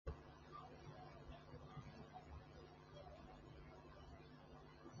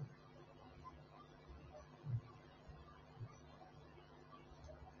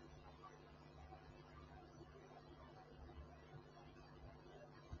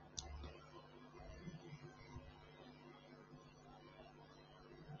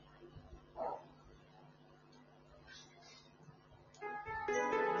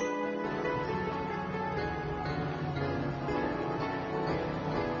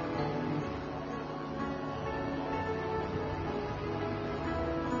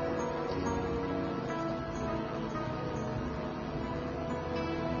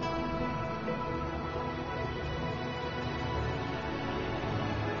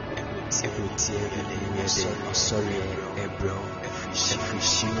Everything and sorry, Ebro, Efficient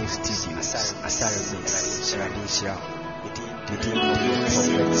Studios, Asaramis, Radisha, the deal of the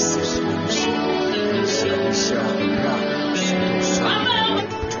prophet said, we shall be proud,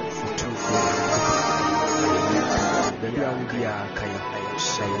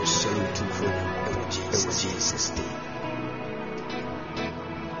 Jesus' name.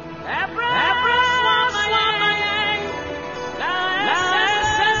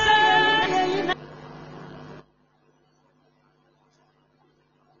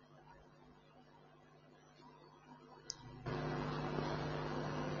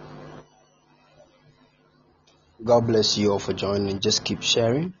 God bless you all for joining. Just keep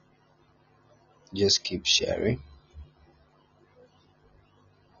sharing. Just keep sharing.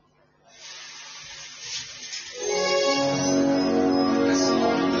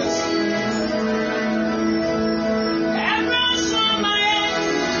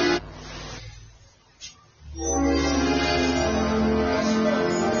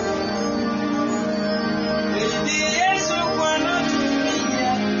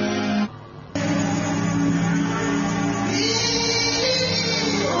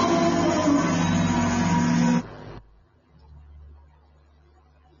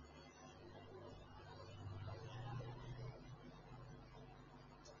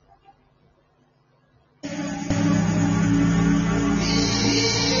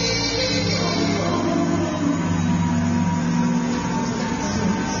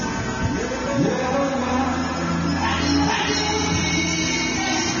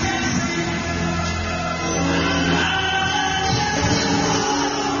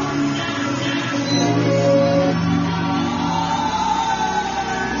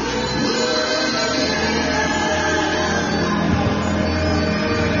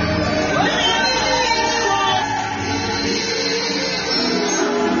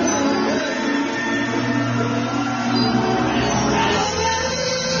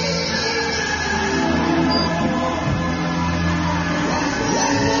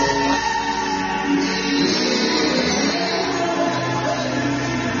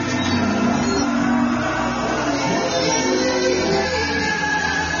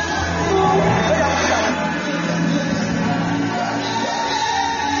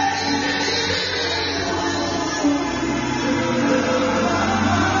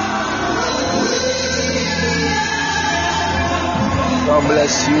 God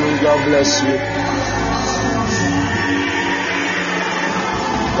bless you. God bless you.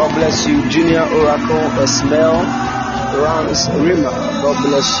 God bless you. Junior Oracle, Esmel, Rams, Rima. God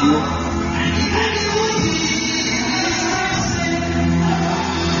bless you.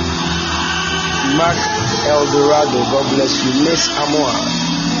 Mark Eldorado. God bless you. Miss Amoa.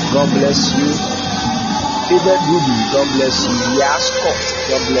 God bless you. Peter Ruby. God bless you. Yas Scott.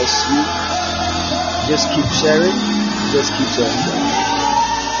 God bless you. Just keep sharing. Just keep sharing.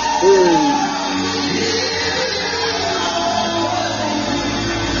 Hey.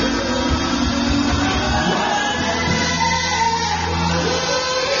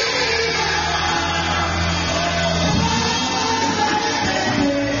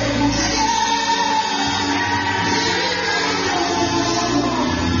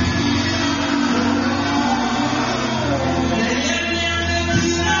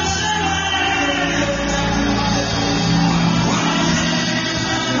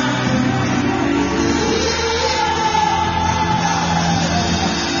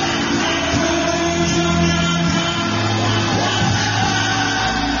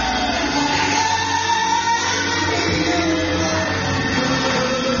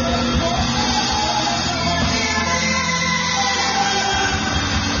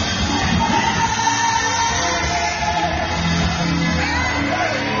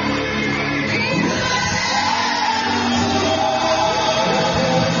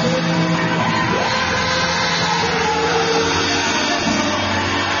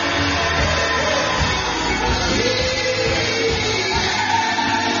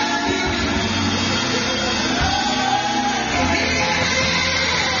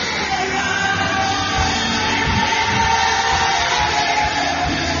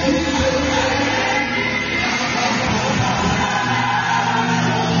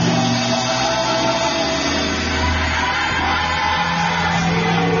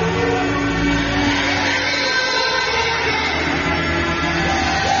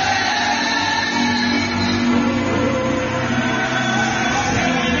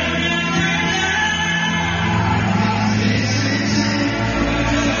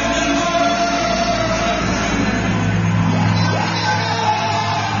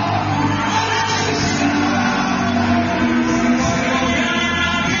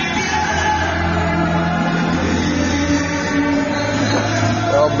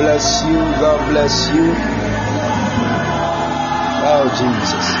 bless you. God bless you. Oh,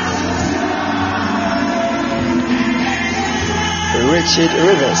 Jesus. Richard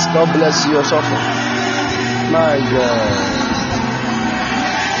Rivers, God bless you, Sofa. My God.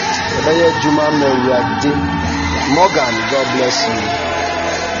 Morgan, God bless you.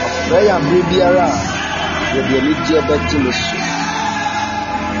 Prayer, Bibiara, will be a little bit to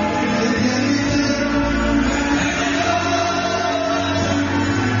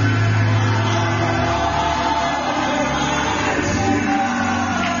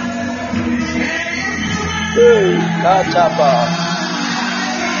hey, Katapa.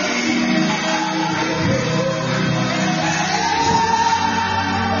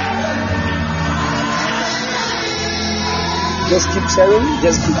 Just keep sharing,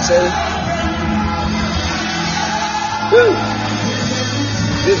 just keep sharing. Hey.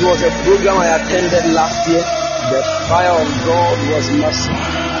 This was a program I attended last year. The fire of God was massive.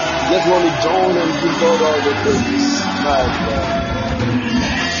 Just want to join and give God all the praise. My God.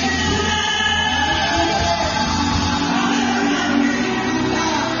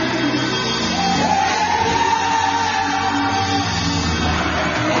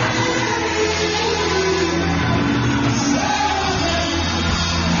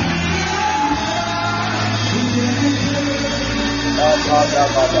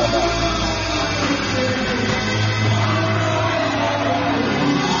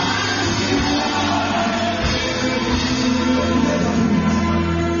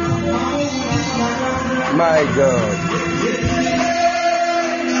 My God.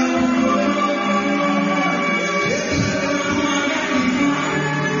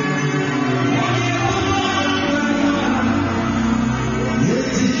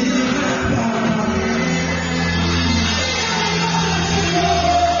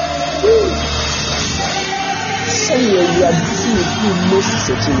 Say you are doing most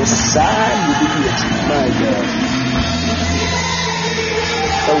such a sad my God.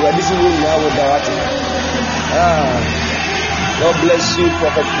 So we are listening now with that. God bless you,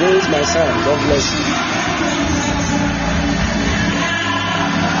 Prophet Grace, my son. God bless you.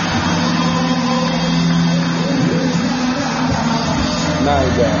 My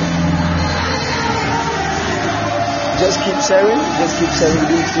God. Just keep sharing. Just keep sharing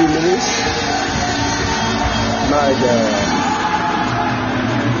these 2 minutes. My God.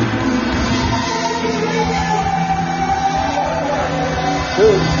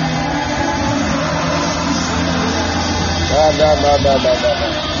 Good.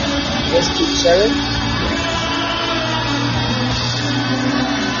 Just keep sharing.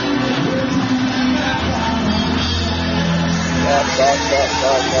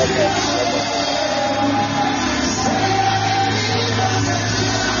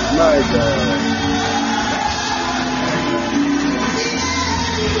 My God.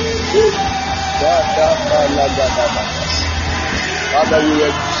 Father, we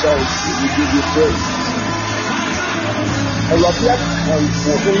exalt you, we give you praise. And what we are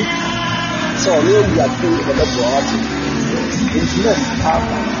doing, so we are doing the body. It's not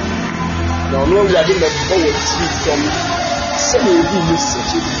happen. Now, we are doing the forward system. So we will be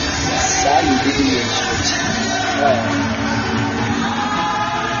missing. Sadly, we will be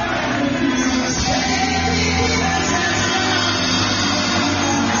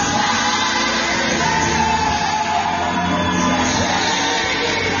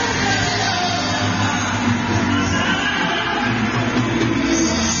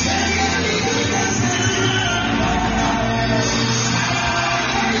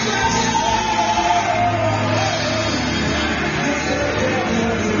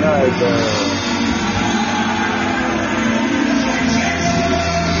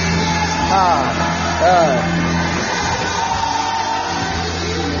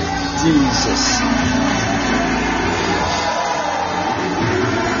Jesus.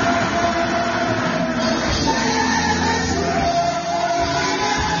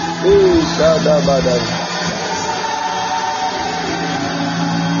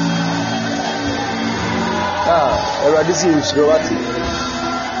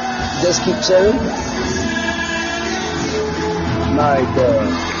 Just keep sharing. My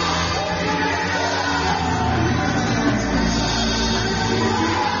God.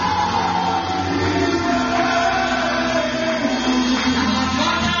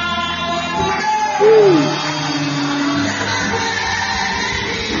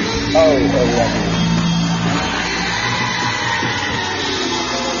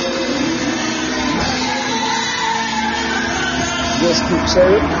 Just keep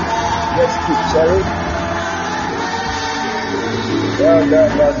sharing. Just keep sharing.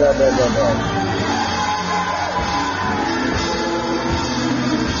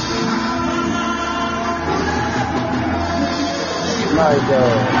 My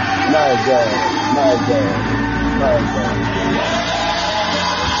God, my God, my God, my God.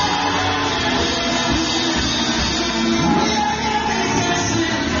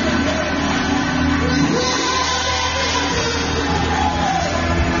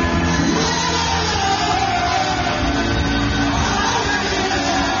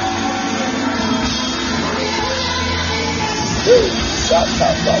 Hey,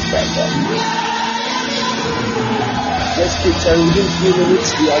 just keep sharing. Within 3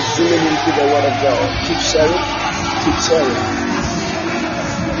 minutes, we are zooming into the Word of God. Keep sharing. Keep sharing.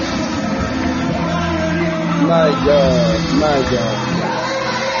 My God, my God.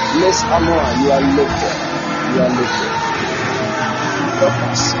 Miss Amor, you are lifted. You are lifted.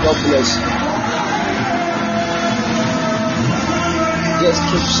 God bless you. Just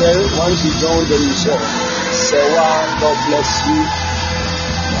keep sharing. Once you join, then you share. Sewa, God bless you.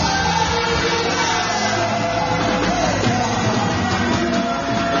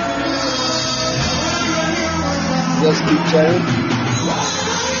 Just keep sharing.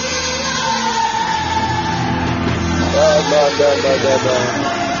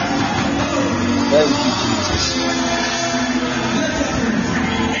 Thank you, Jesus.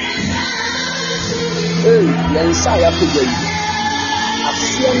 Hey, Yansaya Pugay. I've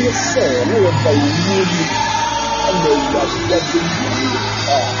seen you say, no, by you, and they was getting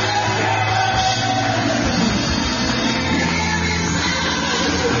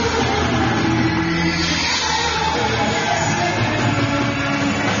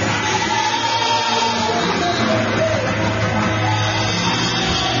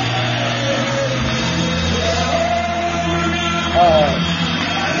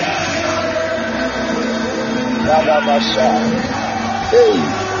Hey,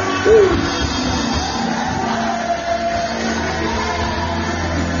 hey.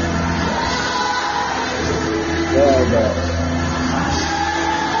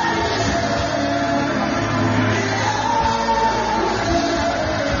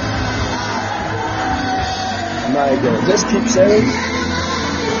 My God, just keep saying.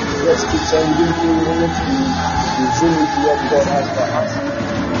 Just keep saying. Give me a minute to zoom into what God has for us.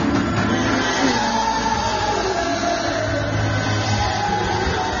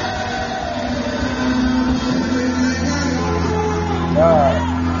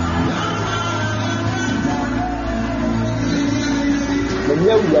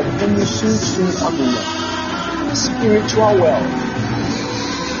 We are doing soon spiritual wealth.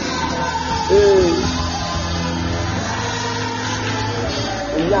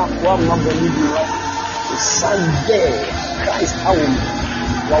 Sunday, Christ,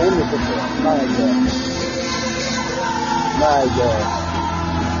 my God, my God.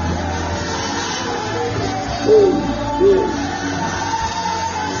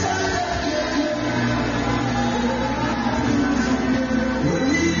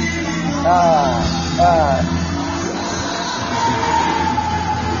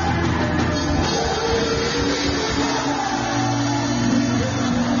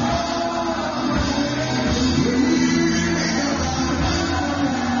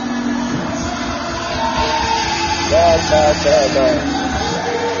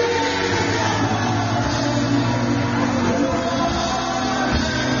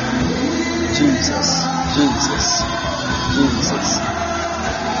 Jesus.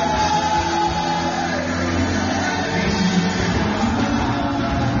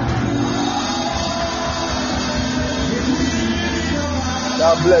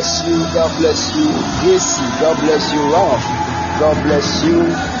 God bless you. Gracie, God bless you. Ralph, God bless you.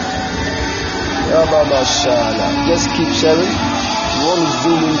 Just keep sharing. You want to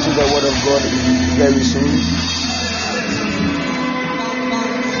zoom into the Word of God very soon.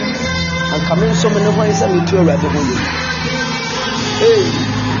 And come in so many ways and to a rather Hey.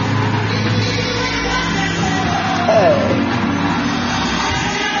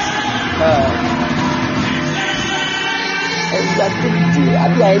 Exactly.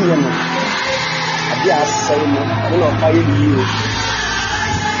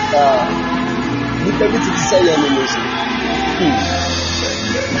 You can get to say anything.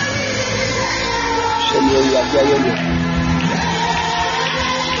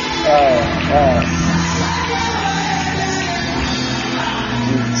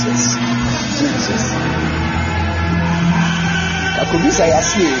 Jesus. I could be say I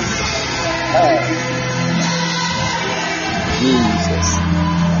see. Jesus.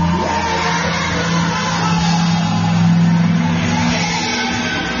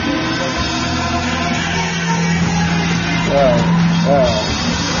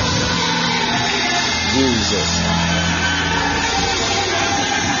 Jesus.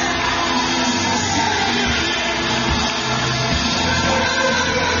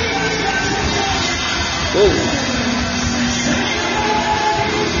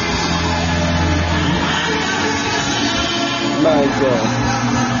 God.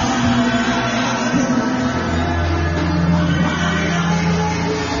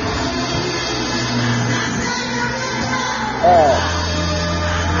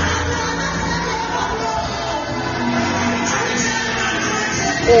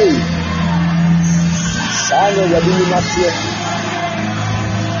 Hey, Sano Yabini Mathieu.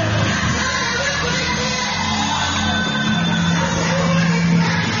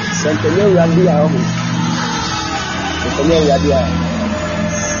 Sentenyo Radia Home. Sentenyo Radia.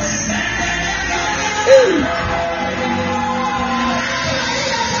 Hey.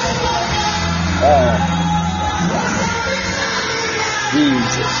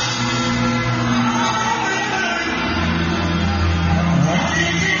 Jesus.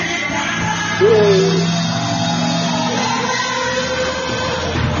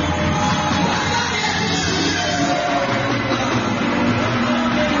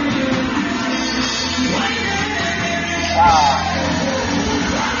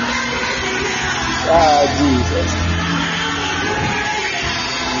 Jesus.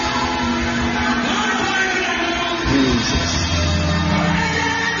 Jesus.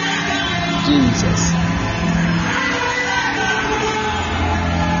 Jesus.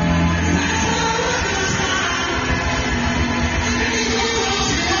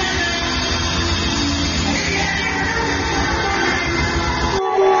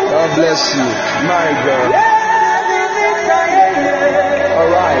 God bless you, my God. All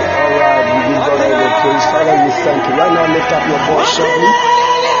right. We give God all the praise. Father, we thank you. Right now, lift up your voice shortly.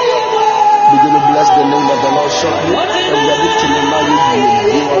 Begin to bless the name of the Lord shortly. And we are lifting the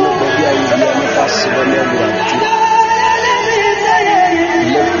marriage. You are not the dear. You are not passive. And then we are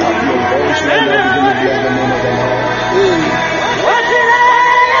lift up your voice right now. Begin to bless the name of the Lord.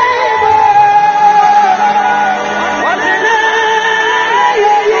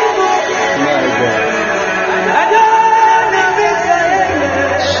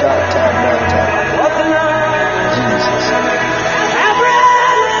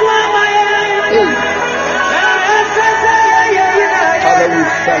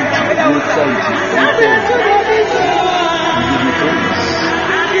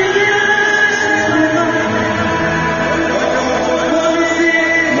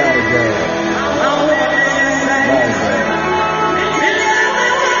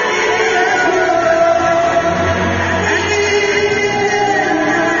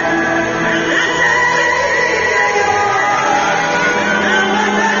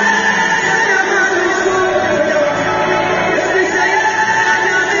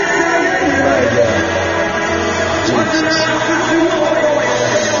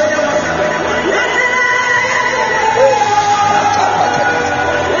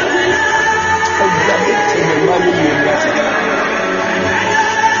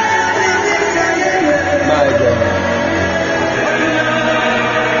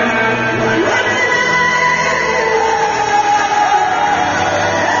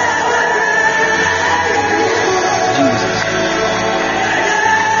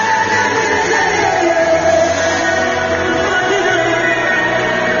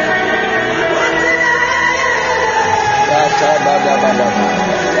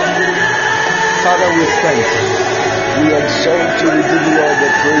 Father, we thank you. We exalt you. We give you all the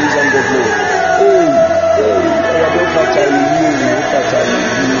praise and the glory.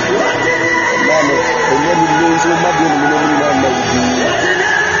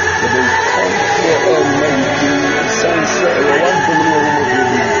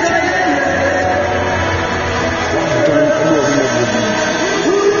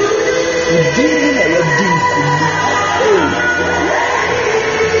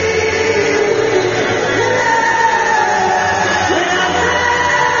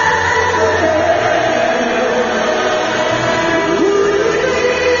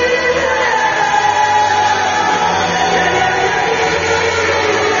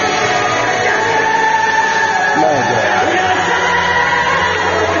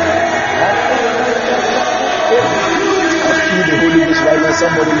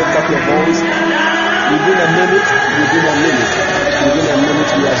 Somebody lift up your voice. Within a minute,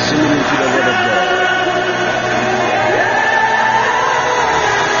 we are singing into the word of God.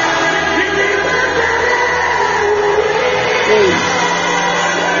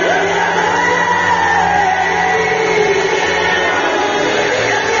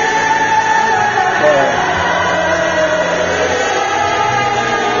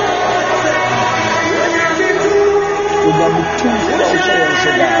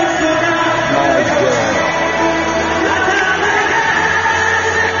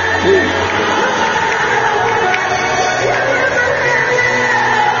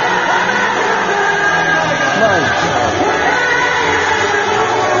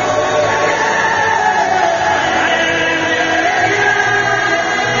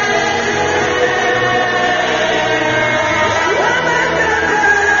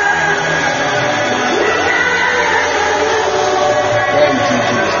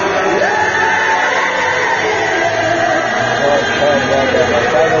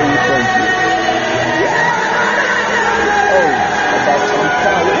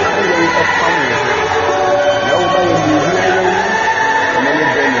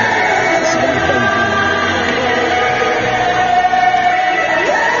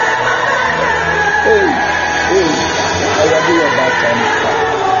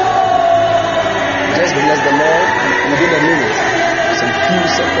 few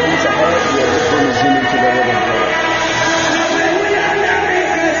seconds ahead, we are going to zoom into the word of God.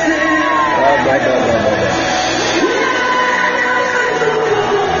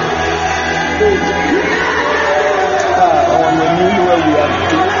 On the new where we are.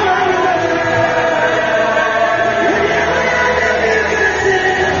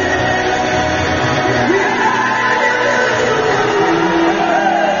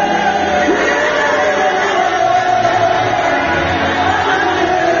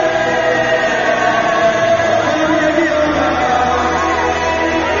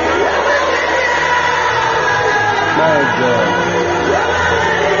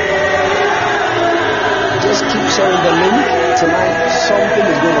 Just keep sharing the link. Tonight, something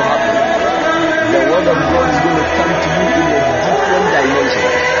is going to happen. The word of God is going to come to you in a different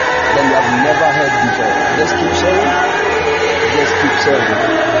dimension than you have never heard before. Just keep sharing. Just keep sharing.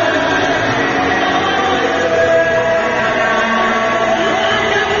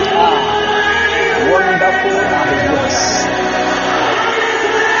 Wonderful are His works.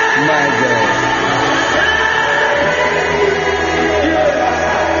 My God.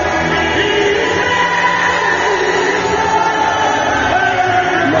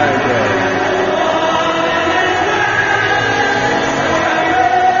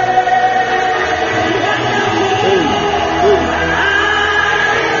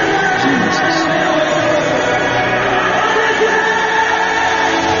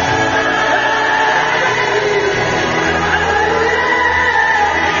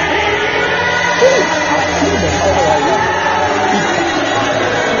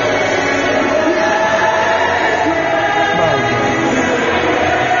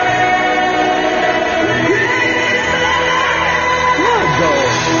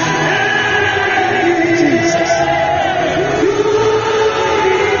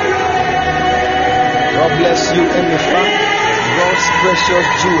 You, Emifa, God's precious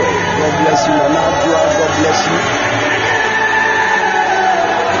jewel. God bless you, Nana Joa. God bless you.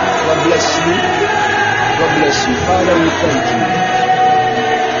 God bless you. God bless you. Father, we thank you.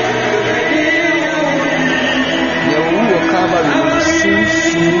 You will cover you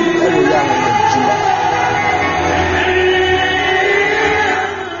soon.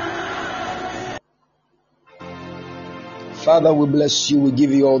 Father, we bless you. We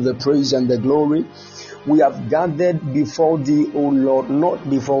give you all the praise and the glory. We have gathered before thee, O Lord, not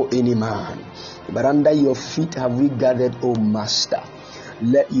before any man, but under your feet have we gathered, O Master.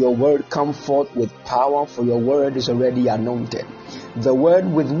 Let your word come forth with power, for your word is already anointed. The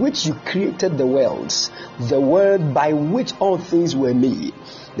word with which you created the worlds, the word by which all things were made.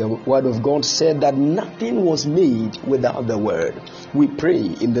 The word of God said that nothing was made without the word. We pray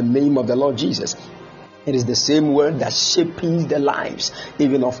in the name of the Lord Jesus. It is the same word that shapes the lives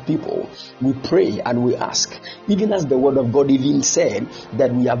even of people. We pray and we ask, even as the word of God even said,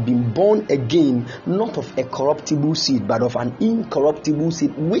 that we have been born again, not of a corruptible seed, but of an incorruptible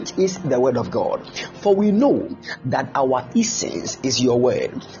seed, which is the word of God. For we know that our essence is your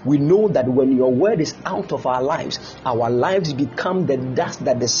word. We know that when your word is out of our lives become the dust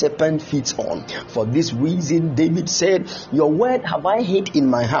that the serpent feeds on. For this reason, David said, your word have I hid in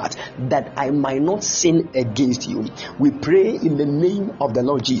my heart, that I might not sin against you. We pray in the name of the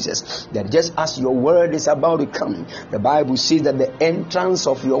Lord Jesus that just as your word is about to come, the Bible says that the entrance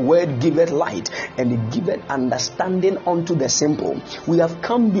of your word giveth light and it giveth understanding unto the simple. We have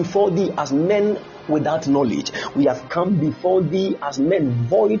come before thee as men without knowledge. We have come before thee as men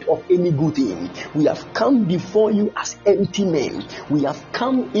void of any good thing. We have come before you as empty men. We have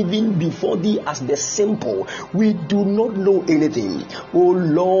come even before thee as the simple. We do not know anything. Oh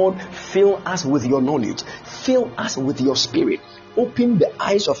Lord, fill us with your knowledge. Fill us with your spirit. Open the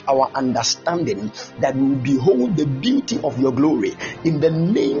eyes of our understanding that we will behold the beauty of your glory in the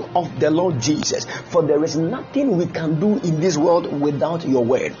name of the Lord Jesus. For there is nothing we can do in this world without your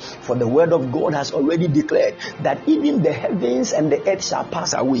word. For the word of God has already declared that even the heavens and the earth shall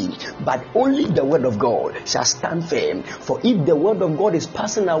pass away, but only the word of God shall stand firm. For if the word of God is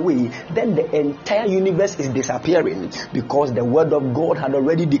passing away, then the entire universe is disappearing, because the word of God had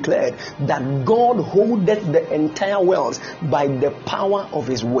already declared that God holdeth the entire world by the power of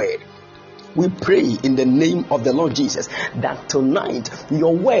his word. We pray in the name of the Lord Jesus that tonight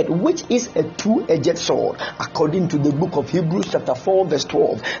your word, which is a two-edged sword, according to the book of Hebrews chapter 4 verse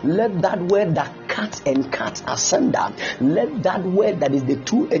 12, let that word that cut asunder. Let that word that is the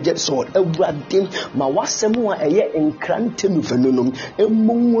two-edged sword, Ewurade ma wasɛm a ɛyɛ nkrante nufenunum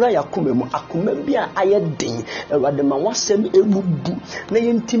emumura yakumemu akuma bi a ayɛ den. Ewurade ma wasɛm ebubu na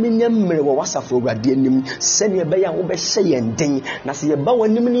yɛntimi nyamre wɔ wasafo Ewurade anim sɛnea ɛbɛyɛ a wobɛhyɛ yɛn den na sɛ yɛba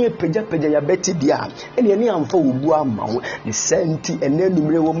w'anim ne yɛpagya yɛbɛte dia ɛne ɛne amfa wo bu ama wo ne sɛnti ɛnɛ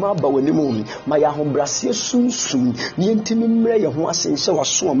numre wɔ ma ba w'anim ma yɛ ahobrɛaseɛ sunsun ne yɛntimi mmerɛ yɛ ho ase nhyɛ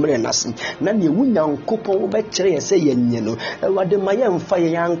w'aso mmerɛ n'ase na ne ewu Nyankopɔn wobɛkyerɛ yɛ sɛ yɛnyɛ no Ewurade ma yɛmfa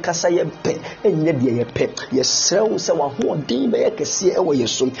yɛn ankasa yɛpɛ ɛnyɛ deɛ yɛpɛ yɛsrɛ wo sɛ w'ahoɔden bɛyɛ kɛseɛ ɛwɔ yɛ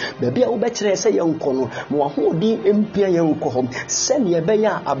so baabi a wobɛkyerɛ yɛ sɛ yɛnkɔ no ma w'ahoɔden mpia yɛn nkɔ hɔ sɛnea ɛbɛyɛ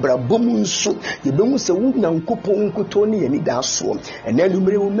a abrabɔ mu nso yɛbɛhu sɛ wo Nyankopɔn nkutɔ ne yɛn dasoɔ ɛnɛ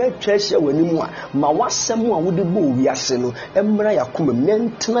numre wo mɛtwa hyɛ w'anim a ma wasɛm a wode bɔ wiase no ɛmmra yakoma mu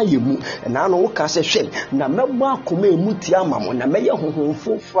ntena yɛ mu ɛna no woka sɛ hwɛ na mɛbɔ akoma emu tie ama mo na mɛyɛ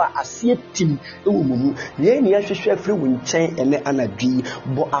honhomfo fra aseɛ tim ɛwɔ mu yɛn ne yɛhwehwɛ afiri wo nkyɛn ɛnɛ anadwi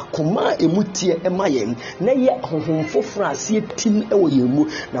bɔ akoma emu tie ɛma yɛn na yɛ honhomfo fra aseɛ tim ɛwɔ yɛn mu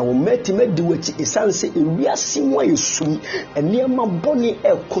na wo mɛtime di wɔkyi esan sɛ ewiase mu ayɛ sum ɛnneɛma bɔne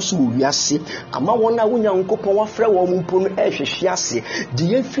ɛkɔ so wɔ wiase ama wɔn a wo Nyankopɔn wafrɛ wɔn mpo no ɛhwehwɛ ase de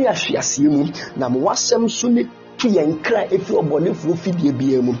yɛfiri ahweaseɛ mu na mo wasɛm so ne to yɛn kra efi ɔbɔnefo fidie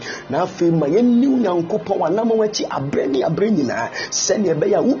bia mu na afei ma yɛnni Nyankopɔn wanam wɔakyi abrɛ nyinaa sɛnea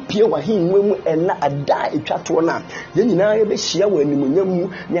ɛbɛyɛ a wopie w'ahenwa mu ɛna ada etwatoɔ na yɛn nyinaa yɛbɛhyia wɔ animonyam mu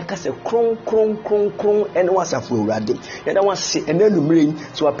na yɛka sɛ kron ɛne wasafo Awurade yɛda wase ɛna numre yi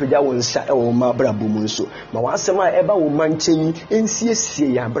so apagya wo nsa ɛwɔ ma abrabɔ mu nso ma wasɛm a ɛba wo mankyɛn ensiesie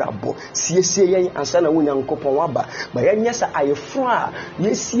yɛn abrabɔ siesie yɛn ansa na wo Nyankopɔn waba ma yɛnyɛ sɛ ayeforo a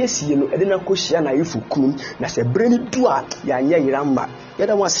yɛsiesie no ɛde na kɔhyia na ayefo kunu na sɛ breni du a yɛanyɛ yiramba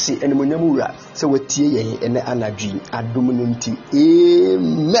yɛda wase animonyam wura sɛ watie yɛn ɛne anadwi adom no nti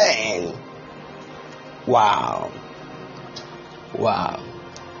amen. Wow,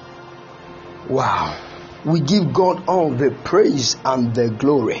 we give God all the praise and the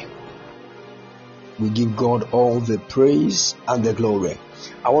glory. We give God all the praise and the glory.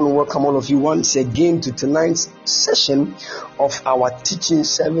 I want to welcome all of you once again to tonight's session of our teaching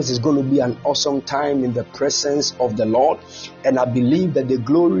service. It's going to be an awesome time in the presence of the Lord, and I believe that the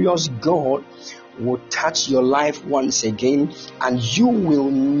glorious God will touch your life once again, and you will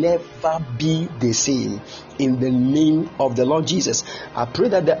never be the same. In the name of the Lord Jesus, I pray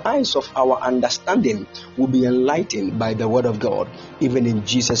that the eyes of our understanding will be enlightened by the word of God, even in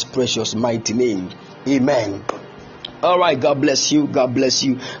Jesus' precious mighty name. Amen. All right, God bless you. God bless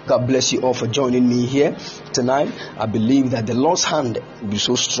you. God bless you all for joining me here tonight. I believe that the Lord's hand will be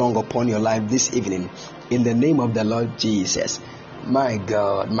so strong upon your life this evening. In the name of the Lord Jesus. My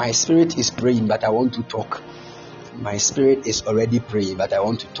God, my spirit is praying, but I want to talk. My spirit is already praying, but I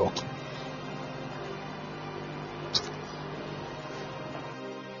want to talk.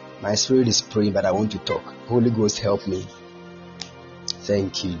 My spirit is praying, but I want to talk. Holy Ghost, help me.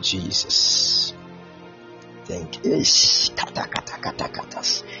 Thank you, Jesus. Thank you.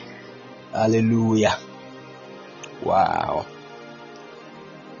 Hallelujah. Wow.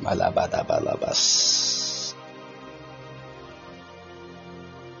 Malabadabalabas.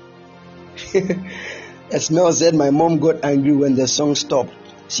 Esmel said my mom got angry when the song stopped.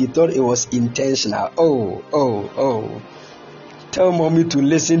 She thought it was intentional. Oh. Tell mommy to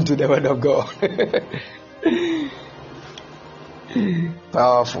listen to the word of God.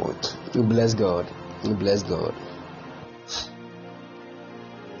 Powerful. You bless God. You bless God.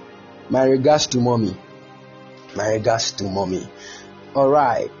 My regards to mommy. My regards to mommy. All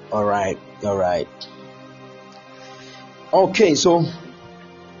right. Okay, so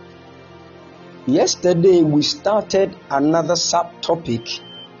yesterday we started another subtopic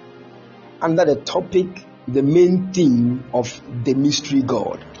under the topic, the main theme of the mystery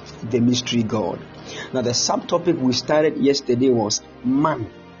God. The mystery God. Now the subtopic we started yesterday was man.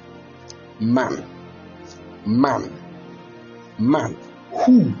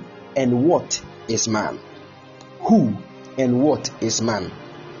 Who and what is man? Who and what is man?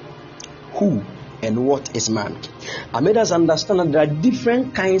 Who and what is man? I made us understand that there are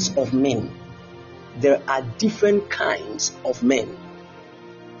different kinds of men. There are different kinds of men.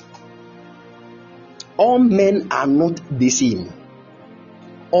 All men are not the same.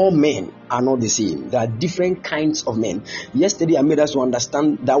 All men are not the same. There are different kinds of men. Yesterday I made us to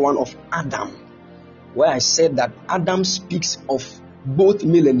understand that one of Adam, where I said that Adam speaks of both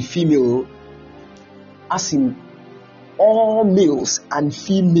male and female, as in all males and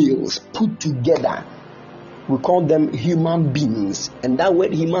females put together. We call them human beings, and that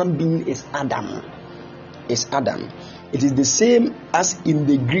word human being is Adam. It is the same as in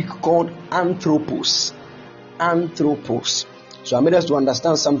the Greek called anthropos. Anthropos. So I made us to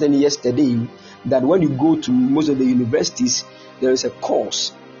understand something yesterday, that when you go to most of the universities, there is a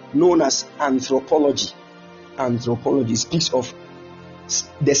course known as anthropology. Anthropology speaks of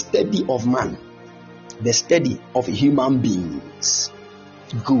the study of man, the study of human beings.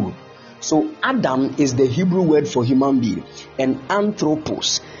 Good. So Adam is the Hebrew word for human being, and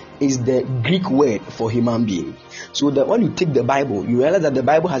anthropos is the Greek word for human being. So that when you take the Bible, you realize that the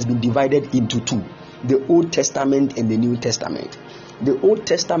Bible has been divided into two: the Old Testament and the New Testament. The Old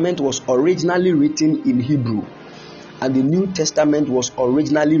Testament was originally written in Hebrew, and the New Testament was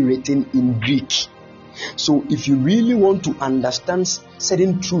originally written in Greek. So if you really want to understand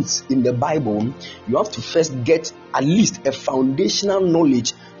certain truths in the Bible, you have to first get at least a foundational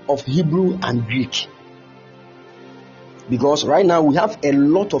knowledge of Hebrew and Greek. Because right now we have a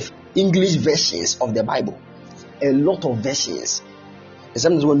lot of English versions of the Bible, a lot of versions. And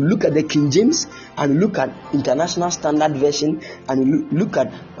sometimes when you look at the King James and look at International Standard Version and you look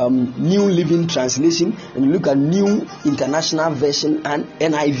at New Living Translation and you look at New International Version and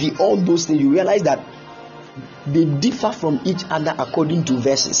NIV, all those things, you realize that they differ from each other according to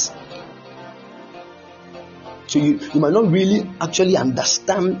verses. So you might not really actually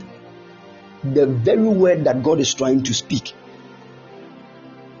understand the very word that God is trying to speak.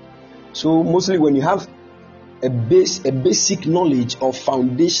 So mostly when you have a basic knowledge or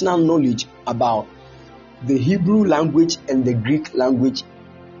foundational knowledge about the Hebrew language and the Greek language,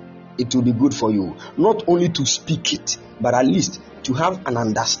 it will be good for you. Not only to speak it, but at least to have an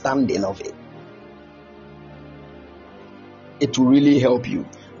understanding of it. It will really help you.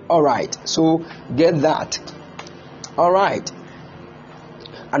 All right, so get that. All right.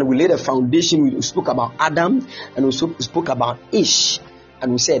 And we laid a foundation. We spoke about Adam and we spoke about Ish.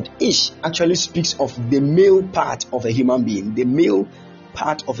 And we said Ish actually speaks of the male part of a human being. The male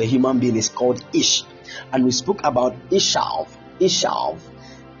part of a human being is called Ish. And we spoke about Ishav.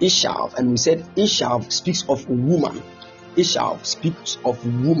 And we said Ishav speaks of woman. Ishav speaks of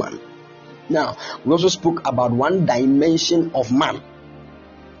woman. Now, we also spoke about one dimension of man.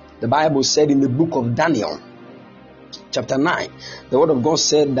 The Bible said in the book of Daniel, chapter 9, the word of God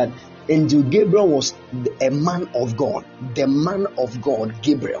said that Angel Gabriel was a man of God. The man of God,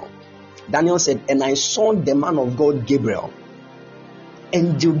 Gabriel. Daniel said, and I saw the man of God, Gabriel.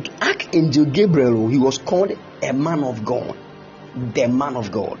 Archangel Gabriel, he was called a man of God. The man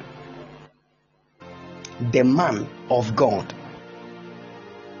of God. The man of God.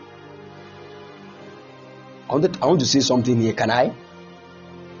 I want to say something here. Can I?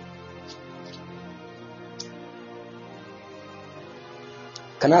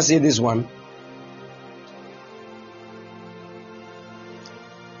 Can I say this one?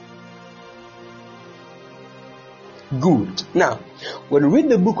 Good. Now, when you read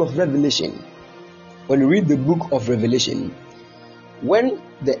the book of Revelation, when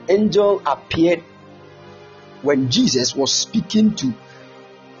the angel appeared, when Jesus was speaking to,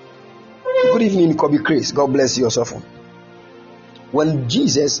 good evening, Kobe Chris, God bless you, yourself. When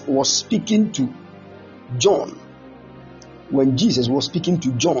Jesus was speaking to John,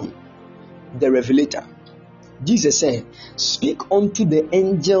 the Revelator, Jesus said, speak unto the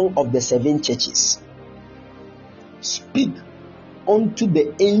angel of the seven churches. Speak unto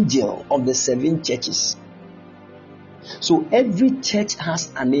the angel of the seven churches. So every church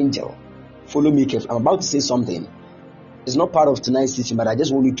has an angel. Follow me carefully. I'm about to say something. It's not part of tonight's teaching, but I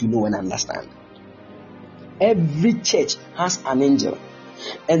just want you to know and understand. Every church has an angel.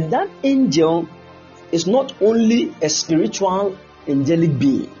 And that angel is not only a spiritual angelic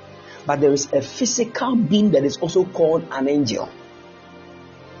being, but there is a physical being that is also called an angel.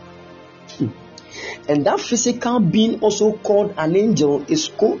 And that physical being also called an angel is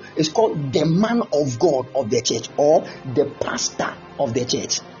called the man of God of the church, or the pastor of the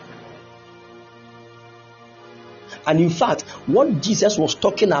church. And in fact, what Jesus was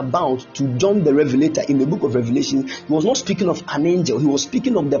talking about to John the Revelator in the book of Revelation, he was not speaking of an angel. He was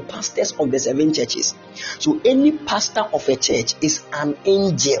speaking of the pastors of the seven churches. So any pastor of a church is an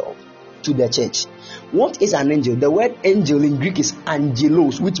angel to the church. What is an angel? The word angel in Greek is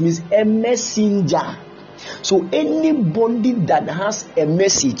angelos, which means a messenger. So anybody that has a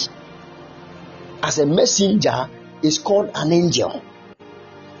message as a messenger is called an angel.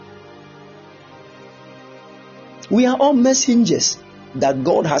 We are all messengers that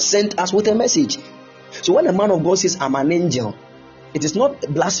God has sent us with a message. So when a man of God says, I'm an angel, it is not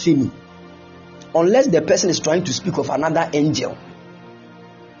blasphemy, unless the person is trying to speak of another angel.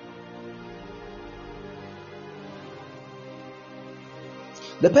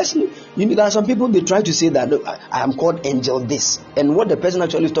 The person, there are some people, they try to say that, look, I am called angel this. And what the person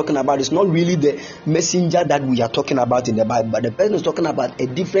actually is talking about is not really the messenger that we are talking about in the Bible, but the person is talking about a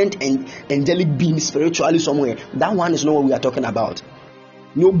different angelic being spiritually somewhere. That one is not what we are talking about.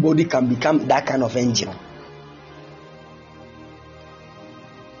 Nobody can become that kind of angel.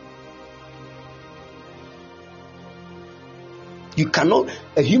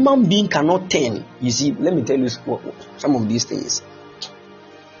 A human being cannot turn. You see, let me tell you some of these things.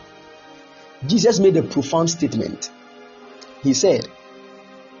 Jesus made a profound statement. He said,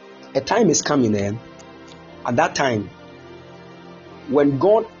 a time is coming, at that time, when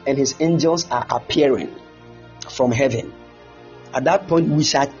God and his angels are appearing from heaven. At that point, we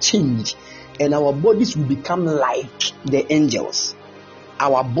shall change, and our bodies will become like the angels.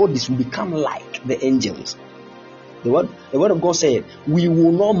 Our bodies will become like the angels. The word of God said, we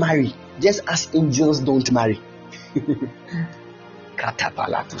will not marry, just as angels don't marry.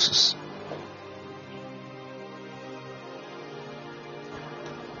 Katapalatusus.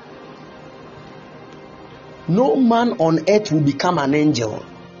 No man on earth will become an angel,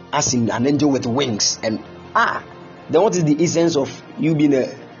 as in an angel with wings. And then what is the essence of you being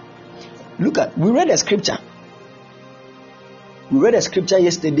a... we read a scripture. We read a scripture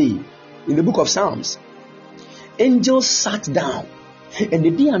yesterday in the book of Psalms. Angels sat down and they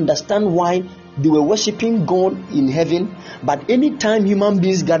didn't understand why they were worshiping God in heaven, but anytime human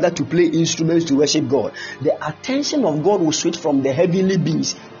beings gather to play instruments to worship God, the attention of God will switch from the heavenly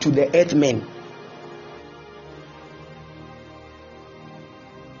beings to the earth men.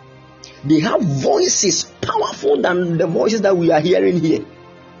 They have voices powerful than the voices that we are hearing here.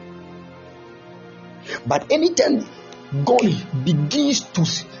 But anytime God begins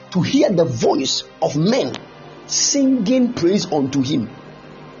to hear the voice of men singing praise unto him,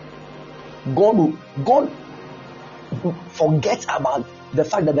 God forgets about the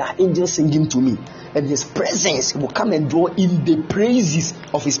fact that there are angels singing to me, and his presence will come and draw in the praises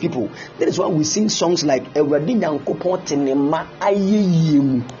of his people. That is why we sing songs like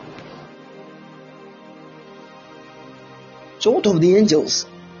so what of the angels?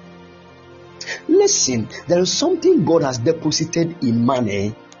 Listen, there is something God has deposited in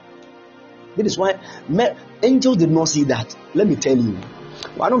man. That is why angels did not see that. Let me tell you,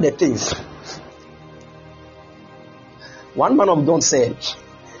 one of the things one man of God said,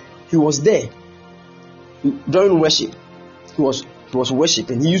 he was there during worship. He was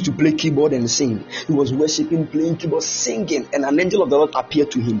worshiping. He used to play keyboard and sing. He was worshiping, playing keyboard, singing, and an angel of the Lord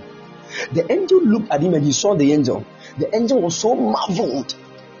appeared to him. The angel looked at him and he saw the angel. The angel was so marveled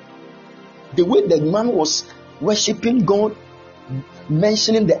the way the man was worshiping God,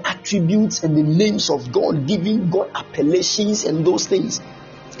 mentioning the attributes and the names of God, giving God appellations and those things.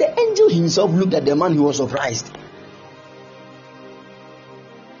 The angel himself looked at the man. He was surprised.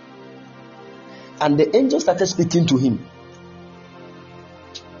 And the angel started speaking to him.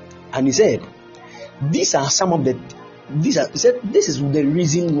 And he said, this is the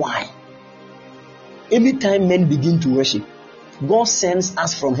reason why anytime men begin to worship, God sends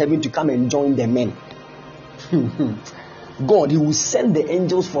us from heaven to come and join the men. God, he will send the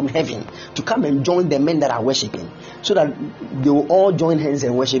angels from heaven to come and join the men that are worshiping, so that they will all join hands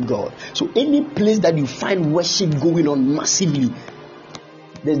and worship God. So any place that you find worship going on massively,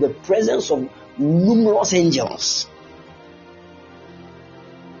 there's the presence of numerous angels.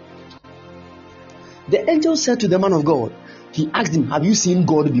 The angel said to the man of God, he asked him, have you seen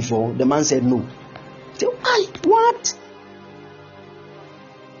God before? The man said no. He said, why? What?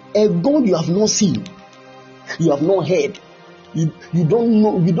 A God you have not seen, you have not heard, you don't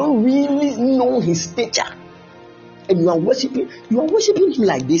know, you don't really know his stature, and you are worshiping him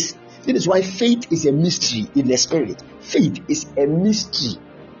like this. That is why faith is a mystery in the spirit. Faith is a mystery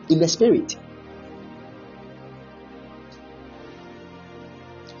in the spirit.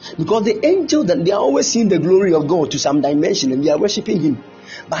 Because the angels, that they are always seeing the glory of God to some dimension, and they are worshiping him.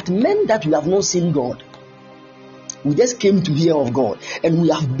 But men that we have not seen God, we just came to hear of God, and we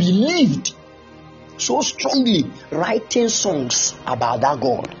have believed so strongly, writing songs about that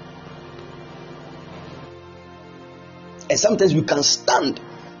God. And sometimes we can stand,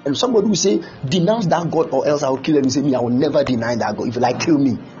 and somebody will say, denounce that God or else I will kill him. You say, me, I will never deny that God. If you like, kill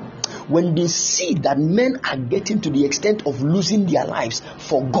me. When they see that men are getting to the extent of losing their lives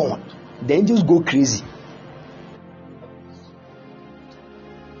for God, the angels go crazy.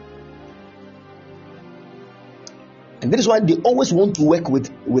 And that is why they always want to work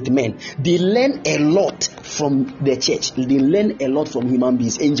with men. They learn a lot from the church. They learn a lot from human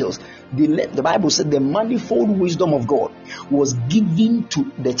beings, angels. The Bible said the manifold wisdom of God was given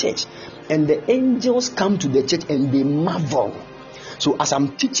to the church. And the angels come to the church and they marvel. So as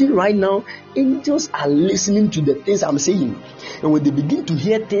I'm teaching right now, angels are listening to the things I'm saying. And when they begin to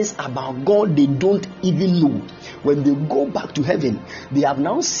hear things about God they don't even know, when they go back to heaven, they have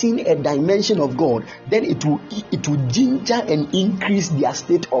now seen a dimension of God. Then it will ginger and increase their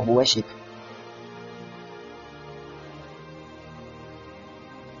state of worship.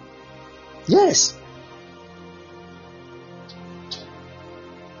 Yes.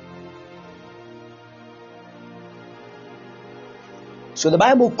 So the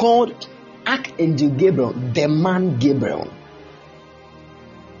Bible called Archangel Gabriel the man Gabriel.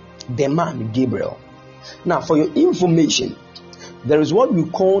 The man Gabriel. Now, for your information, there is what we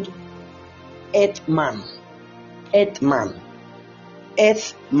call earth man. Earth man.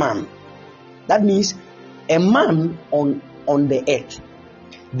 Earth man. That means a man on the earth.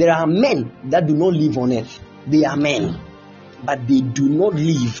 There are men that do not live on earth. They are men, but they do not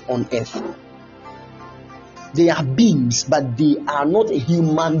live on earth. They are beings, but they are not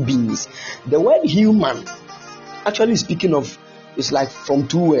human beings. The word human, actually speaking of, is like from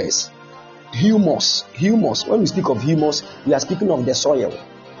two words. Humus. Humus. When we speak of humus, we are speaking of the soil.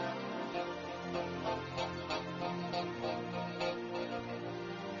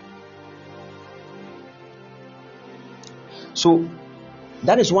 So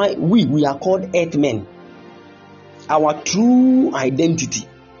that is why we are called earthmen. Our true identity,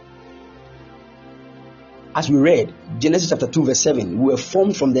 as we read Genesis chapter 2 verse 7, we were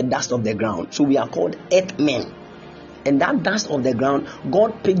formed from the dust of the ground. So we are called earthmen. And that dust of the ground,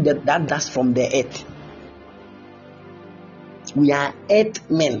 God picked that dust from the earth. We are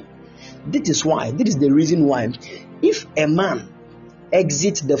earthmen. This is the reason why if a man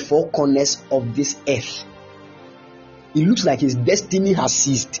exits the four corners of this earth, it looks like his destiny has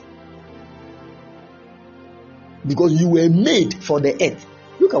ceased. Because you were made for the earth.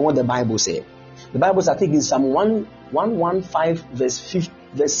 Look at what the Bible said. The Bible says, I think in Psalm 115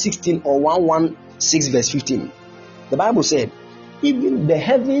 verse 16 or 116 verse 15. The Bible said, even the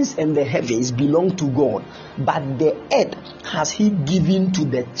heavens and the heavens belong to God, but the earth has He given to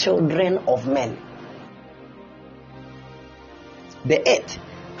the children of men. The earth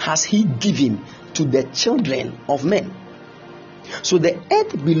has He given to the children of men. So the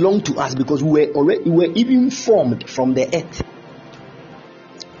earth belonged to us because we were even formed from the earth.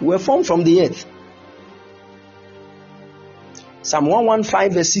 We were formed from the earth. Psalm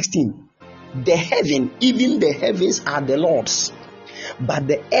 115 verse 16. The heaven, even the heavens are the Lord's, but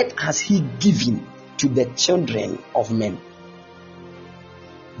the earth has He given to the children of men.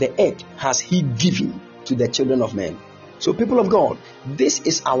 The earth has He given to the children of men. So people of God, this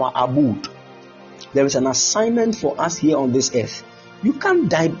is our abode. There is an assignment for us here on this earth. You can't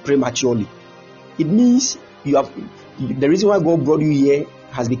die prematurely. It means the reason why God brought you here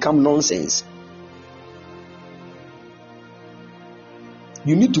has become nonsense.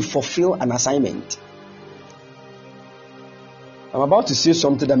 You need to fulfill an assignment. I'm about to say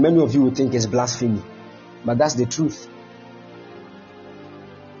something that many of you will think is blasphemy, but that's the truth.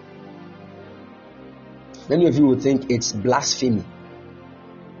 Many of you will think it's blasphemy.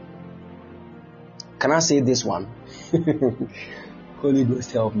 Can I say this one? Holy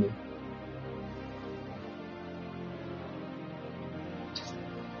Ghost, help me.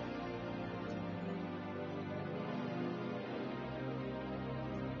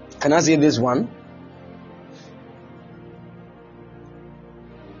 Can I say this one?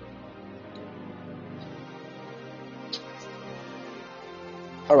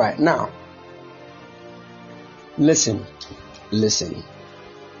 All right, now listen.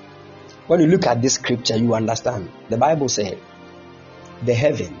 When you look at this scripture, you understand. The Bible said, the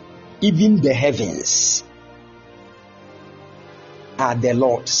heaven, even the heavens are the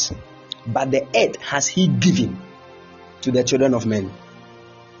Lord's, but the earth has He given to the children of men.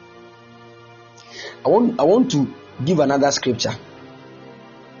 I want to give another scripture.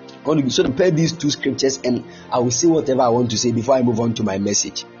 I want to sort of pair these two scriptures and I will say whatever I want to say before I move on to my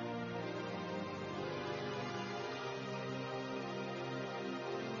message.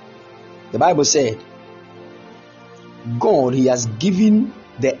 The Bible said, God, He has given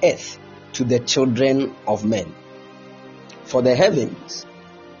the earth to the children of men. For the heavens,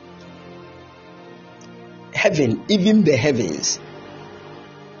 heaven, even the heavens,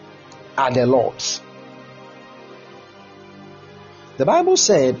 are the Lord's. The Bible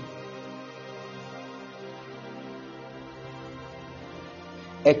said,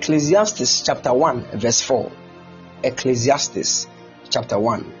 Ecclesiastes chapter 1 verse 4. Ecclesiastes chapter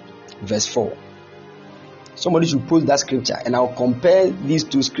 1 verse 4. Somebody should post that scripture and I'll compare these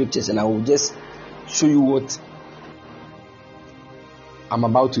two scriptures and I will just show you what I'm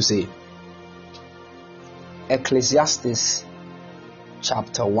about to say. Ecclesiastes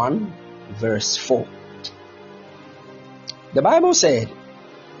chapter 1, verse 4. The Bible said,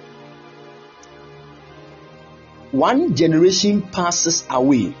 one generation passes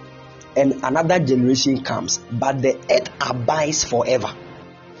away and another generation comes, but the earth abides forever.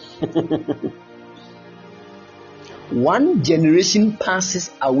 One generation passes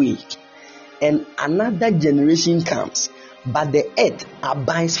away and another generation comes, but the earth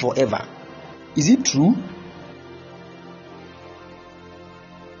abides forever. Is it true?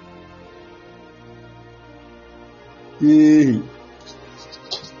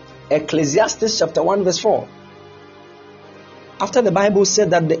 Ecclesiastes chapter 1 verse 4. After the Bible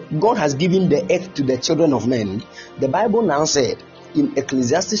said that God has given the earth to the children of men, the Bible now said in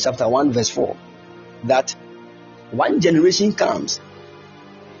Ecclesiastes chapter 1 verse 4 that one generation comes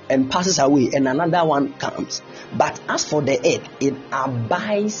and passes away and another one comes, but as for the earth, it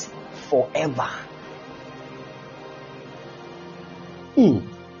abides forever.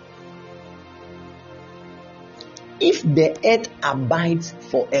 If the earth abides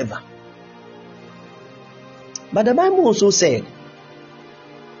forever, but the Bible also said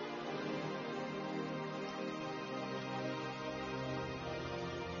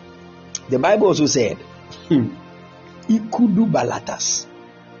Ikudu balatas.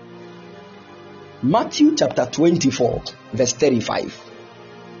 Matthew chapter 24 verse 35.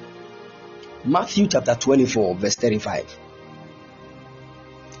 Matthew chapter 24 verse 35.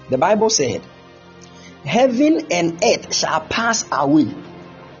 The Bible said, heaven and earth shall pass away,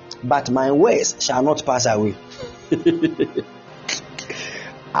 but my words shall not pass away.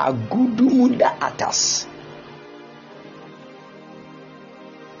 Agudumuda atas.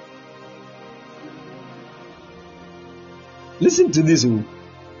 Listen to this.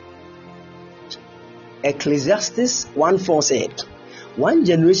 Ecclesiastes 1:4 said, one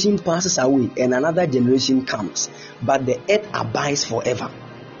generation passes away and another generation comes, but the earth abides forever.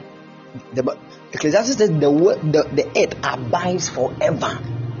 Ecclesiastes says the earth abides forever.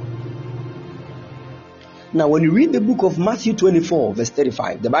 Now, when you read the book of Matthew 24, verse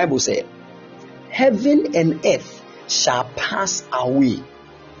 35, the Bible said, heaven and earth shall pass away.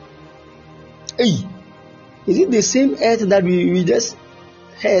 Hey, is it the same earth that we just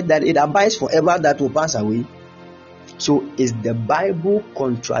heard that it abides forever that will pass away? So, is the Bible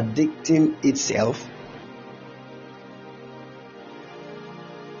contradicting itself?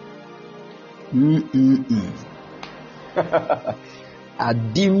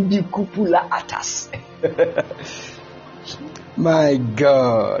 Adimbi kupula atas. My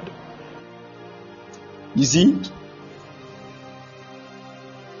God. You see?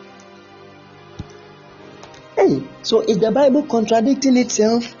 Hey, so is the Bible contradicting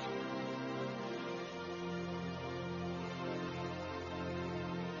itself?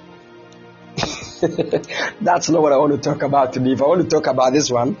 That's not what I want to talk about today. If I want to talk about this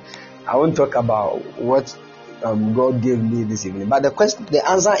one, I won't talk about what God gave me this evening. But the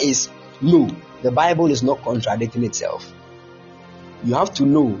answer is no. The Bible is not contradicting itself. You have to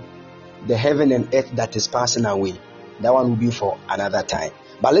know the heaven and earth that is passing away. That one will be for another time.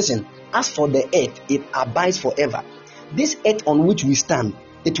 But listen, as for the earth, it abides forever. This earth on which we stand,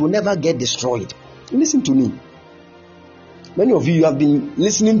 it will never get destroyed. Listen to me. Many of you have been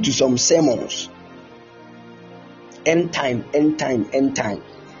listening to some sermons. End time. And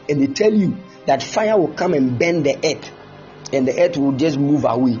they tell you that fire will come and burn the earth, and the earth will just move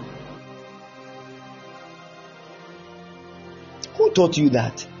away. Who taught you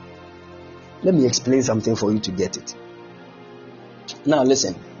that? Let me explain something for you to get it. Now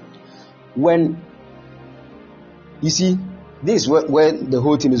listen. When you see, this is where the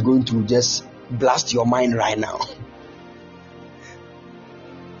whole thing is going to just blast your mind right now.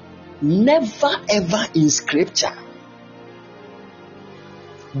 Never ever in scripture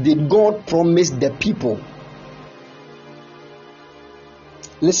did God promise the people.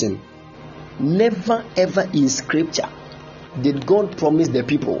 Listen, never ever in scripture did God promise the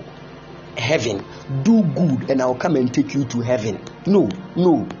people heaven. Do good and I'll come and take you to heaven. No.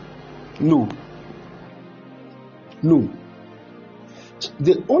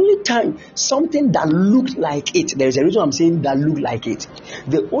 The only time something that looked like it, there is a reason I'm saying that looked like it.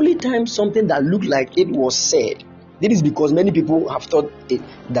 The only time something that looked like it was said, this is because many people have thought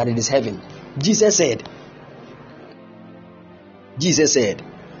that it is heaven. Jesus said,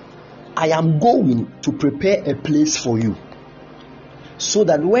 I am going to prepare a place for you, so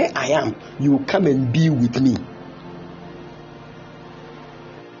that where I am, you will come and be with me.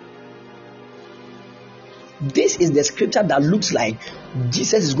 This is the scripture that looks like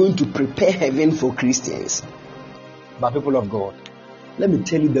Jesus is going to prepare heaven for Christians. But people of God, let me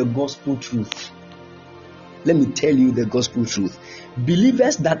tell you the gospel truth. Let me tell you the gospel truth.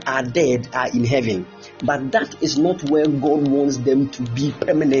 Believers that are dead are in heaven, but that is not where God wants them to be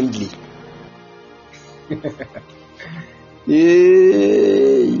permanently.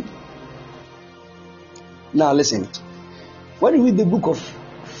 Yay. Now listen. When you read the book of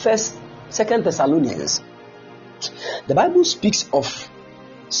Second Thessalonians, the Bible speaks of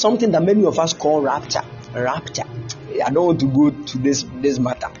something that many of us call rapture. Rapture. I don't want to go to this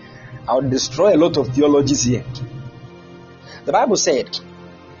matter. I'll destroy a lot of theologies here. The Bible said,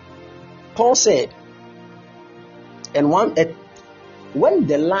 Paul said, and when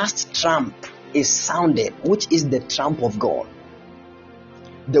the last trump is sounded, which is the trump of God,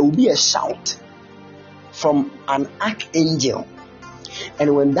 there will be a shout from an archangel.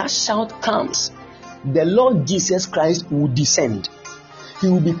 And when that shout comes, the Lord Jesus Christ will descend. He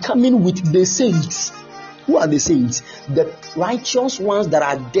will be coming with the saints. Who are the saints? The righteous ones that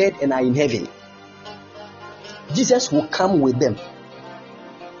are dead and are in heaven. Jesus will come with them.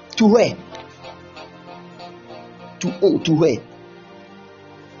 To where? To where?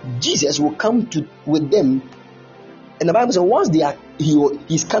 Jesus will come with them. And the Bible says once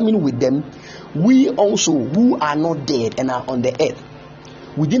he's coming with them, we also who are not dead and are on the earth,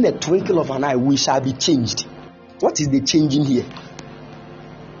 within a twinkle of an eye, we shall be changed. What is the changing here?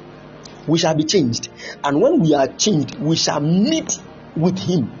 We shall be changed. And when we are changed, we shall meet with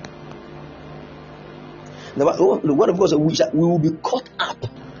him. The word of God says we will be caught up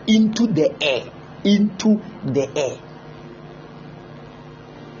into the air. Into the air.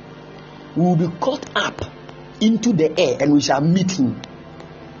 We will be caught up into the air and we shall meet him.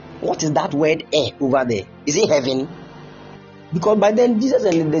 What is that word air over there? Is it heaven? Because by then Jesus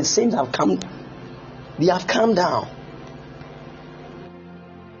and the saints have come. They have come down.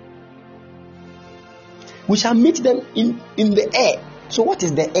 We shall meet them in the air. So what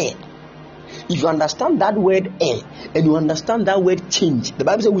is the air? If you understand that word air and you understand that word change, the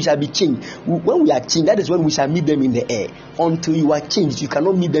Bible says we shall be changed. When we are changed, that is when we shall meet them in the air. Until you are changed, you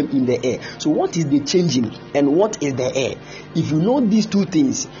cannot meet them in the air. So what is the changing and what is the air? If you know these two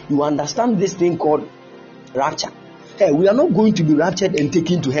things, you understand this thing called rapture. Hey, we are not going to be raptured and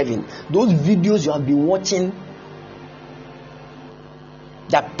taken to heaven. Those videos you have been watching,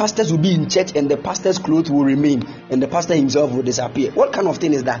 that pastors will be in church and the pastor's clothes will remain and the pastor himself will disappear. What kind of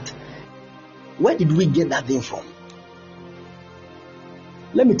thing is that? Where did we get that thing from?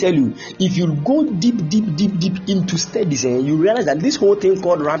 Let me tell you, if you go deep into studies, you realize that this whole thing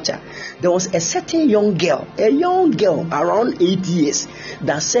called rapture, there was a certain young girl around 8 years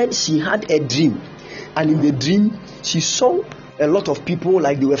that said she had a dream, and in the dream she saw a lot of people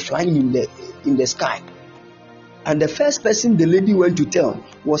like they were flying in the sky. And the first person the lady went to tell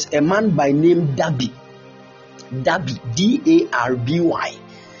was a man by name Darby, D-A-R-B-Y.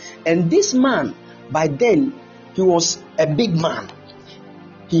 And this man, by then, he was a big man.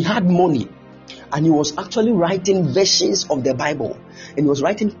 He had money. And he was actually writing versions of the Bible. And he was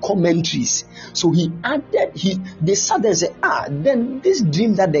writing commentaries. So they sat there and said, then this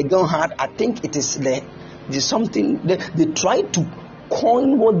dream that the girl had, I think it is something. They tried to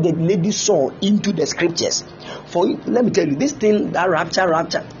coin what the lady saw into the scriptures. Let me tell you, this thing, that rapture,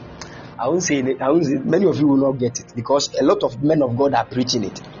 I won't say it. Many of you will not get it because a lot of men of God are preaching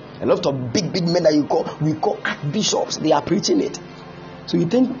it. A lot of big men that we call archbishops, they are preaching it. So you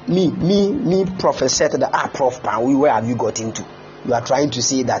think me professor that Prof Pan, where have you got into? You are trying to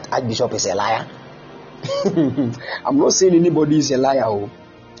say that Archbishop is a liar? I'm not saying anybody is a liar. Oh.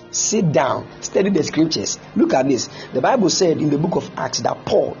 Sit down, study the scriptures. Look at this. The Bible said in the book of Acts that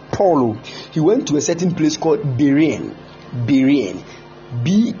Paul, he went to a certain place called Berean, B-E-R-E-A.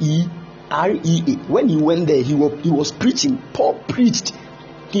 When he went there, he was preaching. Paul preached.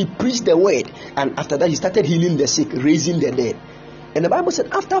 He preached the word, and after that he started healing the sick, raising the dead. And the Bible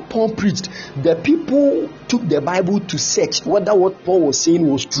said after Paul preached, the people took the Bible to search whether what Paul was saying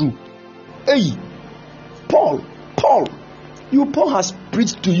was true. Hey, Paul, Paul has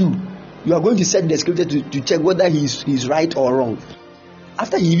preached to you. You are going to search the scripture to check whether he's right or wrong.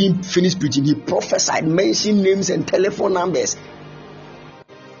 After he even finished preaching, he prophesied, mentioned names and telephone numbers.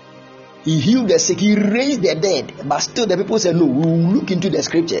 He healed the sick, he raised the dead, but still the people said, no, we will look into the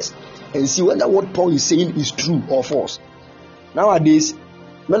scriptures and see whether what Paul is saying is true or false. Nowadays,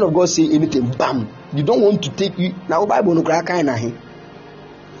 men of God say anything, bam. You don't want to take you now. Bible no crack in here.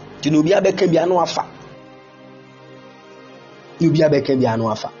 You be a can be an offer. You be a can be an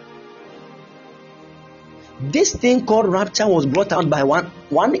offer. This thing called rapture was brought out by one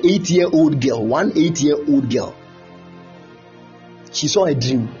 8-year-old girl. 1 8-year-old girl. She saw a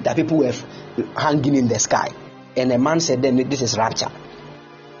dream that people were hanging in the sky, and a man said, "Then this is rapture."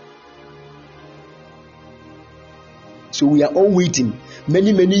 So we are all waiting.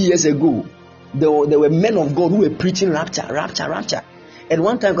 Many years ago, there were men of God who were preaching rapture. And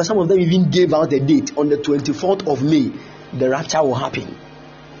one time, because some of them even gave out a date on the 24th of May, the rapture will happen.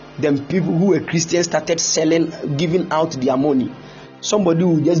 Then people who were Christians started selling, giving out their money. Somebody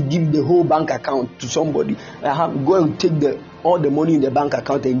will just give the whole bank account to somebody. Go and take all the money in the bank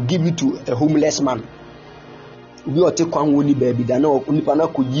account and give it to a homeless man. We are take one money baby. They know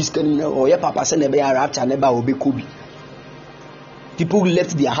Unipana could use or your papa send a rapture never obey Kobe. People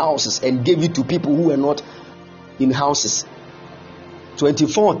left their houses and gave it to people who were not in houses. The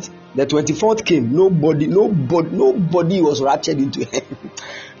 24th came. Nobody was raptured into heaven.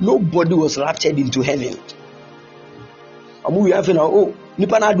 Nobody was raptured into heaven.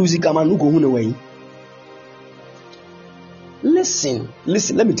 Listen,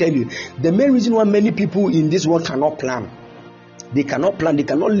 let me tell you. The main reason why many people in this world cannot plan, they cannot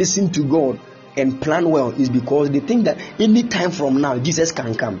listen to God and plan well, is because they think that any time from now Jesus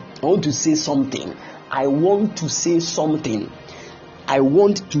can come. I want to say something.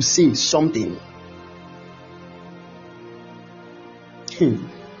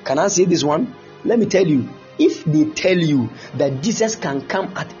 Can I say this one? Let me tell you. If they tell you that Jesus can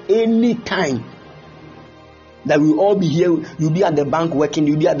come at any time, that we'll all be here, you'll be at the bank working,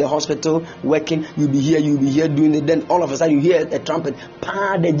 you'll be at the hospital working, you'll be here doing it, then all of a sudden you hear a trumpet,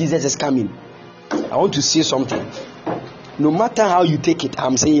 that Jesus is coming. I want to say something. No matter how you take it,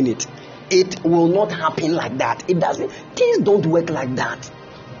 I'm saying it. It will not happen like that. It doesn't. Things don't work like that.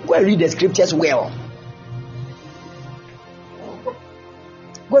 Go and read the scriptures well.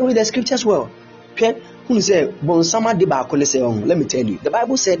 Okay? Let me tell you. The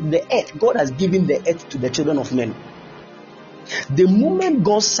Bible said the earth, God has given the earth to the children of men. The moment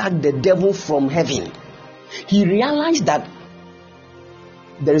God sacked the devil from heaven, he realized that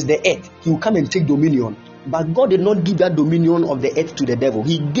there is the earth. He will come and take dominion. But God did not give that dominion of the earth to the devil.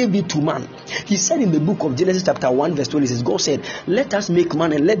 He gave it to man. He said in the book of Genesis chapter 1 verse 26, God said, let us make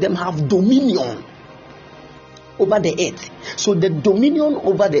man and let them have dominion over the earth. So the dominion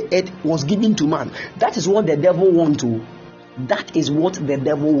over the earth was given to man. That is what the devil wants to. That is what the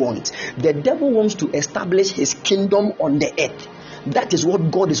devil wants. The devil wants to establish his kingdom on the earth. That is what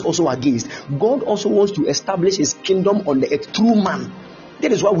God is also against. God also wants to establish his kingdom on the earth through man.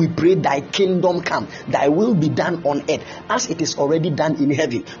 That is why we pray, thy kingdom come, thy will be done on earth as it is already done in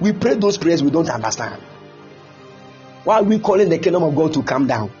heaven. We pray those prayers we don't understand. Why are we calling the kingdom of God to come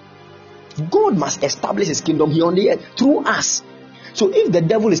down? God must establish his kingdom here on the earth through us. So if the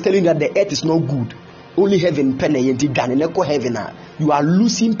devil is telling you that the earth is not good, only heaven, you are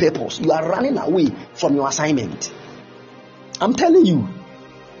losing purpose. You are running away from your assignment. I'm telling you.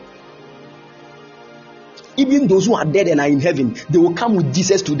 Even those who are dead and are in heaven, they will come with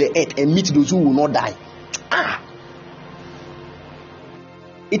Jesus to the earth and meet those who will not die.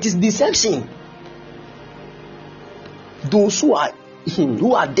 It is deception. Those who are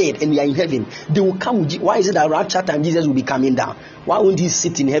dead and they are in heaven, they will come with. Why is it that rapture time Jesus will be coming down? Why won't he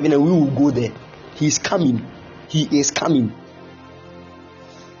sit in heaven and we will go there? He is coming. He is coming.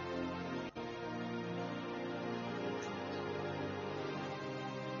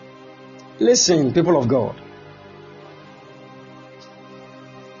 Listen, people of God.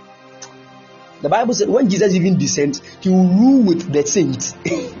 The Bible said when Jesus even descends, he will rule with the saints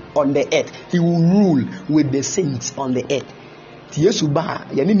on the earth. He will rule with the saints on the earth.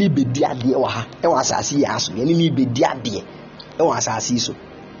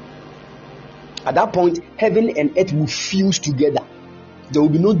 At that point, heaven and earth will fuse together. There will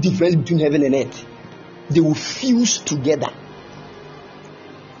be no difference between heaven and earth. They will fuse together.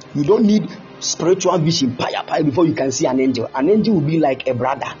 You don't need spiritual vision before you can see an angel. An angel will be like a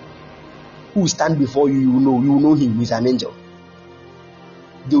brother who will stand before you. You will know him. He's an angel.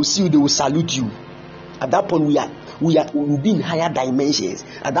 They will see you. They will salute you. At that point, we will be in higher dimensions.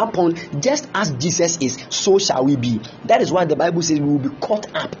 At that point, just as Jesus is, so shall we be. That is why the Bible says we will be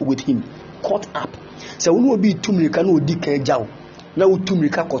caught up with him. Caught up. So we will be tumrika no dikejao. Now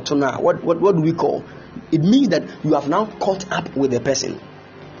tumrika kotona. What do we call? It means that you have now caught up with the person.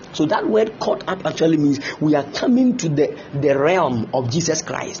 So that word caught up actually means we are coming to the realm of Jesus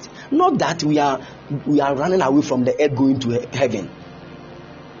Christ. Not that we are running away from the earth going to heaven.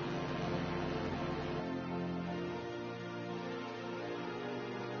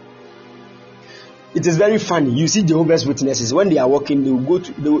 It is very funny. You see Jehovah's Witnesses, when they are walking, they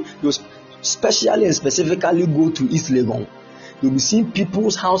will specially and specifically go to East Legon. They will see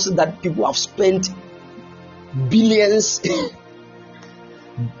people's houses that people have spent billions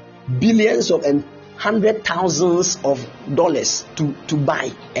of and hundred thousands of dollars to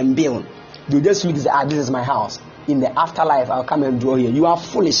buy and build. They just look and say, this is my house. in the afterlife I'll come and draw here. You are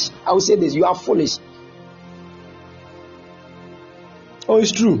foolish. I will say this, you are foolish. Oh,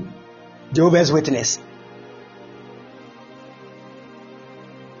 it's true. Jehovah's Witness.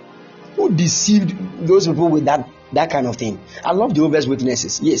 Who deceived those people with that kind of thing? I love Jehovah's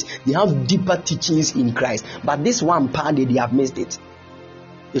Witnesses. Yes, they have deeper teachings in Christ. But this one part, they have missed it.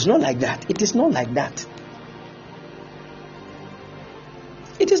 It's not like that. It is not like that.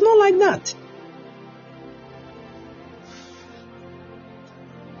 It is not like that.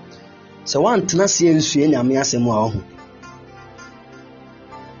 So I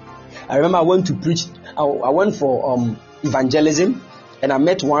remember I went to preach. I went for evangelism, and I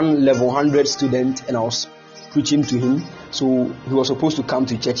met one level 100 student, and I was preaching to him. So he was supposed to come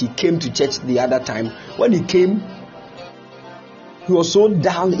to church. He came to church the other time. When he came, he was so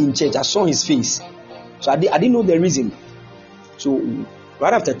down in church. I saw his face. So I didn't know the reason. So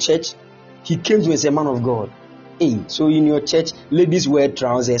right after church, he came to me and said, "Man of God, hey, so in your church, ladies wear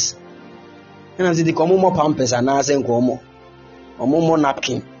trousers." And I said, "They come more pampers and I said, come more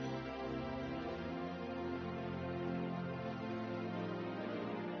napkin."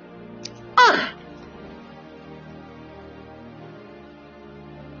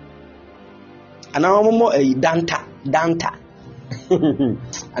 And now more a danta.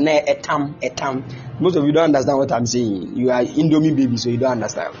 And a tam. Most of you don't understand what I'm saying. You are Indomie baby, so you don't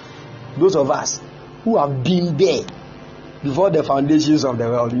understand. Those of us who have been there before the foundations of the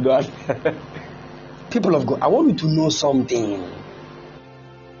world, you don't. People of God, I want you to know something.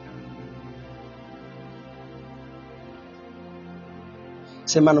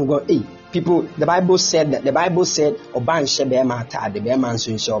 Say, man of God, hey, people, the Bible said, Oban shebe matad, the beman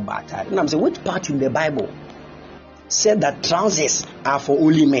soon show batad. And I'm saying, which part in the Bible said that trousers are for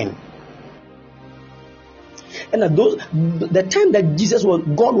only men? And the time that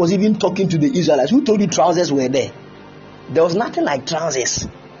God was even talking to the Israelites, who told you trousers were there? There was nothing like trousers.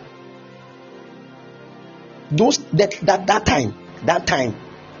 That time,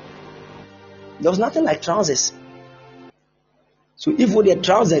 there was nothing like trousers. So if with the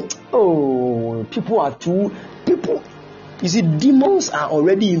trousers, people. You see, demons are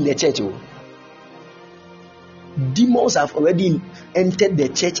already in the church. Demons have already entered the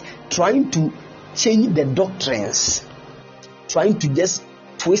church, trying to change the doctrines, trying to just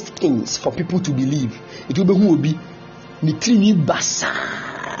twist things for people to believe. It will be who will be Nitrini Basa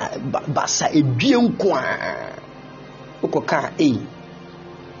Ebienkwa.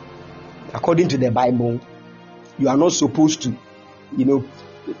 According to the Bible, you are not supposed to,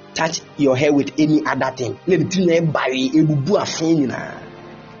 touch your hair with any other thing. I used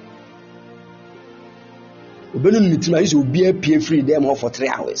to be pay free them for 3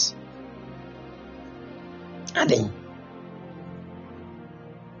 hours. Adding.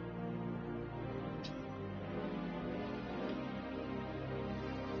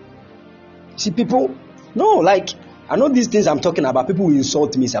 See, people, no, like, I know these things I'm talking about, people will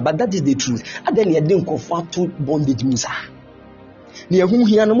insult me, sir, but that is the truth. And then you didn't confront to bondage, sir. Near whom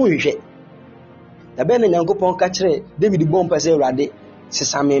he and Moje. The Ben and Uncle Poncatre, David Bompa say, Rade,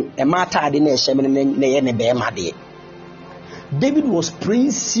 Sesame, a matter didn't shaman and bear my day. David was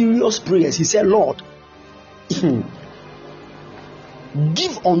praying serious prayers. He said, Lord,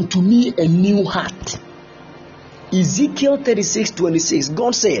 give unto me a new heart. Ezekiel 36:26,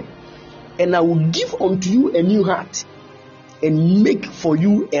 God said, and I will give unto you a new heart and make for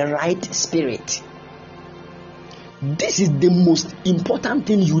you a right spirit. This is the most important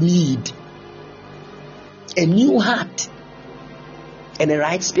thing you need. A new heart and a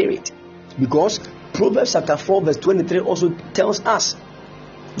right spirit. Because Proverbs chapter 4 verse 23 also tells us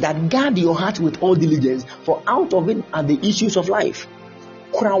that guard your heart with all diligence, for out of it are the issues of life.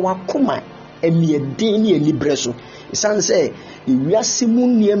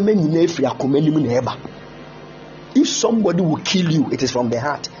 If somebody will kill you, it is from the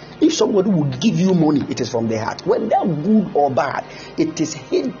heart. If somebody will give you money, it is from the heart. Whether good or bad, it is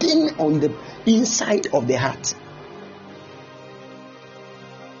hidden on the inside of the heart.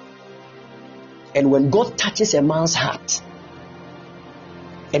 And when God touches a man's heart,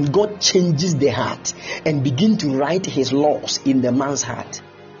 and God changes the heart and begin to write his laws in the man's heart,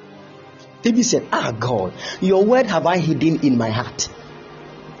 David said, God, your word have I hidden in my heart,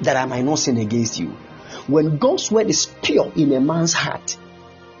 that I might not sin against you. When God's word is pure in a man's heart,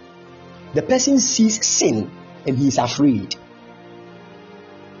 the person sees sin and he is afraid.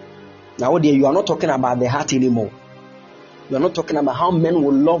 Now, dear, you are not talking about the heart anymore. You are not talking about how men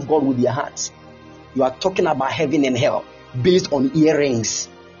will love God with their hearts. You are talking about heaven and hell based on earrings,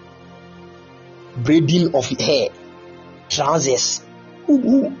 braiding of hair, trousers.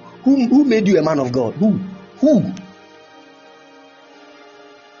 Who made you a man of God? Who? Who?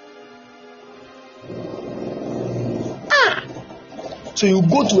 So you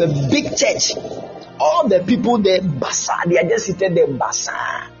go to a big church, all the people there, basa, they are just seated there,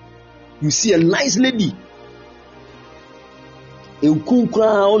 basa. You see a nice lady, a cool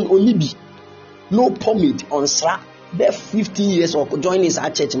crown, onibi, no pomade on sra. There 15 years or joining our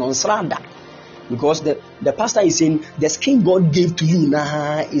church on sranda, because the pastor is saying the skin God gave to you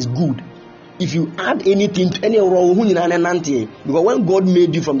now is good. If you add anything to any wrong, because when God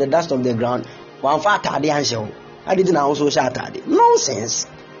made you from the dust of the ground, one fat I didn't also shout at it. Nonsense.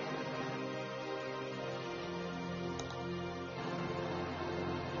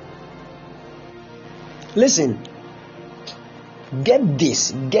 Listen, get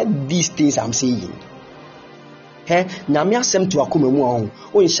these things I'm saying. Nyame asem to akoma mu ahụ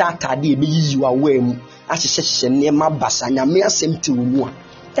o nsha atade e beyi you away mu ahyehyehye nema basa nyame asem to mu a.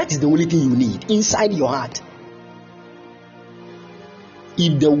 That is the only thing you need inside your heart.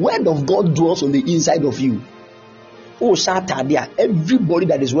 If the word of God dwells on the inside of you, oh shatade, everybody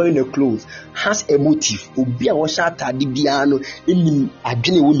that is wearing a clothes has a motive. Obi a wo shatade bia no enim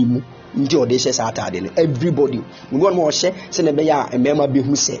adwene woni mu nti o de hye shatade. Everybody we want more hye se ne be ya emema be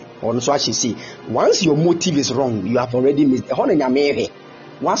hu se on so ahye say once your motive is wrong, you have already missed. Ho na nyame hwe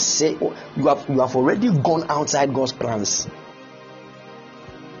once say you have already gone outside God's plans.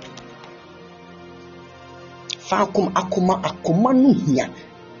 Fakum akoma no hia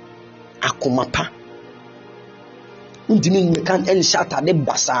akoma pa undimi mekan en shata de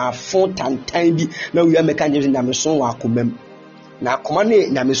basa fon tantan bi na wi mekan je na meson wa akomam na akoma ne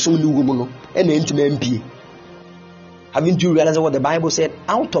na meson ni wo mu no e na ntuma mpie. Haven't you realized what the Bible said?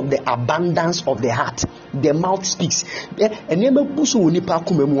 Out of the abundance of the heart the mouth speaks. Enema buso woni pa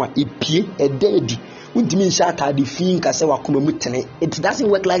akoma mu a epie ededi undimi shata de fin ka se wa akoma mu tene. It doesn't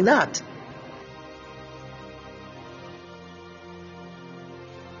work like that.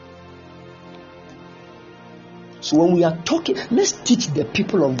 So when we are talking, let's teach the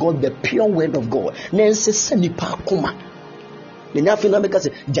people of God the pure word of God. Nense seni pa kuma. Nenya fina make us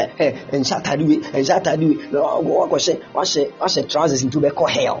and shatadi wash trousers into the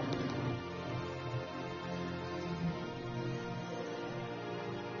hell.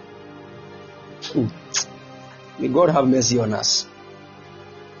 May God have mercy on us.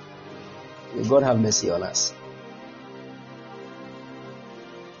 May God have mercy on us.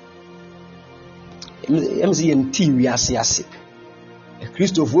 Many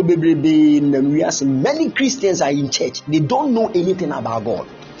Christians are in church. They don't know anything about God.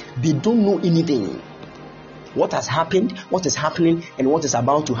 They don't know anything. What has happened, what is happening, and what is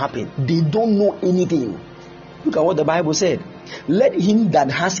about to happen. They don't know anything. Look at what the Bible said. Let him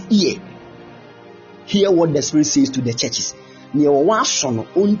that has ear hear what the Spirit says to the churches. We all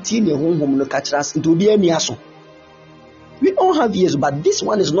have ears, but this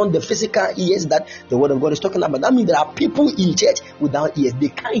one is not the physical ears that the word of God is talking about. That means there are people in church without ears. They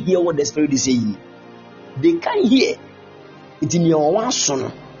can't hear what the Spirit is saying. They can't hear. It's in your one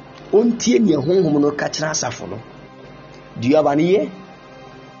son. Do you have an ear?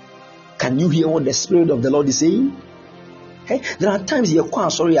 Can you hear what the Spirit of the Lord is saying? Hey, there are times you draw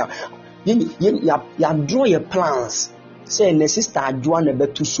your plans. Say, sister Joanna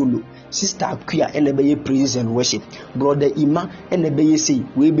betu solo, sister Akuya enebeye praise and worship, brother Ima enebeye say,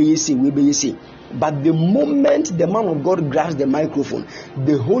 we be say. But the moment the man of God grabs the microphone,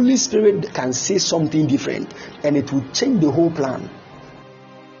 the Holy Spirit can say something different, and it will change the whole plan.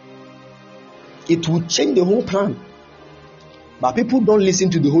 It will change the whole plan. But people don't listen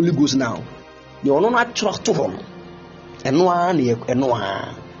to the Holy Ghost now. You are not trust to him.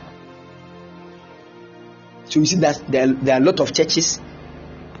 So you see that there are a lot of churches.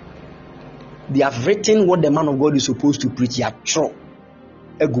 They have written what the man of God is supposed to preach. You have true.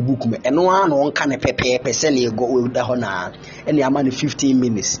 And one can and 15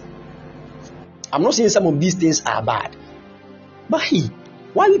 minutes. I'm not saying some of these things are bad, but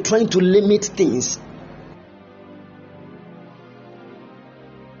why are you trying to limit things?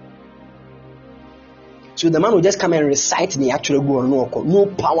 So the man will just come and recite the actual go no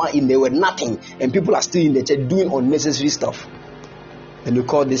power in the word, nothing, and people are still in the church doing unnecessary stuff, and you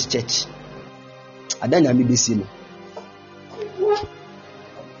call this church. I don't know maybe see.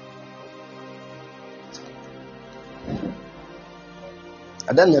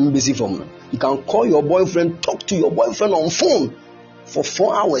 I don't know maybe see from. You can call your boyfriend, talk to your boyfriend on phone for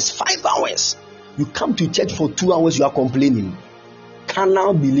 4 hours, 5 hours. You come to church for 2 hours, you are complaining.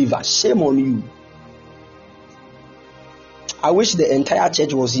 Carnal believer, shame on you. I wish the entire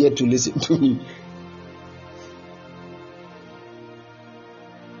church was here to listen to me.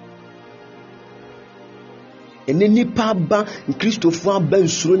 ene nipa ba Kristofo aba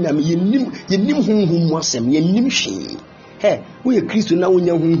nsuro nyame yenim honhom mu asem yenim hwe he wo ye Kristo na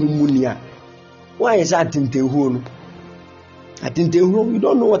wonya honhom mu nia why is that atintehuo no atintehuo? You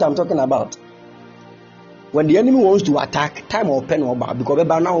don't know what I'm talking about. When the enemy wants to attack, time or pen or bar, because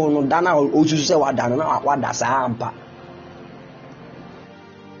now no dana also say what dana what that's ampa.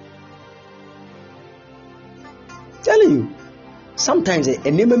 Telling you, sometimes an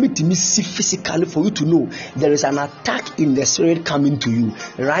enemy to me see physically for you to know there is an attack in the spirit coming to you.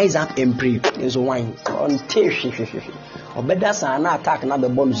 Rise up and pray. There's wine. Or better that's an attack, not the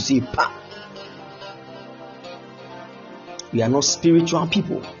bond to see pa. We are not spiritual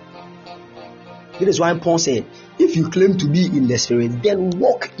people. That is why Paul said, if you claim to be in the spirit, then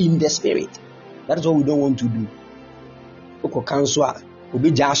walk in the spirit. That is what we don't want to do. Oko kanswa,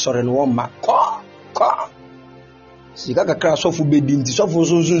 obi ja sore no ma ko. Sika kakra sofu bedi nti sofu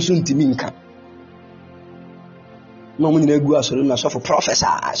so ntimi nka. No mo nyina gu asore na sofu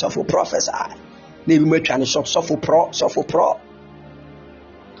professor. Na ebi matwa ne sofu pro.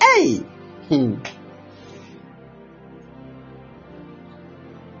 Hey! Amen.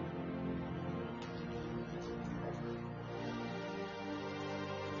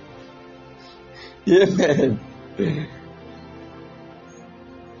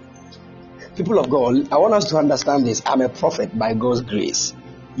 People of God, I want us to understand this. I'm a prophet by God's grace.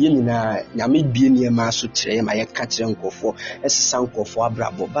 Yenina nyame bie niema so kire ma ye ka kire nkofo esesa nkofo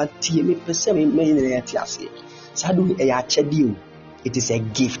abrabo but tie me pese me nyina ya ti ase sadu e ya chede o. It is a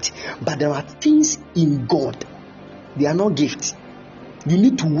gift, but there are things in God, they are not gifts. You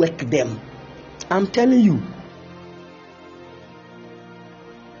need to work them. I'm telling you,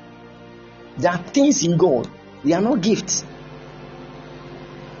 there are things in God, they are not gifts.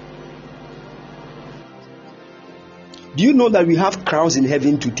 Do you know that we have crowns in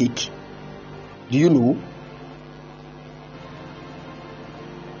heaven to take? Do you know?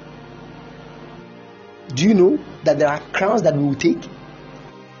 Do you know that there are crowns that we will take?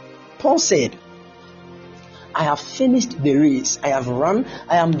 Paul said, I have finished the race, I have run,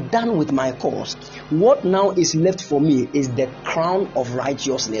 I am done with my course. What now is left for me is the crown of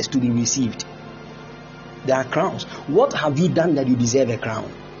righteousness to be received. There are crowns. What have you done that you deserve a crown?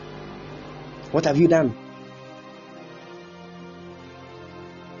 What have you done?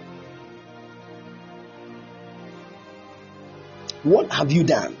 What have you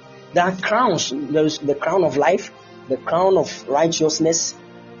done? There are crowns. There is the crown of life, the crown of righteousness,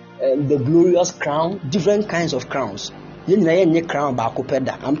 the glorious crown, different kinds of crowns.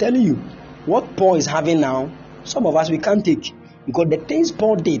 I'm telling you, what Paul is having now, some of us we can't take, because the things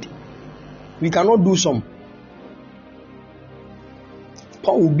Paul did, we cannot do some.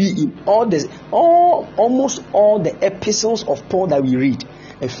 Paul will be in almost all the epistles of Paul that we read.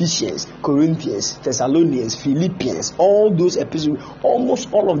 Ephesians, Corinthians, Thessalonians, Philippians, all those epistles,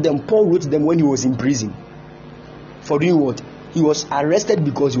 almost all of them, Paul wrote them when he was in prison. For doing what? He was arrested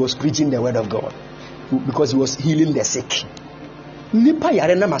because he was preaching the word of God, because he was healing the sick.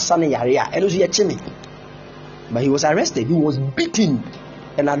 But he was arrested, he was beaten,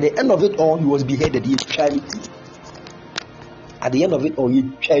 and at the end of it all, he was beheaded. At the end of it all,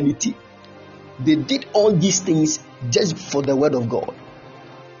 they did all these things just for the word of God.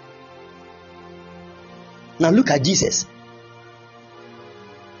 Now look at Jesus.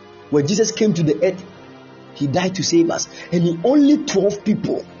 When Jesus came to the earth, he died to save us. And only 12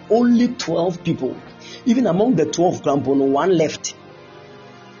 people, even among the 12, one left.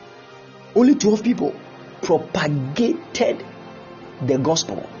 Only 12 people propagated the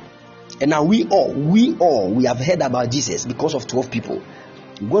gospel. And now we have heard about Jesus because of 12 people.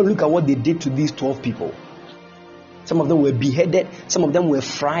 Go and look at what they did to these 12 people. Some of them were beheaded, some of them were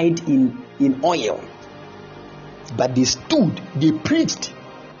fried in oil. But they stood, they preached.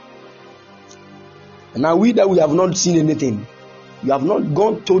 And now we have not seen anything. You have not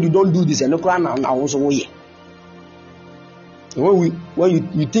God told you don't do this, and look around now also way.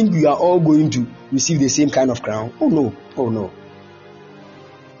 When you think you are all going to receive the same kind of crown, oh no.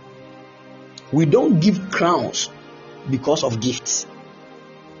 We don't give crowns because of gifts.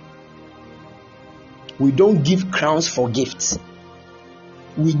 We don't give crowns for gifts.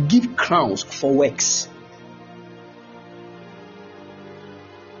 We give crowns for works.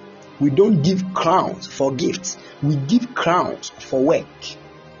 We don't give crowns for gifts. We give crowns for work.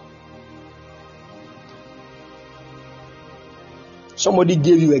 Somebody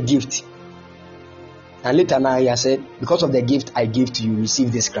gave you a gift, and later now he has said, because of the gift I gave to you,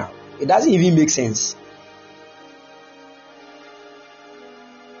 receive this crown. It doesn't even make sense.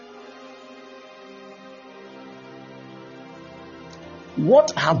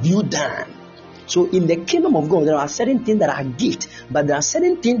 What have you done So in the kingdom of God, there are certain things that are gifts, but there are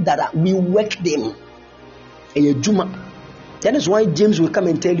certain things that we work them. That is why James will come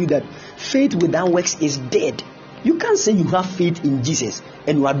and tell you that faith without works is dead. You can't say you have faith in Jesus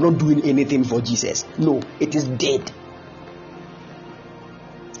and you are not doing anything for Jesus. No, it is dead.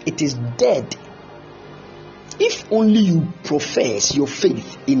 It is dead. If only you profess your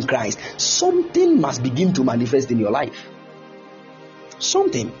faith in Christ, something must begin to manifest in your life.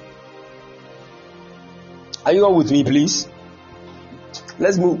 Something. Are you all with me, please?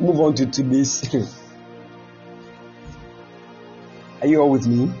 Let's move on to today's. Are you all with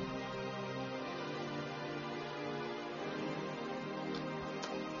me?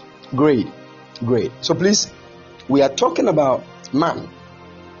 Great. So please, we are talking about man.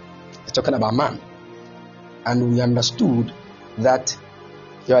 We're talking about man. And we understood that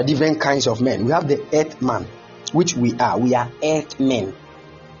there are different kinds of men. We have the earth man, which we are. We are earth men.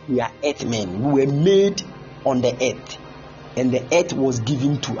 We are earth men. We were made on the earth, and the earth was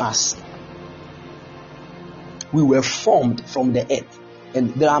given to us. We were formed from the earth.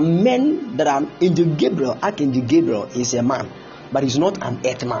 And there are men that are Angel Gabriel. Archangel Gabriel is a man, but he's not an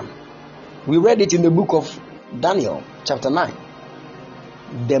earth man. We read it in the book of Daniel, chapter 9.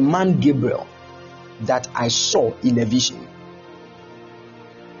 The man Gabriel that I saw in a vision.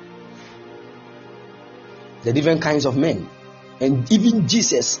 The different kinds of men. And even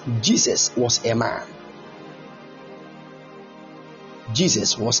Jesus was a man.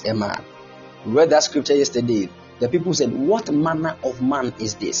 Jesus was a man. We read that scripture yesterday. The people said, what manner of man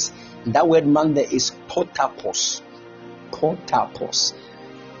is this? That word man there is potapos. Potapos.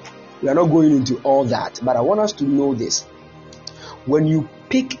 We are not going into all that, but I want us to know this. When you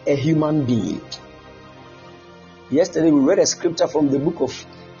pick a human being, yesterday we read a scripture from the book of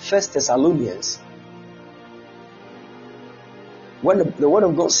 1 Thessalonians. When the word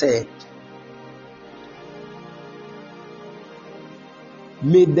of God said,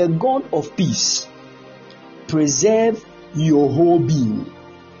 may the God of peace preserve your whole being.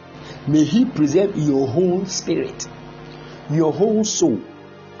 May he preserve your whole spirit, your whole soul,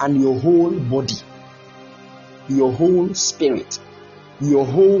 and your whole body, your whole spirit, your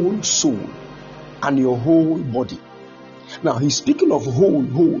whole soul, and your whole body. Now he's speaking of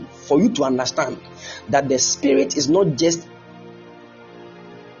whole, for you to understand that the spirit is not just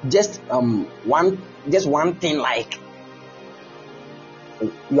one thing, like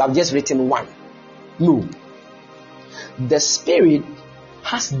you have just written one. No. The spirit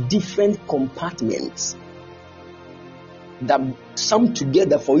has different compartments that sum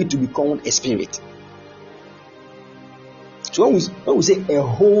together for it to become a spirit. So when we say a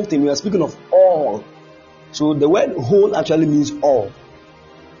whole thing, we are speaking of all. So the word whole actually means all.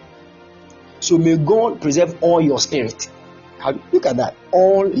 So may God preserve all your spirit. Look at that.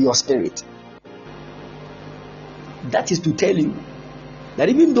 All your spirit. That is to tell you that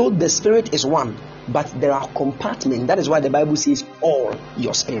even though the spirit is one, but there are compartments. That is why the Bible says all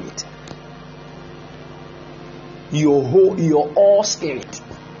your spirit. Your all spirit.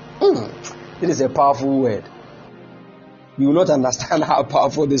 It is a powerful word. You will not understand how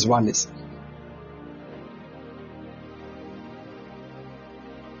powerful this one is.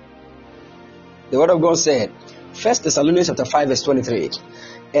 The word of God said, 1 Thessalonians chapter 5 verse 23,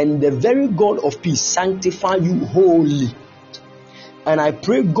 and the very God of peace sanctify you wholly. And I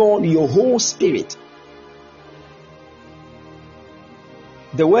pray God your whole spirit.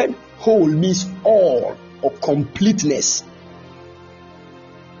 The word whole means all or completeness.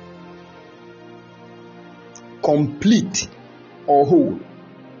 Complete or whole.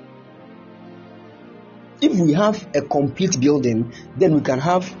 If we have a complete building, then we can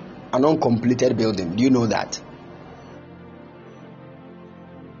have an uncompleted building. Do you know that?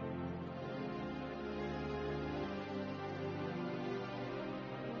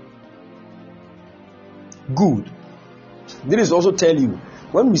 Good. This also tell you,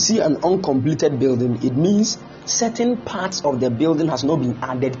 when we see an uncompleted building, it means certain parts of the building has not been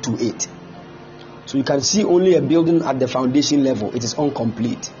added to it. So you can see only a building at the foundation level. It is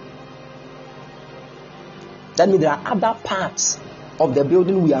incomplete. That means there are other parts of the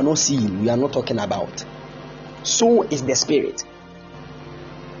building we are not seeing, we are not talking about. So is the spirit.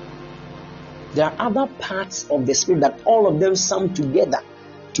 There are other parts of the spirit that all of them sum together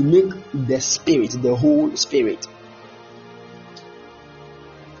to make the spirit, the whole spirit.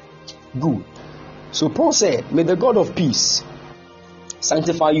 Good. So Paul said, may the God of peace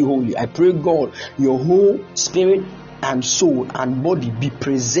sanctify you wholly. I pray God, your whole spirit and soul and body be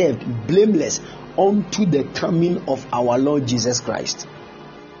preserved blameless unto the coming of our Lord Jesus Christ.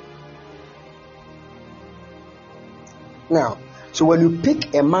 Now, so when you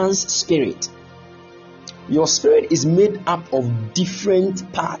pick a man's spirit, Your spirit is made up of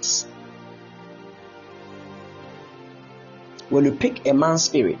different parts. When you pick a man's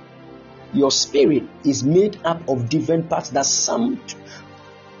spirit, your spirit is made up of different parts that sum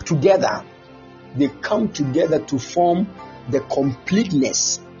together. They come together to form the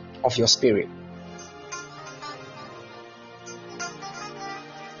completeness of your spirit.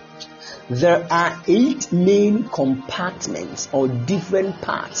 There are 8 main compartments or different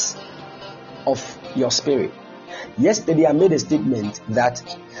parts of your spirit. Yesterday I made a statement that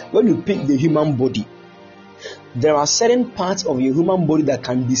when you pick the human body, there are certain parts of your human body that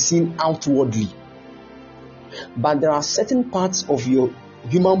can be seen outwardly, but there are certain parts of your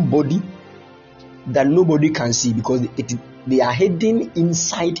human body that nobody can see because they are hidden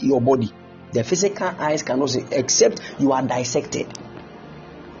inside your body. The physical eyes cannot see except you are dissected.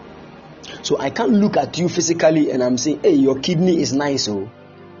 So I can't look at you physically and I'm saying, hey, your kidney is nice. So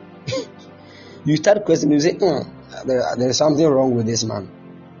you start questioning, you say, there's something wrong with this man.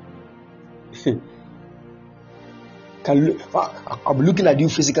 I'll be looking at you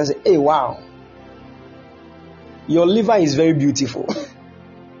physically and say, hey, wow, your liver is very beautiful.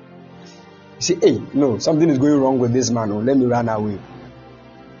 You say, hey, no, something is going wrong with this man. Let me run away.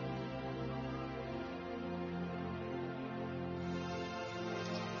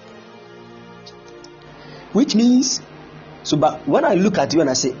 Which means, but when I look at you and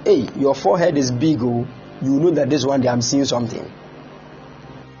I say, hey, your forehead is big, you know that this one day I'm seeing something.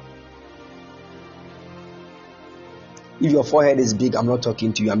 If your forehead is big, I'm not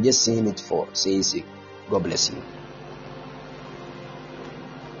talking to you. I'm just saying it for saying sake. God bless you.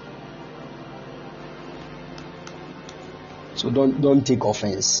 So don't take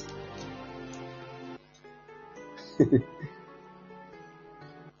offense.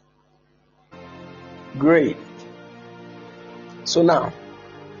 Great. So now,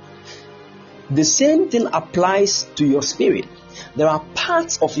 the same thing applies to your spirit. There are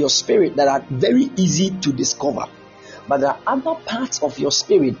parts of your spirit that are very easy to discover, but there are other parts of your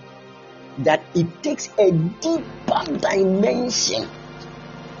spirit that it takes a deeper dimension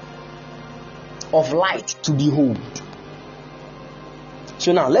of light to behold.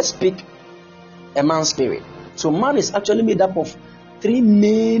 So now let's pick a man's spirit. So man is actually made up of 3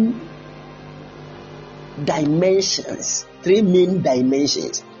 main dimensions. 3 main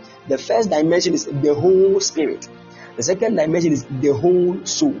dimensions. The first dimension is the whole spirit. The second dimension is the whole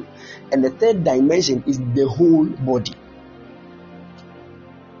soul. And the third dimension is the whole body.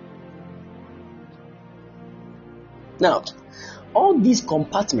 Now, all these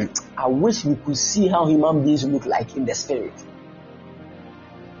compartments, I wish we could see how human beings look like in the spirit.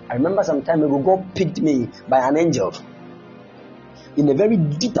 I remember some time ago, God picked me by an angel in a very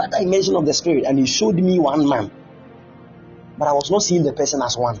deeper dimension of the spirit, and he showed me one man. But I was not seeing the person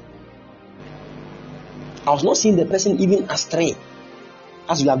as one. I was not seeing the person even as 3,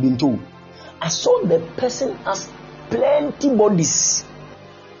 as you have been told. I saw the person as plenty bodies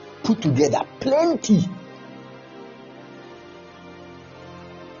put together. Plenty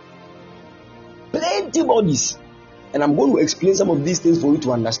bodies. And I'm going to explain some of these things for you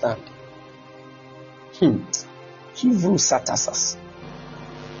to understand. Hebrew Satasas.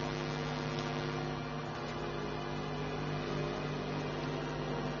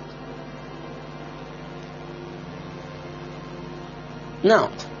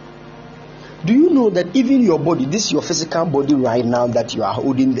 Now, do you know that even your body, this is your physical body right now that you are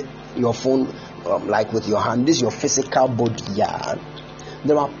holding your phone like with your hand, this is your physical body. Yeah.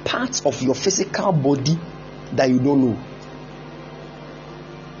 There are parts of your physical body that you don't know.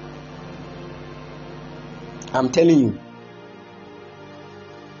 I'm telling you.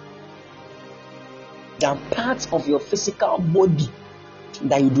 There are parts of your physical body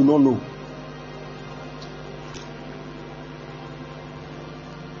that you do not know.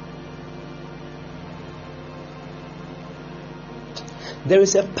 There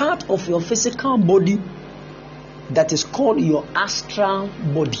is a part of your physical body that is called your astral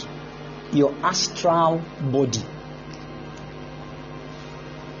body. Your astral body.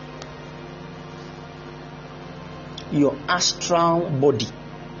 Your astral body.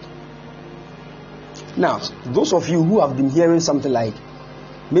 Now, those of you who have been hearing something like,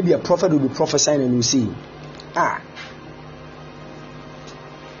 maybe a prophet will be prophesying and will say,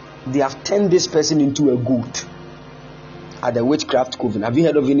 they have turned this person into a goat at the witchcraft coven. Have you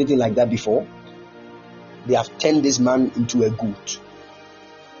heard of anything like that before? They have turned this man into a goat.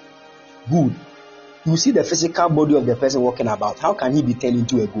 Good. You see the physical body of the person walking about. How can he be turned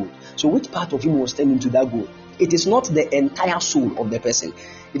into a goat? So which part of him was turned into that goat? It is not the entire soul of the person.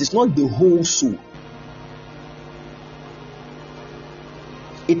 It is not the whole soul.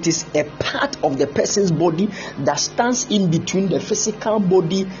 It is a part of the person's body that stands in between the physical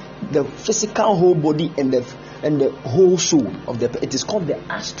body, the physical whole body, and the whole soul of the. It is called the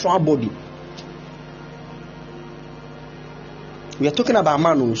astral body. We are talking about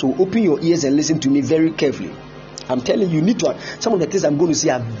man, so open your ears and listen to me very carefully. I'm telling you, need to. Some of the things I'm going to say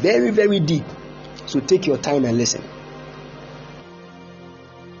are very, very deep. So take your time and listen.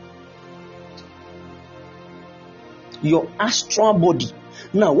 Your astral body.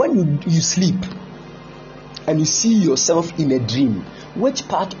 Now, when you sleep and you see yourself in a dream, which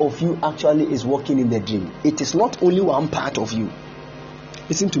part of you actually is working in the dream? It is not only one part of you.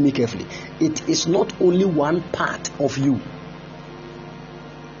 Listen to me carefully. It is not only one part of you.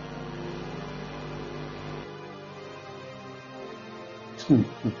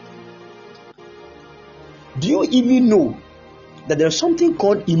 Do you even know that there's something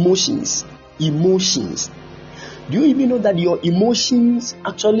called emotions? Emotions. Do you even know that your emotions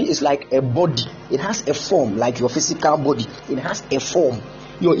actually is like a body? It has a form like your physical body. It has a form.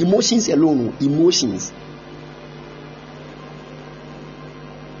 Your emotions alone, emotions.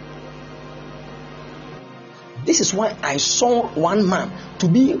 This is why I saw one man to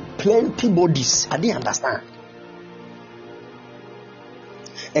be plenty bodies. I didn't understand.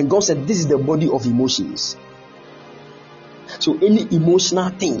 And God said, this is the body of emotions. So any emotional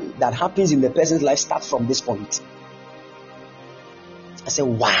thing that happens in the person's life starts from this point. I said,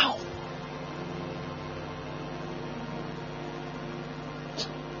 wow.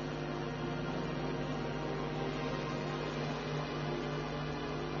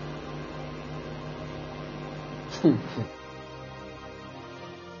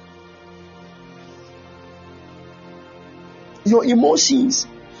 Your emotions.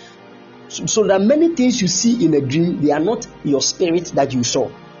 So that many things you see in a dream, they are not your spirit that you saw.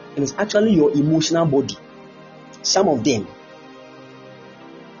 And it's actually your emotional body. Some of them.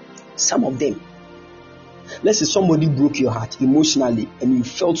 Let's say somebody broke your heart emotionally and you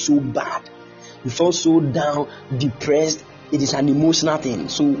felt so bad. You felt so down, depressed. It is an emotional thing.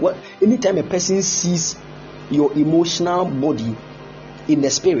 So anytime a person sees your emotional body in the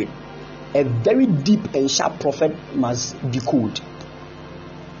spirit, a very deep and sharp prophet must decode.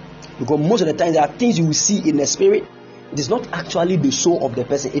 Because most of the time there are things you will see in the spirit. It is not actually the soul of the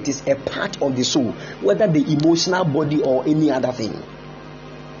person. It is a part of the soul, whether the emotional body or any other thing.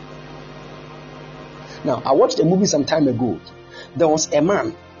 Now, I watched a movie some time ago. There was a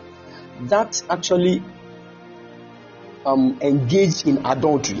man that actually engaged in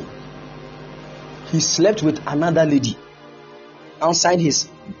adultery. He slept with another lady outside his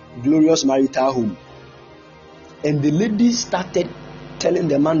glorious marital home. And the lady started telling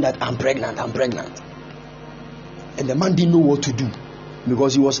the man that I'm pregnant. And the man didn't know what to do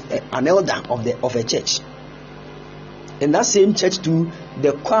because he was an elder of a church. In that same church too,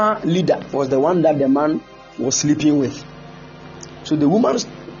 the choir leader was the one that the man was sleeping with. So the woman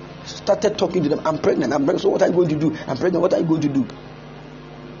started talking to them, I'm pregnant. So what are you going to do? I'm pregnant. What are you going to do?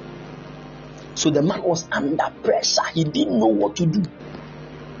 So the man was under pressure. He didn't know what to do.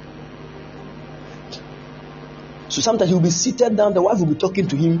 So sometimes he will be seated down, the wife will be talking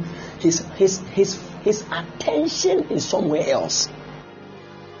to him. His attention is somewhere else.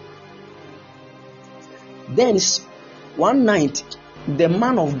 Then one night, the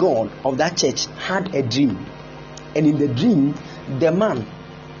man of God of that church had a dream. And in the dream, the man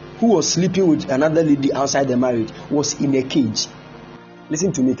who was sleeping with another lady outside the marriage was in a cage.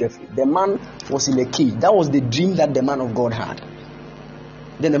 Listen to me carefully. The man was in a cage. That was the dream that the man of God had.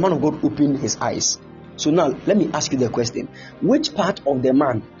 Then the man of God opened his eyes. So now, let me ask you the question. Which part of the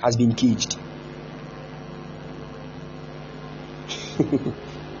man has been caged?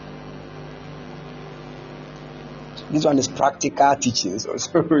 This one is practical teaching, so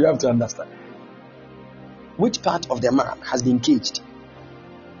you have to understand. Which part of the man has been caged?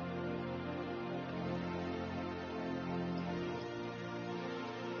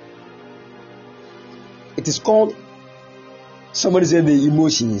 It is called, somebody said, the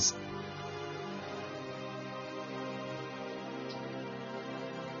emotions.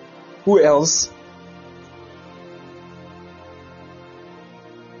 Who else?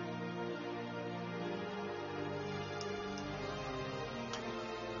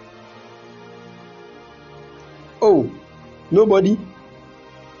 Oh, nobody?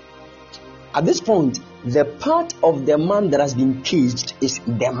 At this point, the part of the man that has been caged is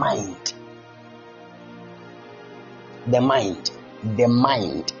the mind. The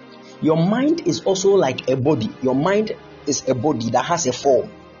mind. Your mind is also like a body. Your mind is a body that has a form.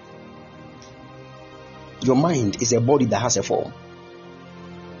 Your mind is a body that has a form.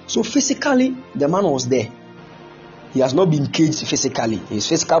 So physically, the man was there. He has not been caged physically. His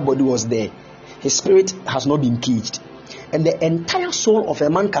physical body was there. His spirit has not been caged. And the entire soul of a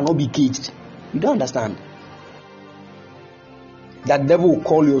man cannot be caged. You don't understand. That devil will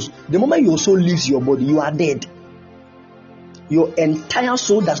call you. The moment your soul leaves your body, you are dead. Your entire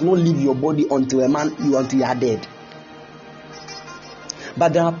soul does not leave your body until you are dead.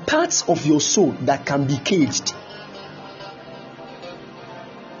 But there are parts of your soul that can be caged.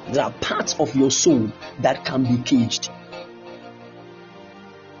 There are parts of your soul that can be caged.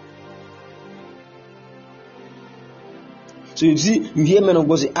 So you see, you hear men of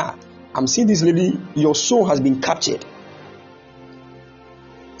God say, I'm seeing this lady, your soul has been captured.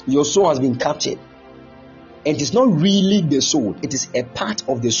 Your soul has been captured. And it is not really the soul, it is a part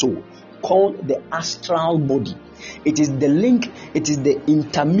of the soul called the astral body. It is the link, it is the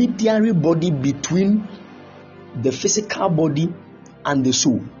intermediary body between the physical body and the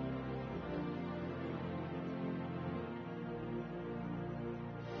soul.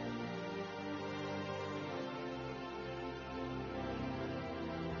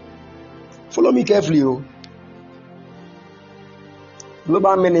 Follow me carefully.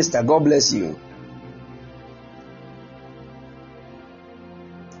 Global Minister, God bless you.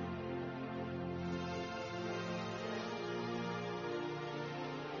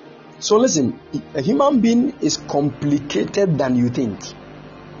 So listen, a human being is complicated than you think.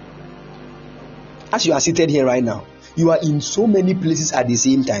 As you are seated here right now, you are in so many places at the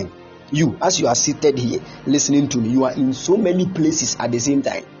same time. You, as you are seated here listening to me, you are in so many places at the same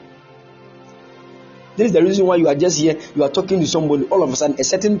time. This is the reason why you are just here, you are talking to somebody, all of a sudden a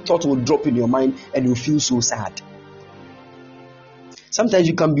certain thought will drop in your mind and you feel so sad. Sometimes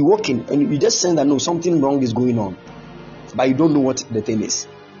you can be walking and you just sense that no, something wrong is going on, but you don't know what the thing is.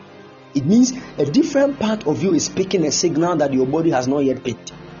 It means a different part of you is picking a signal that your body has not yet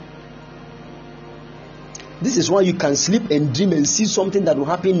picked. This is why you can sleep and dream and see something that will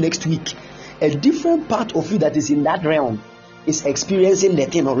happen next week. A different part of you that is in that realm is experiencing the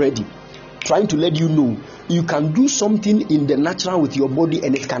thing already, trying to let you know you can do something in the natural with your body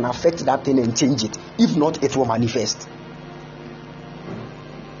and it can affect that thing and change it. If not, it will manifest.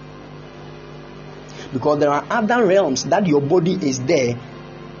 Because there are other realms that your body is there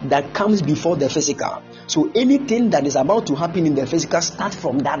that comes before the physical. So anything that is about to happen in the physical starts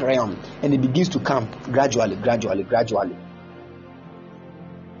from that realm and it begins to come gradually.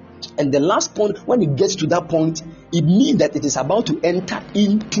 And the last point, when it gets to that point, it means that it is about to enter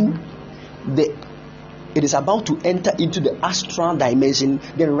into the astral dimension.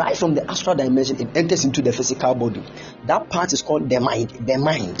 Then right from the astral dimension, it enters into the physical body. That part is called the mind. The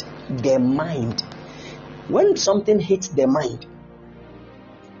mind. When something hits the mind,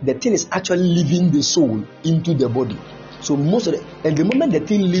 the thing is actually leaving the soul into the body. So and the moment the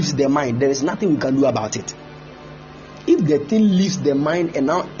thing leaves the mind, there is nothing we can do about it. If the thing leaves the mind and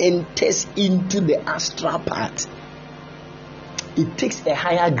now enters into the astral part, it takes a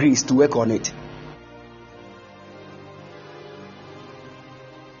higher grace to work on it.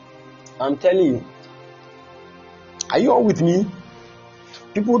 I'm telling you. Are you all with me?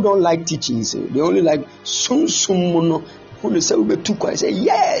 People don't like teaching, so they only like mono. When they say we make two coins, say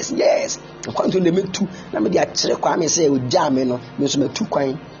yes. According to them, make two. Now me dey chere kwa me say we jam no. Me so make two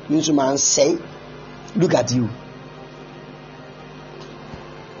coin. Me so man say, look at you.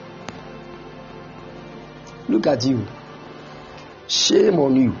 Look at you. Shame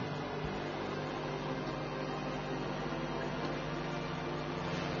on you.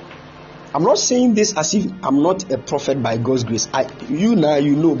 I'm not saying this as if I'm not a prophet by God's grace. You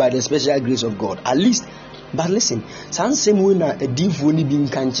know by the special grace of God. At least. But listen, some same way na a div only being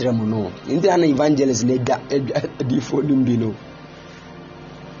cancer no. In the evangelist lega a div no.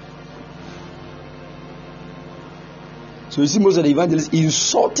 So you see most of the evangelists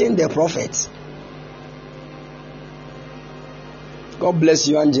insulting the prophets. God bless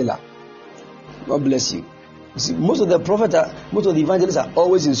you, Angela. God bless you. You see, most of the evangelists are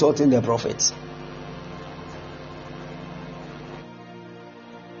always insulting their prophets.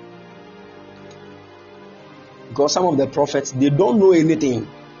 Because some of the prophets, they don't know anything.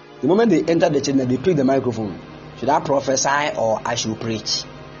 The moment they enter the church, they pick the microphone. Should I prophesy or I should preach?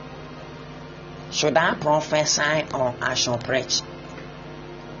 Should I prophesy or I shall preach?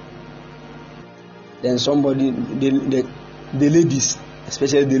 Then somebody, the ladies,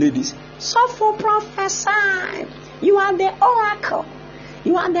 especially the ladies, so for prophesy, you are the oracle,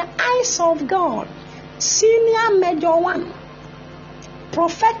 you are the eyes of God, senior major one,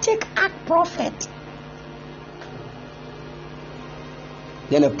 prophetic act prophet.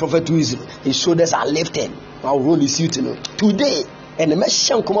 Then a prophet who his shoulders are lifted, I'll roll his suit today, and the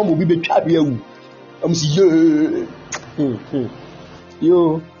message come on will be betrayed. I'm saying,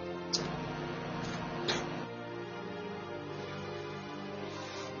 yo.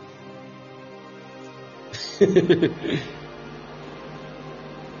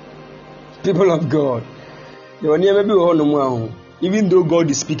 People of God, even though God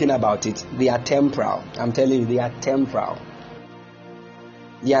is speaking about it, they are temporal. I'm telling you, they are temporal.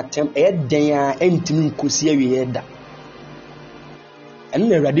 They are temporal. And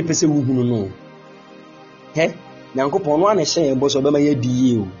the ready person who know. Hey, Yankopon one say, boss of my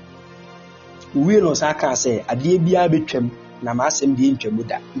DU. We no Saka say, a dear be a bitchem, Namasem being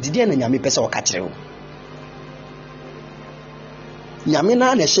Chemuda. Did you know person or catch you?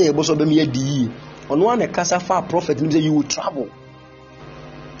 Yamina ne share boss of them ye di. On one a casa far prophet and say you will travel.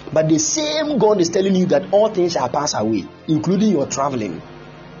 But the same God is telling you that all things shall pass away, including your traveling.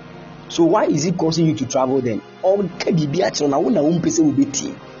 So why is it causing you to travel then? All can be on our own person will be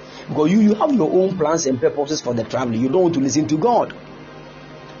team. Because you have your own plans and purposes for the traveling. You don't want to listen to God.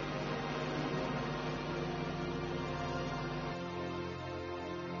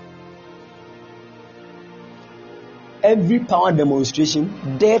 Every power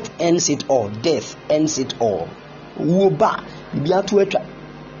demonstration, death ends it all. Death ends it all. Woba,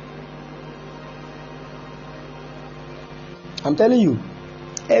 I'm telling you,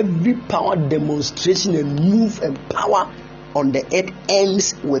 every power demonstration and move and power on the earth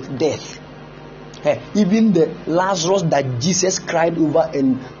ends with death. Hey, even the Lazarus that Jesus cried over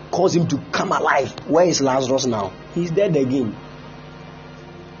and caused him to come alive. Where is Lazarus now? He's dead again.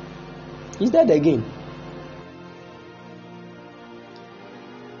 He's dead again.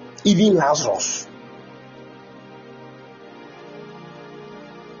 Even Lazarus.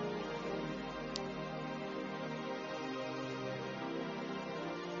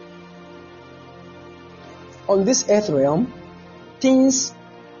 On this earth realm, things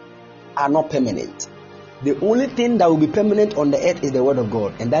are not permanent. The only thing that will be permanent on the earth is the word of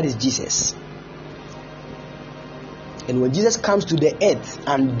God, and that is Jesus. And when Jesus comes to the earth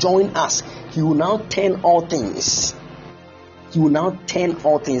and join us, he will now turn all things. He will now turn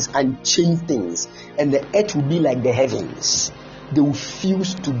all things and change things. And the earth will be like the heavens. They will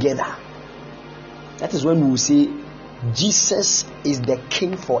fuse together. That is when we will say, Jesus is the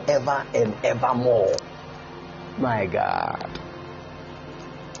King forever and evermore. My God.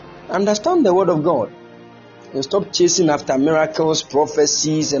 Understand the word of God. And stop chasing after miracles,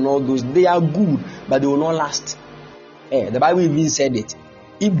 prophecies, and all those. They are good, but they will not last. The Bible even said it.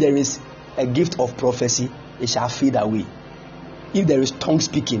 If there is a gift of prophecy, it shall fade away. If there is tongue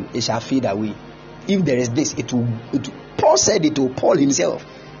speaking, it shall fade away. If there is this, it will. Paul said it to Paul himself.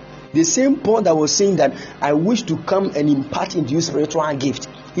 The same Paul that was saying that I wish to come and impart into you spiritual gift.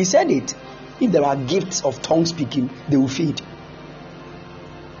 He said it. If there are gifts of tongue speaking, they will fade.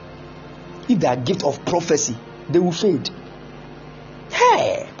 If there are gifts of prophecy, they will fade.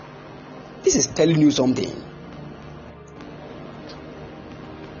 Hey, this is telling you something.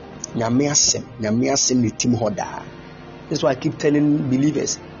 That's why I keep telling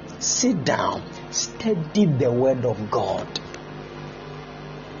believers, sit down, study the word of God.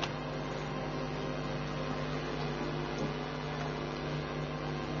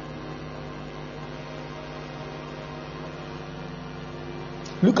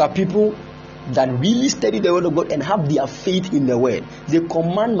 Look at people that really study the word of God and have their faith in the word. They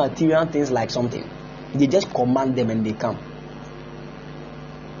command material things like something. They just command them and they come.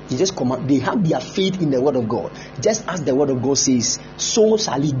 They have their faith in the word of God. Just as the word of God says, so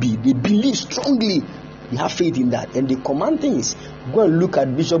shall it be. They believe strongly. They have faith in that. And they command things. Go and look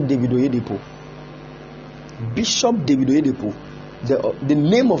at Bishop David Oyedepo. Bishop David Oyedepo. The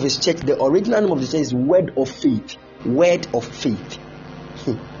name of his church, the original name of the church is Word of Faith. Word of Faith.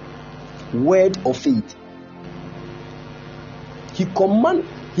 Word of Faith. He command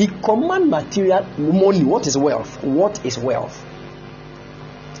material money. What is wealth? What is wealth?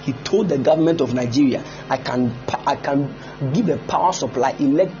 He told the government of Nigeria, I can give a power supply,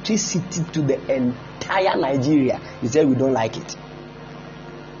 electricity to the entire Nigeria. He said we don't like it.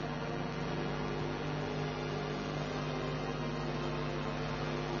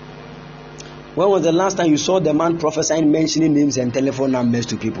 When was the last time you saw the man prophesying, mentioning names and telephone numbers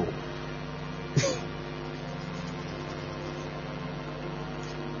to people?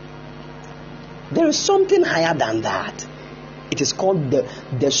 There is something higher than that. It is called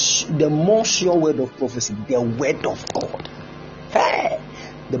the more sure word of prophecy, the word of God. Hey,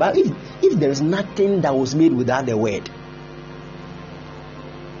 the Bible, if there is nothing that was made without the word.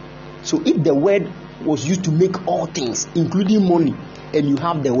 So if the word was used to make all things, including money, and you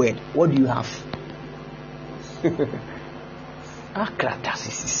have the word, what do you have?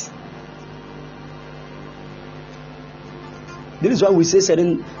 This is why we say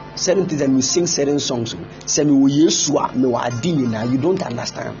certain things and we sing certain songs. You don't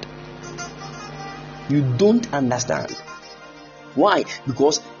understand. You don't understand. Why?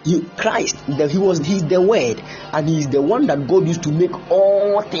 Because Christ, he's the Word, and he's the one that God used to make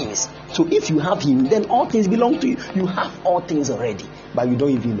all things. So if you have him, then all things belong to you. You have all things already, but you don't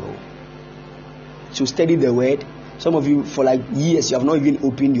even know. So study the Word. Some of you, for like years, you have not even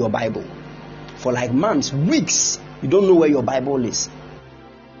opened your Bible. For like months, weeks, you don't know where your Bible is.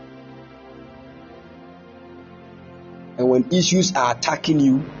 And when issues are attacking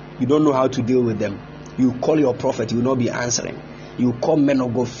you, you don't know how to deal with them. You call your prophet, he will not be answering. You call men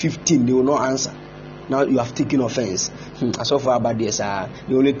of God 15, they will not answer. Now you have taken offense. So far about this, they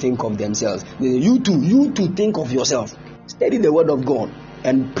only think of themselves. You too think of yourself. Study the word of God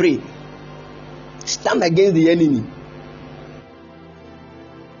and pray. Stand against the enemy.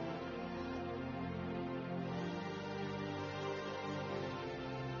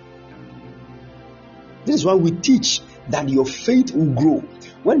 This is why we teach that your faith will grow.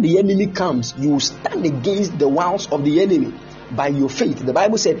 When the enemy comes, you will stand against the wiles of the enemy by your faith. The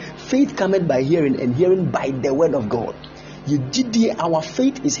Bible said, faith cometh by hearing, and hearing by the word of God. Our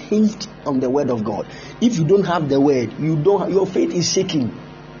faith is hinged on the word of God. If you don't have the word, your faith is shaking.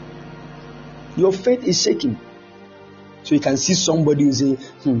 Your faith is shaking. So you can see somebody who say,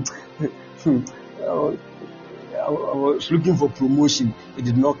 I was looking for promotion, it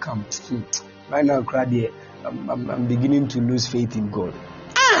did not come. Right now, I'm beginning to lose faith in God.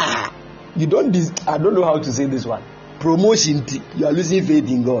 I don't know how to say this one. Promotion, you are losing faith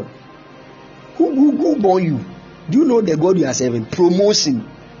in God. Who born you? Do you know the God you are serving? Promotion.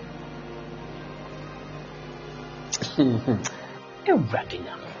 Everything.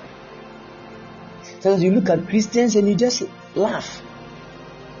 Sometimes you look at Christians and you just laugh.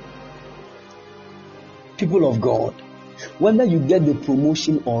 People of God, whether you get the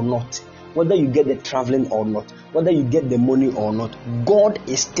promotion or not, whether you get the traveling or not, whether you get the money or not, God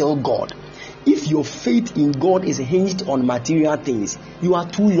is still God. If your faith in God is hinged on material things, you are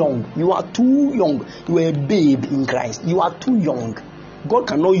too young. You are too young. You are a babe in Christ. You are too young. God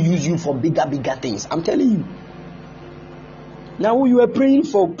cannot use you for bigger things. I'm telling you. Now you were praying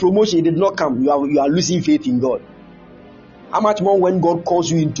for promotion, it did not come. You are losing faith in God. How much more when God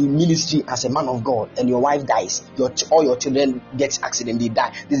calls you into ministry as a man of God and your wife dies, all your children gets accident, they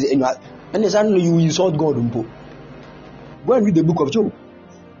die. And suddenly you insult God. Go and read the book of Job.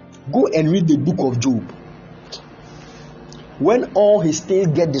 Go and read the book of Job. When all his things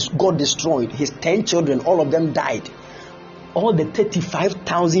got destroyed, his 10 children, all of them died. All the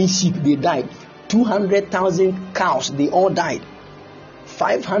 35,000 sheep, they died. 200,000 cows, they all died.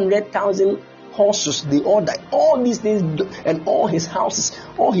 500,000 horses, they all died. All these things, and all his houses,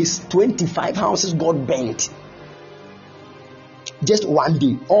 all his 25 houses got burnt. Just one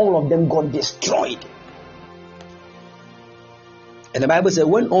day, all of them got destroyed. And the Bible said,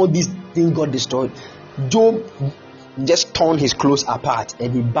 when all these things got destroyed, Job just torn his clothes apart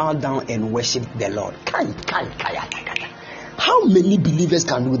and he bowed down and worshipped the Lord. How many believers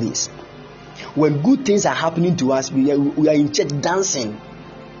can do this? When good things are happening to us, we are in church dancing.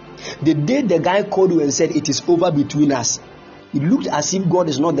 The day the guy called you and said it is over between us, it looked as if God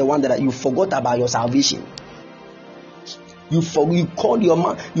is not the one that you forgot about your salvation. You called your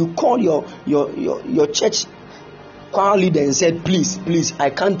man, you called your church choir leader and said, please, I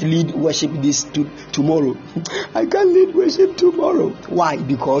can't lead worship this tomorrow. I can't lead worship tomorrow. Why?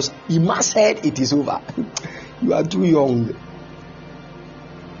 Because he must said it is over. You are too young.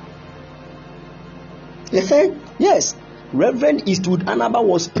 Yes, Reverend Eastwood Anaba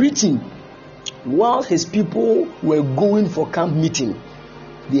was preaching while his people were going for camp meeting.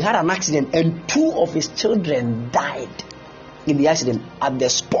 They had an accident and 2 of his children died in the accident at the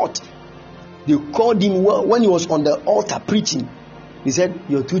spot. They called him when he was on the altar preaching. He said,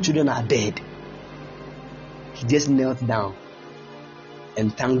 your 2 children are dead. He just knelt down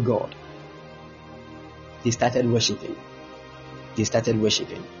and thanked God. They started worshiping.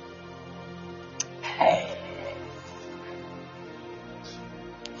 Hey.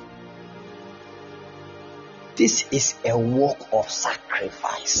 This is a walk of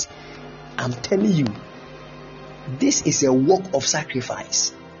sacrifice. I'm telling you, this is a walk of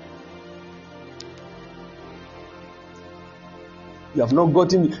sacrifice. You have not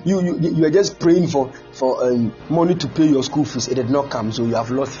gotten, you are just praying for money to pay your school fees. It did not come, so you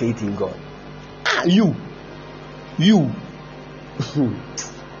have lost faith in God. You.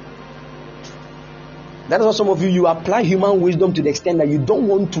 That's why some of you apply human wisdom to the extent that you don't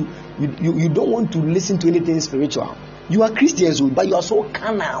want to listen to anything spiritual. You are Christians, but you are so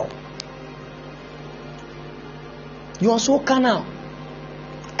carnal. You are so carnal.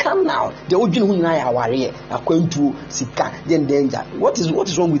 Carnal. The origin who I are according to Sika, then danger. What is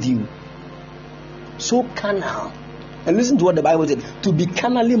wrong with you? So carnal. And listen to what the Bible said. To be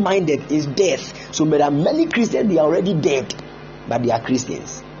carnally minded is death. So there are many Christians, they are already dead, but they are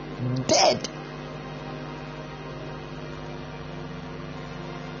Christians. Dead.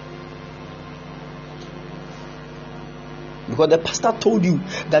 Because the pastor told you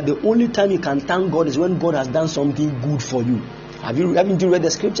that the only time you can thank God is when God has done something good for you. Haven't you read the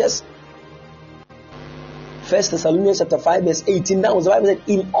scriptures? 1 Thessalonians chapter 5 verse 18. That was the Bible said,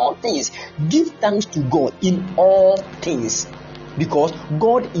 in all things, give thanks to God in all things. Because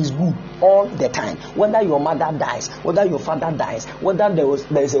God is good all the time. Whether your mother dies, whether your father dies, whether there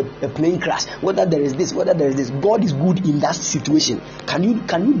is a plane crash, whether there is this, God is good in that situation. Can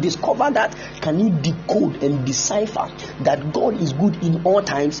you discover that? Can you decode and decipher that God is good in all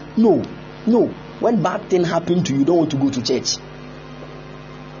times? No. When bad thing happen to you, you don't want to go to church.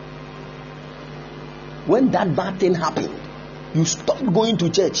 When that bad thing happened, you stop going to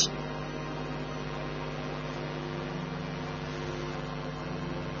church.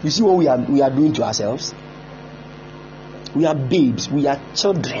 You see what we are doing to ourselves? We are babes, we are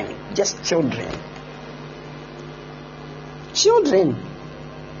children, just children. Children.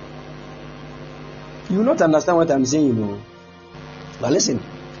 You will not understand what I'm saying, you know. But listen,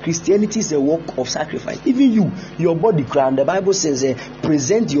 Christianity is a work of sacrifice. Even your body, the Bible says,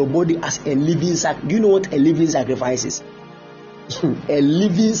 present your body as a living sacrifice. Do you know what a living sacrifice is? A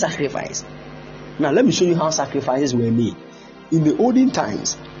living sacrifice. Now let me show you how sacrifices were made. In the olden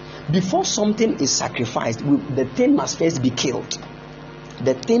times, before something is sacrificed, the thing must first be killed.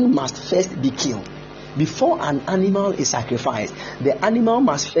 The thing must first be killed. Before an animal is sacrificed, the animal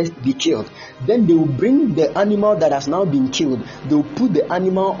must first be killed. Then they will bring the animal that has now been killed. They will put the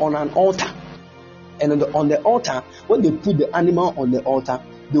animal on an altar. And on the altar, when they put the animal on the altar,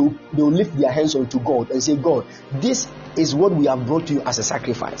 they will lift their hands unto God and say, God, this is what we have brought to you as a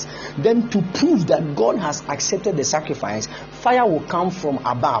sacrifice. Then to prove that God has accepted the sacrifice, fire will come from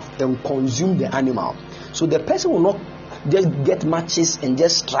above and consume the animal. So the person will not just get matches and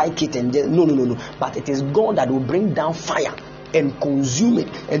just strike it and just, no. But it is God that will bring down fire and consume it.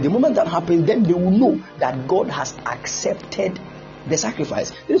 And the moment that happens, then they will know that God has accepted the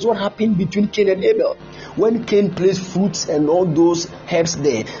sacrifice. This is what happened between Cain and Abel. When Cain placed fruits and all those herbs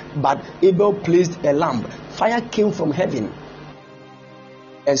there, but Abel placed a lamb, fire came from heaven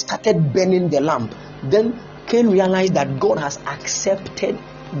and started burning the lamb. Then Cain realized that God has accepted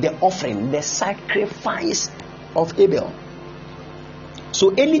the offering, the sacrifice of Abel.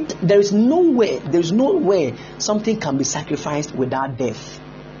 So there is no way something can be sacrificed without death.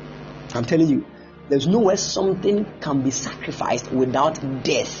 I'm telling you, there's no way something can be sacrificed without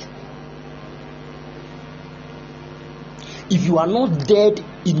death. If you are not dead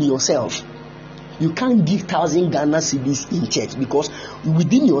in yourself, you can't give 1,000 Ghana cedis in church, because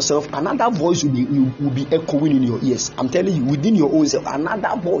within yourself another voice will be echoing in your ears. I'm telling you, within your own self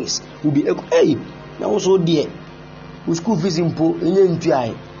another voice will be echoing. Hey, now so dear, with school fees in po,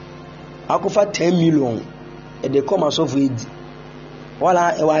 I could 10 million, and they come as of it.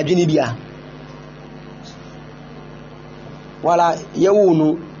 Wala Jinibia. Wala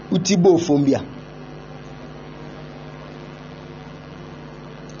Yawunu Utibo Fombia.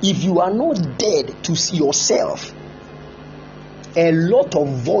 If you are not dead to see yourself, a lot of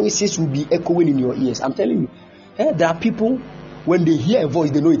voices will be echoing in your ears. I'm telling you, there are people, when they hear a voice,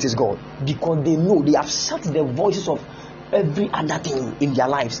 they know it is God, because they know they have shut the voices of every other thing in their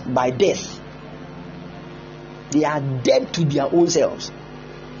lives by death. They are dead to their own selves.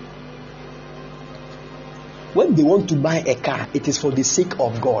 When they want to buy a car, it is for the sake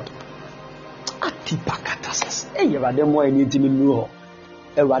of God.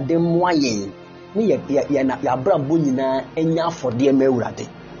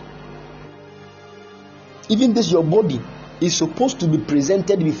 Even this your body is supposed to be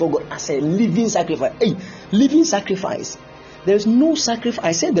presented before God as a living sacrifice. Hey, living sacrifice. There is no sacrifice.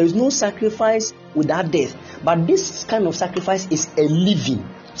 I said there is no sacrifice without death. But this kind of sacrifice is a living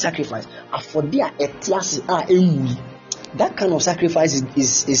sacrifice. That kind of sacrifice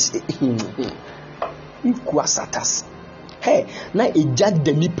is hey, now a judge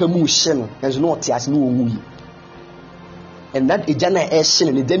the nipemution there's no tears no wu. And that a jana action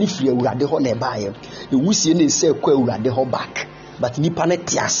and then if you are the whole nearby, the wusi say kwa the whole back, but nipane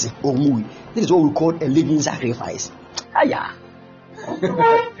tiasi or wu. This is what we call a living sacrifice. Aya.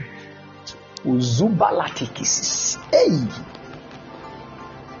 Uzubalatikis. Hey.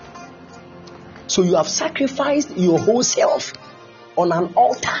 So you have sacrificed your whole self on an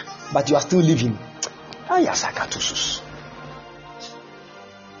altar, but you are still living. Ayasakatusus.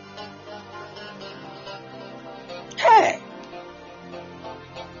 Hey.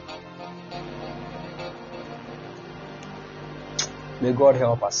 May God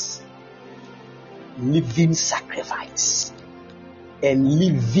help us. Living sacrifice. A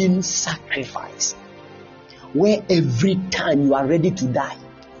living sacrifice. Where every time you are ready to die.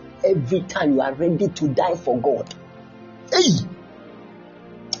 Every time you are ready to die for God. Hey!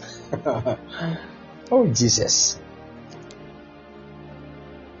 Oh, Jesus.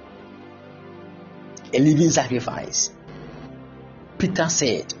 A living sacrifice. Peter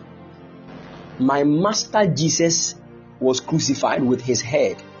said, my master Jesus was crucified with his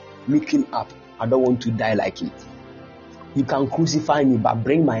head looking up. I don't want to die like him. You can crucify me, but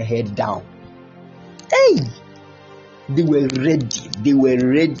bring my head down. Hey! They were ready. They were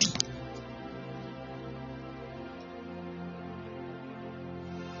ready.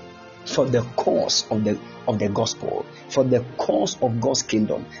 For the cause of the gospel, for the cause of God's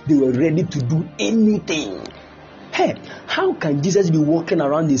kingdom, they were ready to do anything. Hey, how can Jesus be walking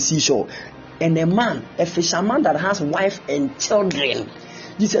around the seashore and a fisherman that has wife and children,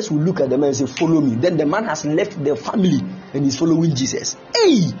 Jesus will look at the man and say, follow me. Then the man has left the family and is following Jesus.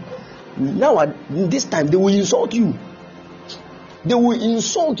 Hey, now this time they will insult you. They will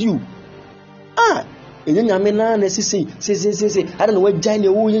insult you. I don't know what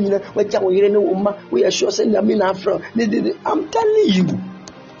China we are sure send I'm telling you.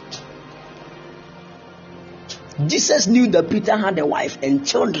 Jesus knew that Peter had a wife and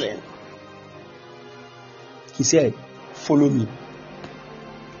children. He said, follow me.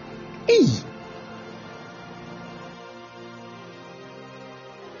 Hey.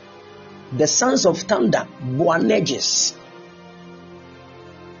 The sons of thunder, Boanerges,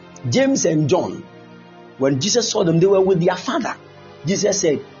 James and John. When Jesus saw them, they were with their father. Jesus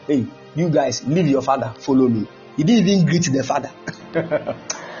said, hey, you guys, leave your father, follow me. He didn't even greet the father.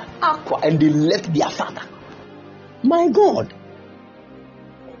 And they left their father. My God.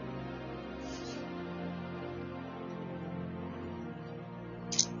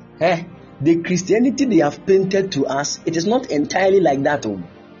 The Christianity they have painted to us, it is not entirely like that.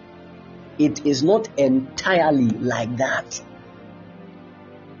 It is not entirely like that.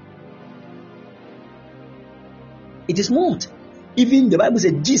 It is not. Even the Bible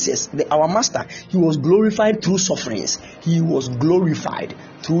said Jesus, our master, he was glorified through sufferings. He was glorified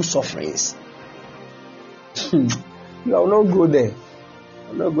through sufferings. You will not go there. You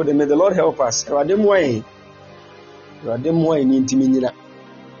will not go there. May the Lord help us.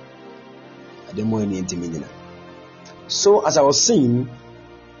 So as I was saying,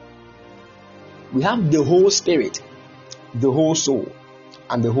 we have the whole spirit, the whole soul,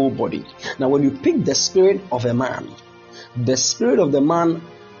 and the whole body. Now when you pick the spirit of a man, the spirit of the man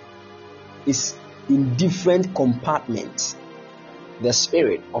is in different compartments. The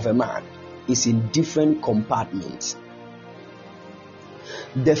spirit of a man is in different compartments.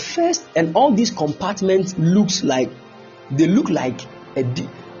 The first, and all these compartments look like a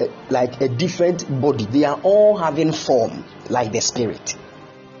different body. They are all having form like the spirit.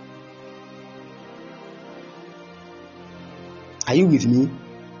 Are you with me?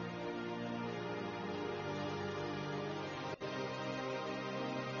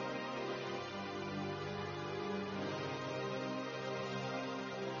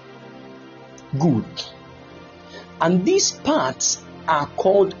 Good. And these parts are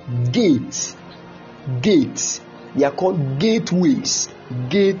called gates. Gates. They are called gateways.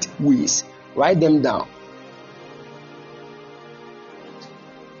 Gateways. Write them down.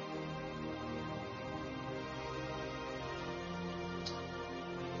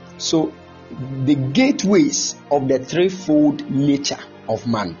 So, the gateways of the threefold nature of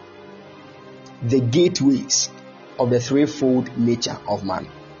man. The gateways of the threefold nature of man.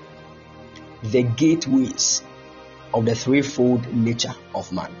 The gateways of the threefold nature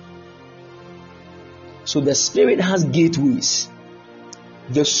of man. So the spirit has gateways,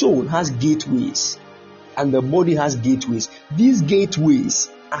 the soul has gateways, and the body has gateways. These gateways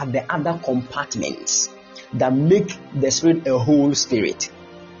are the other compartments that make the spirit a whole spirit,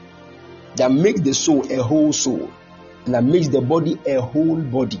 that make the soul a whole soul, and that makes the body a whole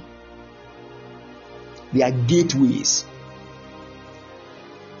body. They are gateways.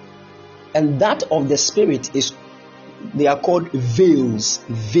 And that of the spirit is, they are called veils.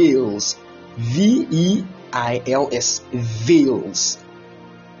 Veils. V-E-I-L-S. Veils.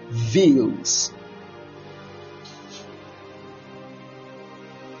 Veils.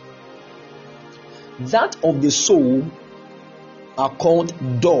 That of the soul are called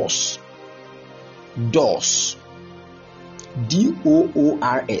doors. Doors.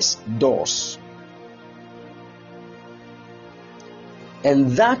 D-O-O-R-S. Doors.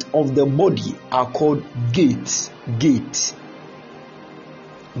 and that of the body are called gates. Gates.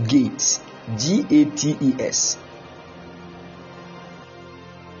 Gates. Gates.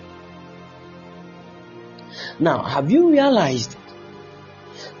 Now, have you realized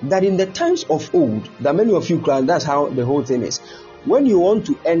that in the times of old, that many of you cry, that's how the whole thing is. When you want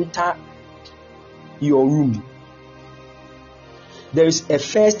to enter your room, there is a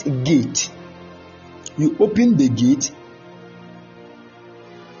first gate. You open the gate,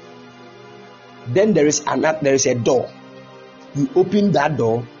 then there is a door. You open that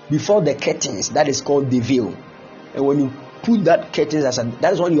door before the curtains, that is called the veil. And when you put that curtains aside,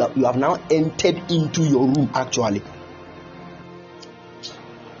 that is when you have now entered into your room actually.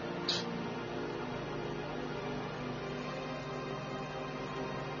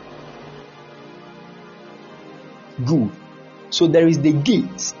 Good. So there is the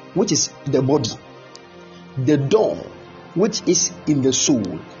gate, which is the body, the door, which is in the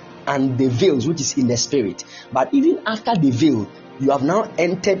soul, and the veils, which is in the spirit. But even after the veil, you have now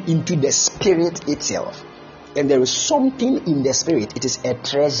entered into the spirit itself. And there is something in the spirit. It is a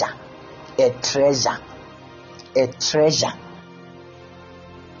treasure. A treasure. A treasure.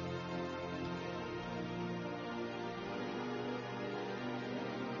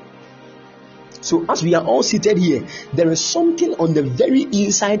 So as we are all seated here, there is something on the very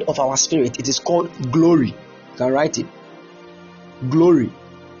inside of our spirit. It is called glory. You can write it. Glory.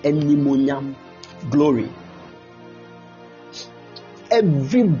 Enimonyam. Glory.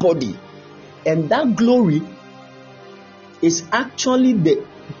 Everybody. And that glory is actually the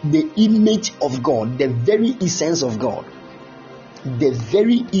image of God, the very essence of God. The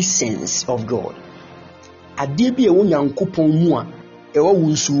very essence of God. It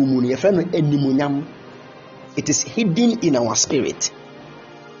is hidden in our spirit.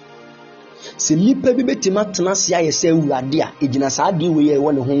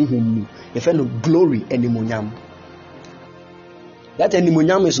 Glory enimonyam. That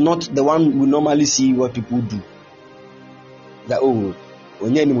enimonyam is not the one we normally see what people do. That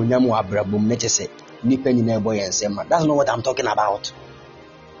that's not what I'm talking about.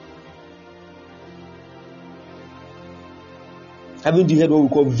 Haven't you heard what we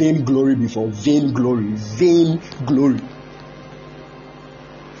call vain glory before? Vain glory. Vain glory.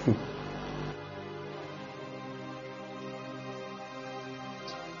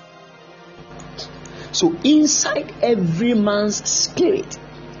 So inside every man's spirit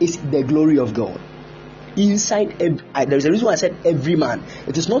is the glory of God. Inside there is a reason why I said every man.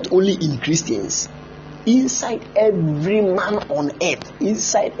 It is not only in Christians. Inside every man on earth,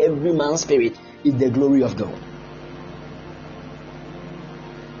 inside every man's spirit is the glory of God.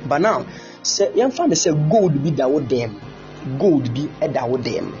 But now, you find say gold be that with them, gold be that with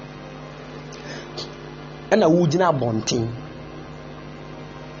them, and a wooden bunting.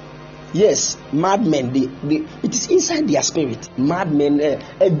 Yes, madmen. It is inside their spirit. Madmen.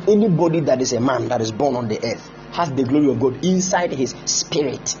 Anybody that is a man that is born on the earth has the glory of God inside his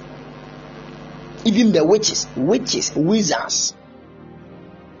spirit. Even the witches, wizards,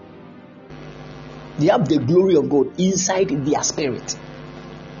 they have the glory of God inside their spirit.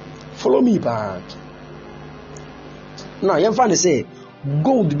 Follow me back. Now, you're trying to say,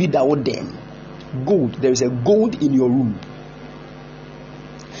 gold be that with them. Gold. There is a gold in your room.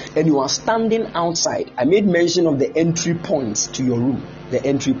 And you are standing outside. I made mention of the entry points to your room. The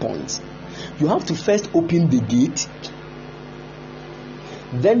entry points. You have to first open the gate.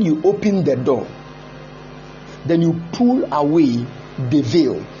 Then you open the door. Then you pull away the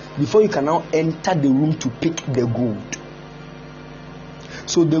veil before you can now enter the room to pick the gold.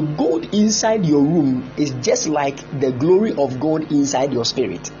 So the gold inside your room is just like the glory of God inside your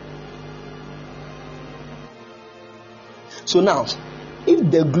spirit. So now,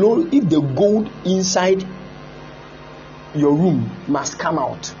 if the gold inside your room must come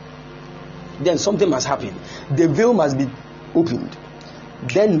out, then something must happen. The veil must be opened,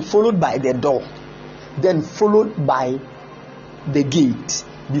 then followed by the door, then followed by the gate,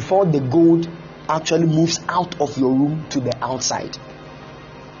 before the gold actually moves out of your room to the outside.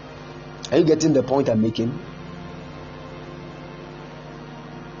 Are you getting the point I'm making?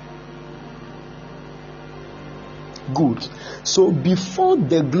 Good. So before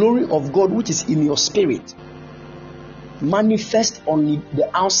the glory of God, which is in your spirit, manifest on the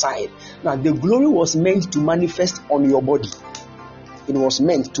outside. Now, the glory was meant to manifest on your body. It was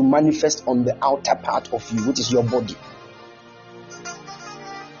meant to manifest on the outer part of you, which is your body.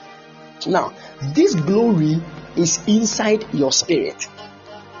 Now, this glory is inside your spirit.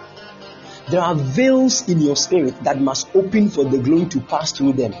 There are veils in your spirit that must open for the glory to pass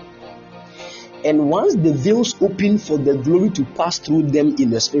through them. And once the veils open for the glory to pass through them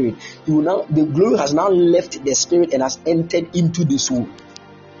in the spirit, the glory has now left the spirit and has entered into the soul.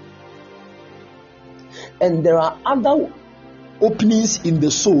 And there are other openings in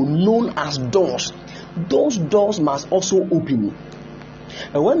the soul known as doors. Those doors must also open.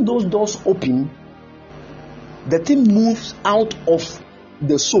 And when those doors open, the thing moves out of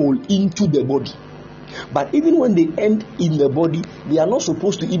the soul into the body. But even when they end in the body, they are not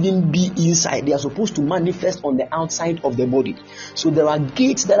supposed to even be inside. They are supposed to manifest on the outside of the body. So there are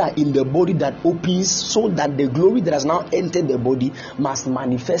gates that are in the body that opens so that the glory that has now entered the body must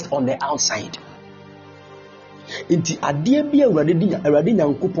manifest on the outside. Inti adeɛ bi awurade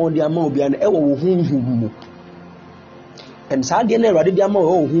nyankopɔn de ama obi an ɛwɔ wo honhom mu. And saa adeɛ na awurade de ama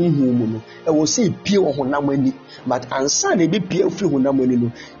wo honhom mu no, ɛwɔ sɛ pie wɔ honam ani. But ansa na ebe pie ofiri honam ani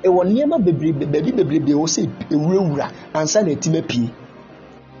no, ɛwɔ nneɛma bebrebe wɔ sɛ ewurawura ansa na etime pie.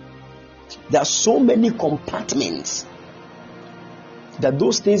 There are so many compartments that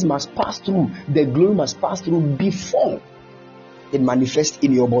those things must pass through. The glory must pass through before it manifests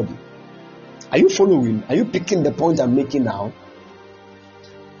in your body. Are you following? Are you picking the point I'm making now?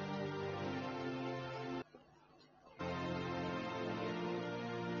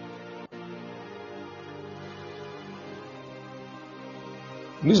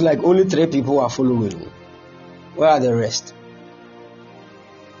 Looks like only 3 people are following. Where are the rest?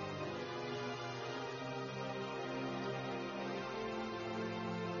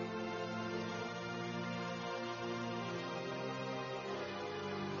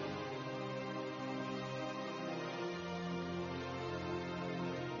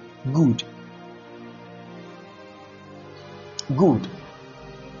 Good. Good.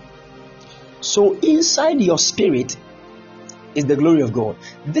 So inside your spirit is the glory of God.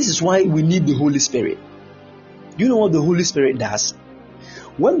 This is why we need the Holy Spirit. Do you know what the Holy Spirit does?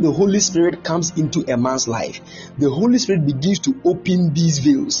 When the Holy Spirit comes into a man's life, the Holy Spirit begins to open these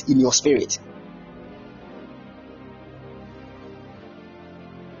veils in your spirit.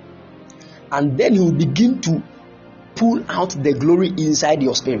 And then he will begin to pull out the glory inside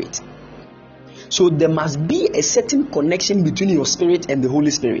your spirit. So there must be a certain connection between your spirit and the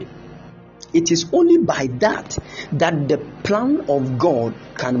Holy Spirit. It is only by that the plan of God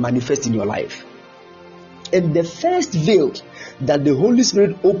can manifest in your life. And the first veil that the Holy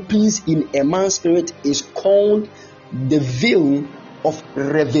Spirit opens in a man's spirit is called the veil of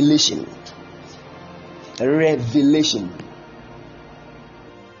revelation. Revelation.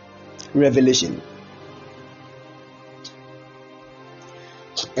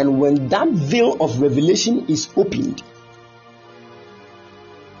 And when that veil of revelation is opened,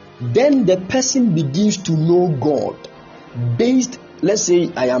 then the person begins to know God based, let's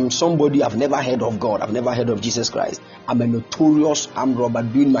say I am somebody, I've never heard of God, I've never heard of Jesus Christ. I'm a notorious armed robber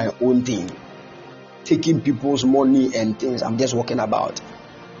doing my own thing, taking people's money and things. I'm just walking about.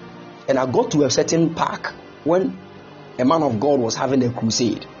 And I got to a certain park when a man of God was having a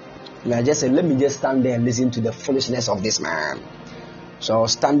crusade. And I just said, let me just stand there and listen to the foolishness of this man. So I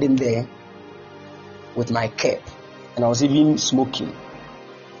was standing there with my cap and I was even smoking.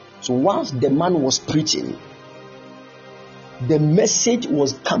 So once the man was preaching, the message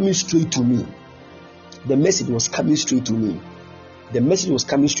was coming straight to me.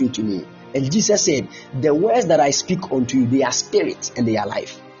 And Jesus said, the words that I speak unto you, they are spirit and they are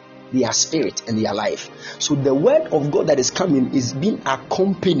life. So the word of God that is coming is being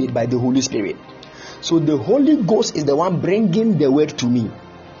accompanied by the Holy Spirit. So the Holy Ghost is the one bringing the word to me.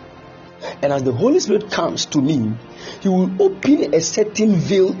 And as the Holy Spirit comes to me, He will open a certain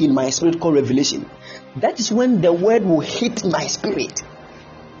veil in my spirit called revelation. That is when the word will hit my spirit.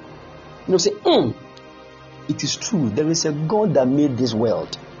 You know, say, it is true. There is a God that made this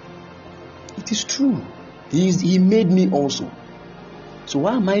world. It is true. He made me also. So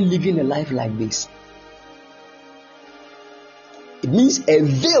why am I living a life like this? It means a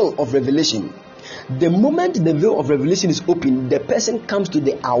veil of revelation. The moment the veil of revelation is open, the person comes to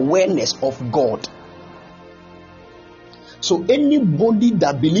the awareness of God. So anybody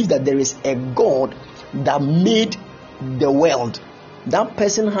that believes that there is a God that made the world, that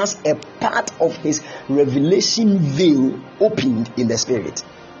person has a part of his revelation veil opened in the spirit.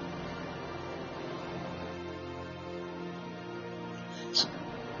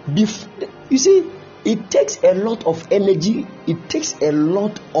 You see, it takes a lot of energy, it takes a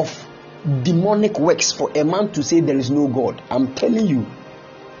lot of demonic works for a man to say there is no God. I'm telling you.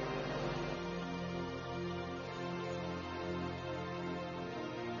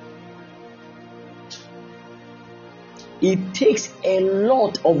 It takes a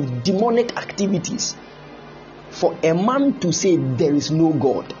lot of demonic activities for a man to say there is no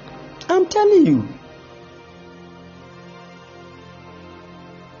God. I'm telling you.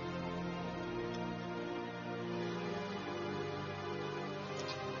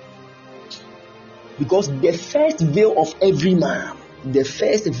 Because the first veil of every man, the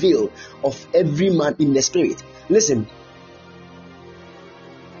first veil of every man in the spirit. Listen,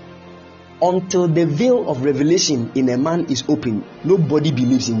 until the veil of revelation in a man is open, nobody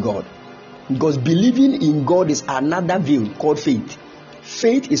believes in God. Because believing in God is another veil called faith.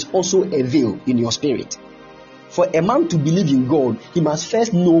 Faith is also a veil in your spirit. For a man to believe in God, he must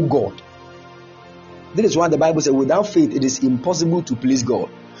first know God. This is why the Bible says, without faith it is impossible to please God.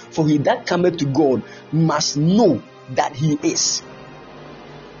 For he that cometh to God must know that he is.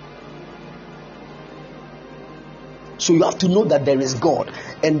 So you have to know that there is God.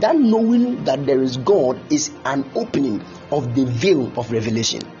 And that knowing that there is God is an opening of the veil of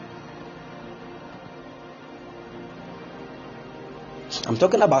revelation. I'm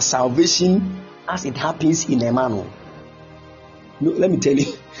talking about salvation as it happens in a man. No, let me tell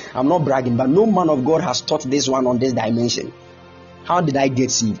you, I'm not bragging, but no man of God has taught this one on this dimension. How did I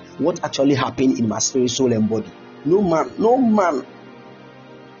get saved? What actually happened in my spirit, soul, and body? No man.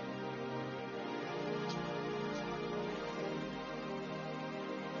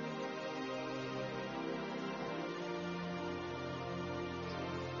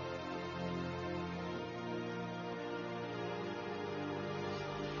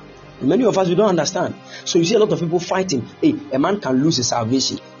 Many of us, we don't understand. So you see a lot of people fighting. Hey, a man can lose his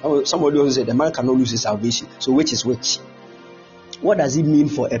salvation. Somebody also said a man cannot lose his salvation. So which is which? What does it mean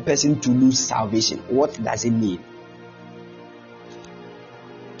for a person to lose salvation? What does it mean?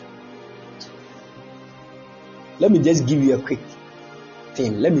 Let me just give you a quick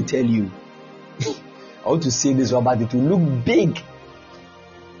thing. Let me tell you. I want to say this about it to look big.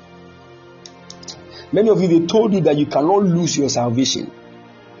 Many of you, they told you that you cannot lose your salvation.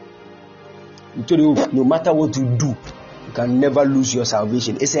 They told you no matter what you do, you can never lose your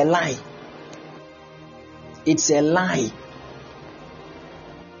salvation. It's a lie. It's a lie.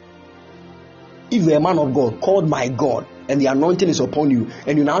 If you're a man of God called my God and the anointing is upon you,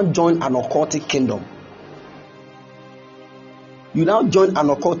 and you now join an occultic kingdom,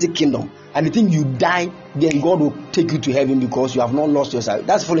 and you think you die, then God will take you to heaven because you have not lost your salvation.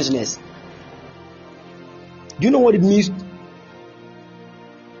 That's foolishness. Do you know what it means?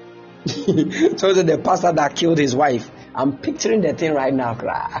 So the pastor that killed his wife, I'm picturing the thing right now.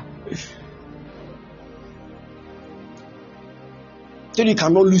 So you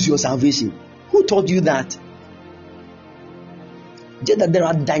cannot lose your salvation. Who taught you that? Just that there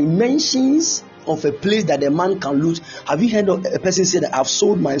are dimensions of a place that a man can lose. Have you heard of a person say that I've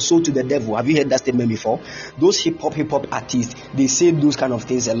sold my soul to the devil? Have you heard that statement before? Those hip hop artists, they say those kind of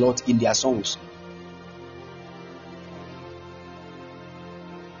things a lot in their songs.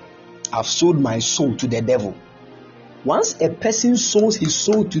 I've sold my soul to the devil. Once a person sells his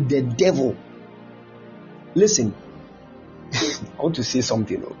soul to the devil, listen, I want to say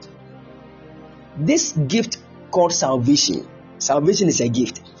something. This gift called salvation is a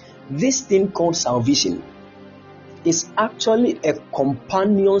gift. This thing called salvation is actually a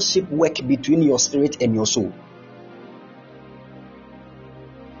companionship work between your spirit and your soul.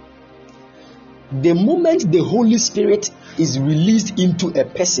 The moment the Holy Spirit is released into a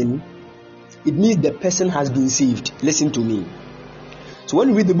person, it means the person has been saved. Listen to me. So when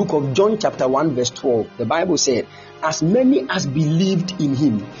you read the book of John chapter 1 verse 12, the Bible said, as many as believed in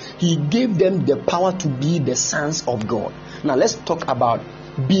him, he gave them the power to be the sons of God. Now let's talk about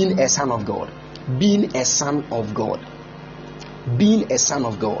being a son of God. Being a son of God. Being a son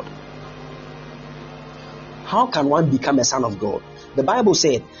of God. How can one become a son of God? The Bible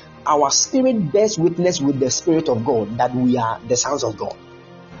said, our spirit bears witness with the Spirit of God that we are the sons of God.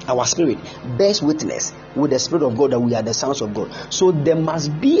 Our spirit bears witness with the Spirit of God that we are the sons of God. So there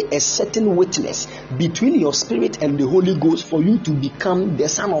must be a certain witness between your spirit and the Holy Ghost for you to become the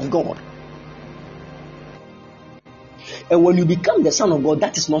son of God. And when you become the son of God,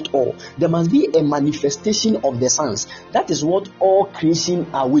 that is not all. There must be a manifestation of the sons. That is what all creation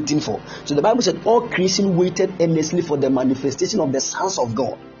are waiting for. So the Bible said all creation waited earnestly for the manifestation of the sons of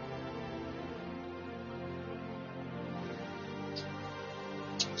God.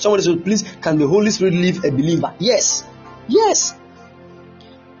 Somebody said, please, can the Holy Spirit leave a believer? Yes. Yes.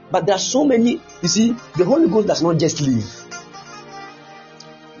 But there are so many, you see, the Holy Ghost does not just leave.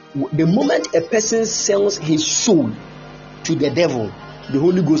 The moment a person sells his soul to the devil, the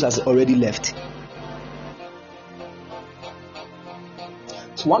Holy Ghost has already left.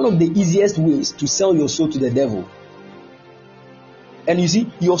 It's one of the easiest ways to sell your soul to the devil. And you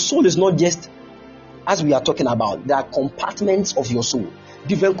see, your soul is not just, as we are talking about, there are compartments of your soul.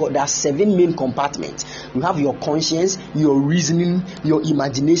 There are 7 main compartments. You have your conscience, your reasoning, your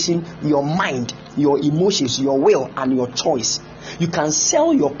imagination, your mind, your emotions, your will, and your choice. You can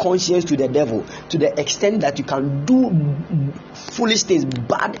sell your conscience to the devil to the extent that you can do foolish things,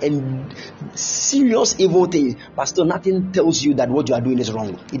 bad and serious evil things, but still nothing tells you that what you are doing is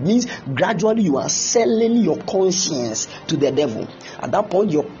wrong. It means gradually you are selling your conscience to the devil. At that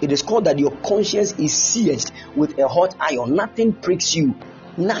point, it is called that your conscience is seared with a hot iron. Nothing pricks you.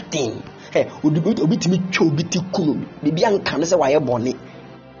 Nothing.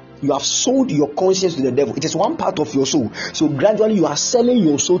 You have sold your conscience to the devil. It is one part of your soul. So gradually you are selling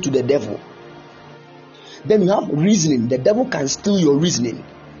your soul to the devil. Then you have reasoning. The devil can steal your reasoning.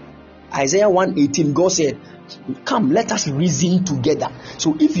 Isaiah 1:18, God said, come, let us reason together.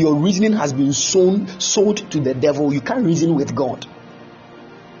 So if your reasoning has been sold to the devil, you can't reason with God.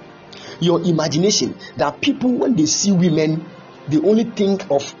 Your imagination, that people, when they see women, they only think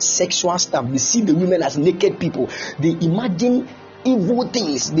of sexual stuff. They see the women as naked people. They imagine evil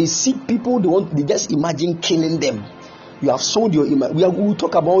things. They see people, they just imagine killing them. You have sold your image. We will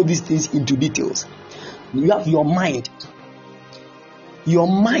talk about these things into details. You have your mind. Your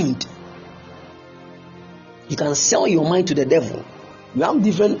mind. You can sell your mind to the devil. You have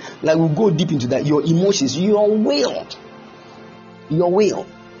different, like we'll go deep into that. Your emotions, your will. Your will.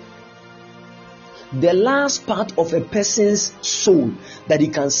 The last part of a person's soul that he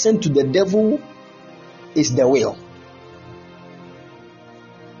can send to the devil is the will.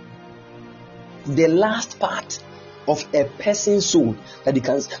 The last part of a person's soul that he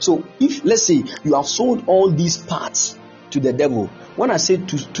can. So if, let's say, you have sold all these parts to the devil, when I say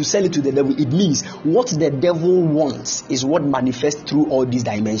to sell it to the devil, it means what the devil wants is what manifests through all these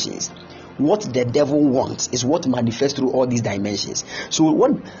dimensions. What the devil wants is what manifests through all these dimensions. So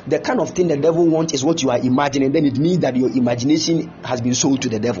what the kind of thing the devil wants is what you are imagining, then it means that your imagination has been sold to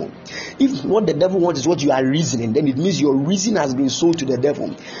the devil. If what the devil wants is what you are reasoning, then it means your reason has been sold to the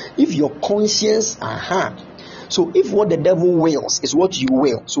devil. If your conscience, so if what the devil wills is what you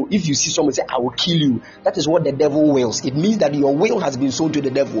will, so if you see someone say, I will kill you, that is what the devil wills. It means that your will has been sold to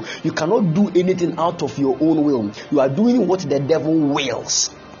the devil. You cannot do anything out of your own will. You are doing what the devil wills.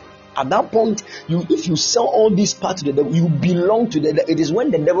 At that point, if you sell all these parts to the devil, you belong to the devil. It is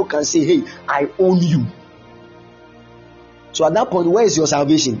when the devil can say, hey, I own you. So at that point, where is your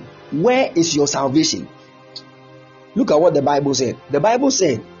salvation? Where is your salvation? Look at what the Bible said. The Bible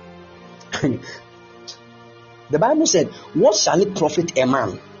said, what shall it profit a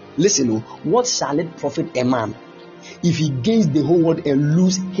man? Listen, what shall it profit a man if he gains the whole world and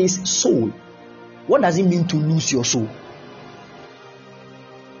lose his soul? What does it mean to lose your soul?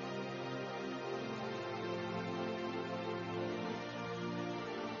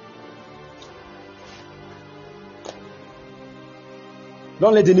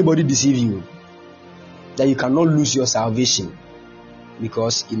 Don't let anybody deceive you that you cannot lose your salvation,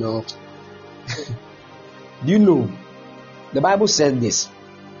 because do you know the Bible said this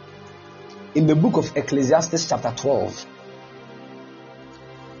in the book of Ecclesiastes chapter 12.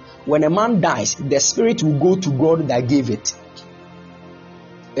 When a man dies, the spirit will go to God that gave it.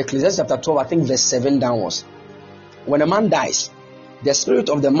 Ecclesiastes chapter 12, I think verse 7 downwards. When a man dies, the spirit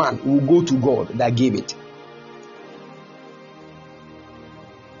of the man will go to God that gave it.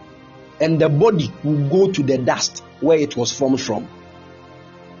 And the body will go to the dust where it was formed from.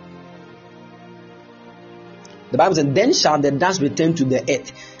 The Bible says, then shall the dust return to the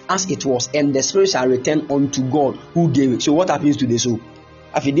earth as it was, and the spirit shall return unto God who gave it. So what happens to the soul?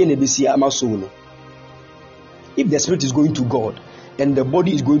 If the spirit is going to God and the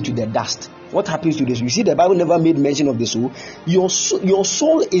body is going to the dust, what happens to the soul? You see, the Bible never made mention of the soul. Your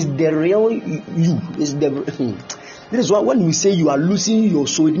soul is the real you. Is the This is why when we say you are losing your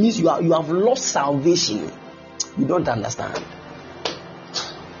soul, it means you have lost salvation. You don't understand.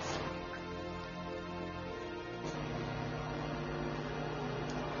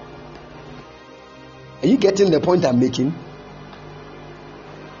 Are you getting the point I'm making?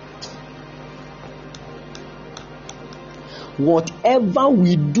 Whatever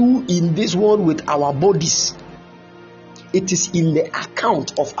we do in this world with our bodies, it is in the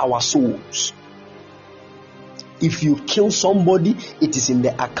account of our souls. If you kill somebody, it is in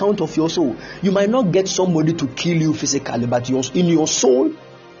the account of your soul. You might not get somebody to kill you physically, but in your soul,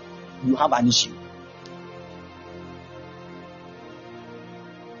 you have an issue.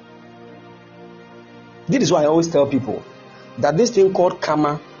 This is why I always tell people that this thing called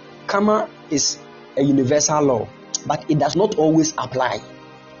karma is a universal law, but it does not always apply.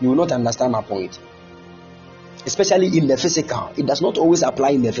 You will not understand my point. Especially in the physical. It does not always apply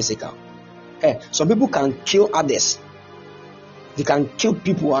in the physical. Some people can kill others They can kill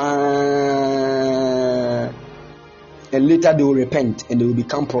people and later they will repent and they will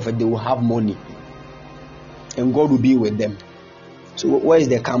become prophet. They will have money and God will be with them. So where is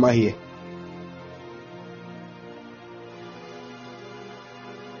the karma here?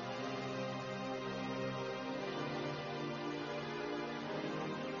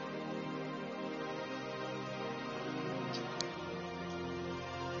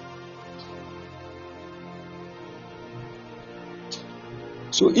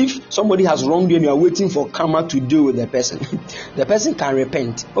 So if somebody has wronged you and you are waiting for karma to deal with the person, the person can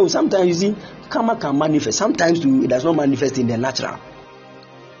repent. Oh, sometimes you see, karma can manifest. Sometimes it does not manifest in the natural.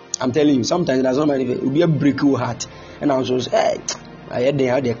 I'm telling you, sometimes it does not manifest. It will be a breakable heart. And I was just, hey, I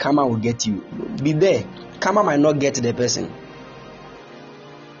heard the karma will get you. Be there. Karma might not get the person.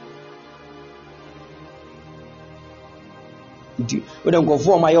 When go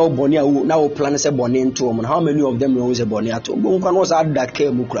for my old bonny, now plan a bonny into them, and how many of them know is a bonny at home? One was at that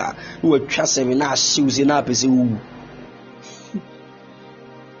Kemukra, who were trusting in us, shoes in up is who.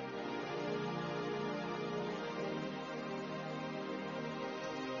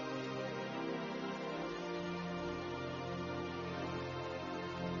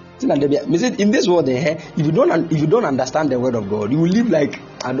 In this world, if you don't understand the word of God, you will live like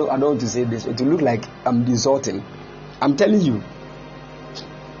I don't want to say this. It will look like I'm insulting. I'm telling you,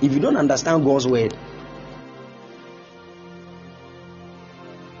 if you don't understand God's word,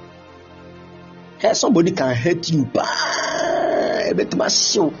 somebody can hurt you.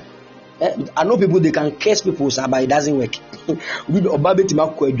 I know people, they can curse people, but it doesn't work. We do about it.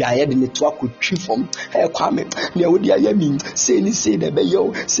 The network could treat from say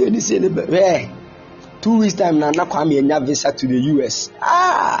 2 weeks time now. Kwame visa to the US.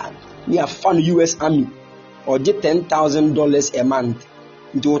 We have found US Army or get $10,000 a month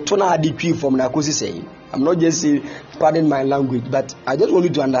into a tona decree from Nakosi saying. I'm not just saying, pardon my language, but I just want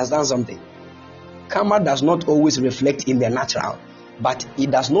you to understand something. Karma does not always reflect in the natural, but it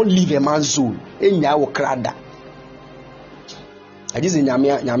does not leave a man's soul. I just in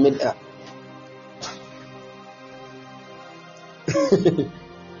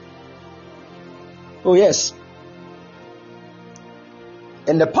oh yes.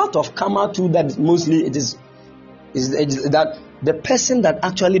 And the part of karma too that mostly it is that the person that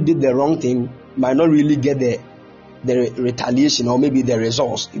actually did the wrong thing might not really get the retaliation or maybe the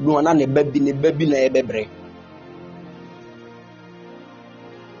results.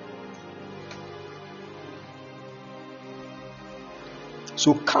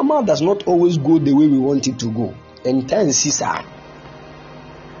 So karma does not always go the way we want it to go. And then Caesar.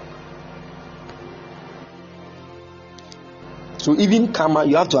 So even karma,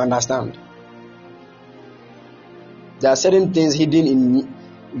 you have to understand. There are certain things hidden in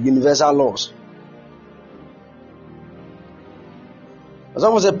universal laws.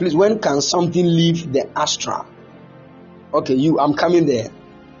 Someone said, please, when can something leave the astral? Okay, I'm coming there.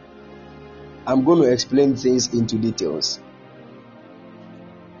 I'm going to explain things into details.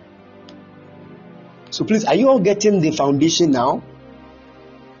 So please, are you all getting the foundation now?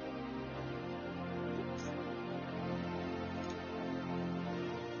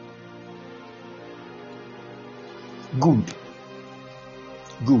 Good.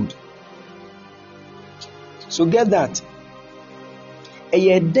 So get that.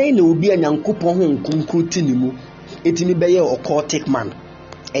 A day will be an yankupon kunkrutinimu. Etini beye occultic man.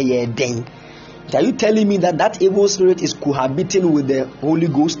 A day. Are you telling me that evil spirit is cohabiting with the Holy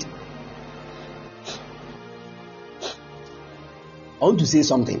Ghost? I want to say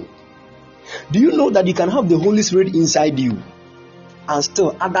something. Do you know that you can have the Holy Spirit inside you, and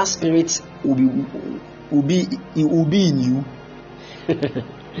still other spirits will be in you?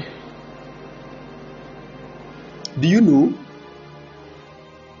 Do you know?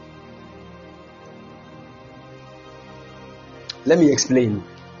 Let me explain.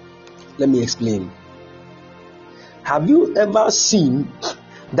 Have you ever seen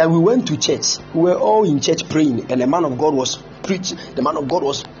that we went to church? We were all in church praying, and the man of God was preaching. The man of God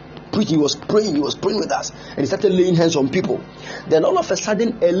was preaching. He was praying with us, and he started laying hands on people. Then all of a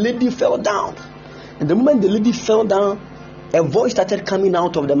sudden, a lady fell down. And the moment the lady fell down, a voice started coming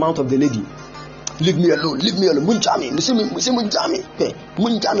out of the mouth of the lady. Leave me alone. Munjami. Munjami.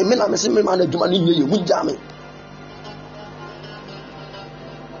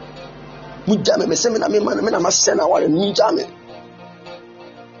 Munjami.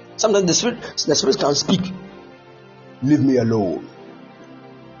 Sometimes the spirit can speak. Leave me alone.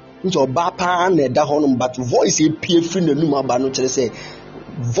 But voice appear free the numa ba no say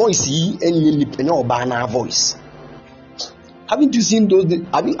voice any voice. Haven't you seen those?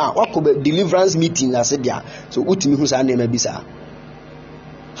 What deliverance meeting? I said, yeah. So what me who's name bisa?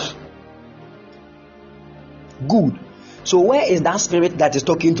 Good. So where is that spirit that is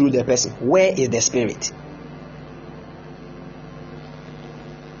talking through the person? Where is the spirit?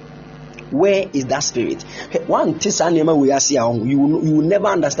 Where is that spirit? One Tisanema we are seeing, you will never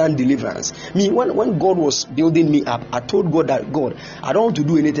understand deliverance. Me, when God was building me up, I told God that God, I don't want to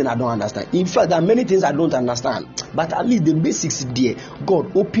do anything I don't understand. In fact, there are many things I don't understand, but at least the basics there.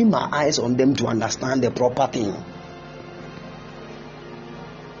 God, open my eyes on them to understand the proper thing.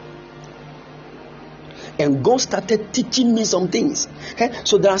 And God started teaching me some things.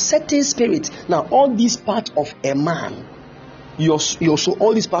 So there are certain spirits. Now, all these parts of a man, your soul,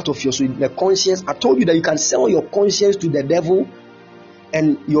 all these parts of your soul, the conscience. I told you that you can sell your conscience to the devil,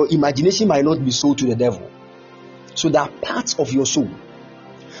 and your imagination might not be sold to the devil. So there are parts of your soul.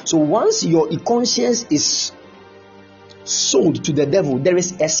 So once your conscience is sold to the devil, there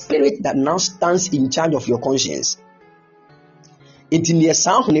is a spirit that now stands in charge of your conscience. It in the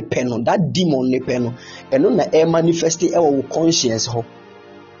sound ne pen, that demon ne pen, and on the air manifesting our conscience.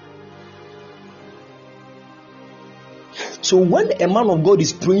 So when a man of God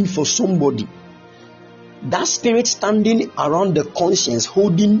is praying for somebody, that spirit standing around the conscience,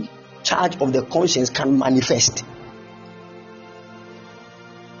 holding charge of the conscience, can manifest.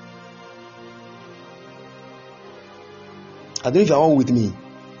 I don't know if you are all with me.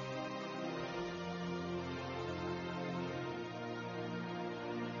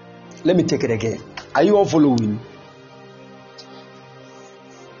 Let me take it again. Are you all following?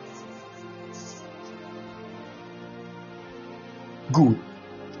 Good.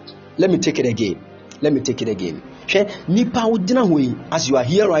 Let me take it again. As you are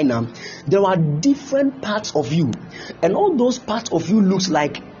here right now, there are different parts of you, and all those parts of you looks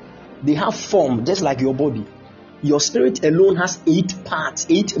like they have form, just like your body. Your spirit alone has 8 parts,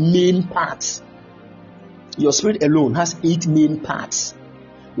 8 main parts. Your spirit alone has 8 main parts.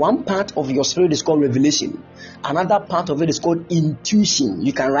 One part of your spirit is called revelation. Another part of it is called intuition.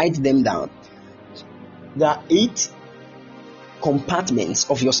 You can write them down. There are 8 compartments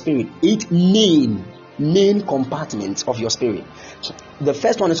of your spirit, 8 main compartments of your spirit. The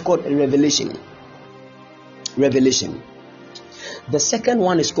first one is called revelation. The second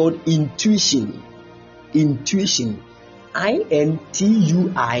one is called intuition. Intuition.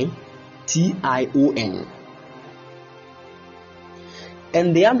 INTUITION.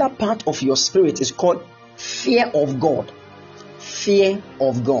 And the other part of your spirit is called fear of God. Fear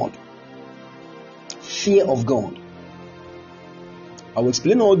of God. I will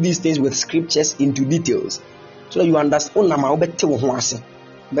explain all these things with scriptures into details so that you understand.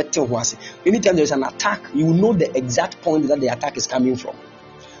 Anytime there is an attack, you will know the exact point that the attack is coming from,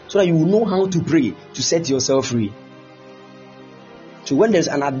 so that you will know how to pray to set yourself free. So when there's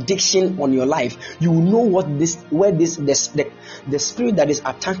an addiction on your life, you will know the spirit that is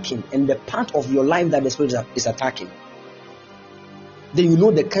attacking and the part of your life that the spirit is attacking. Then you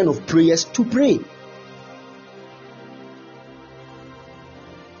know the kind of prayers to pray.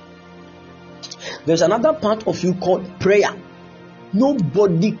 There's another part of you called prayer.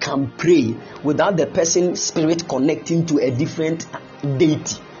 Nobody can pray without the person's spirit connecting to a different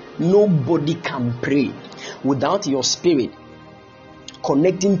deity. Nobody can pray without your spirit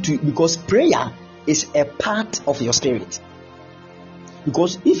connecting to, because prayer is a part of your spirit.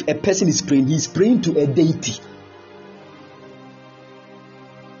 Because if a person is praying, he is praying to a deity.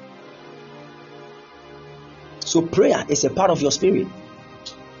 So prayer is a part of your spirit.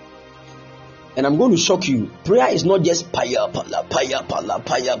 And I'm going to shock you. Prayer is not just paya pala.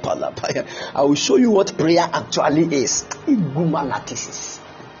 I will show you what prayer actually is.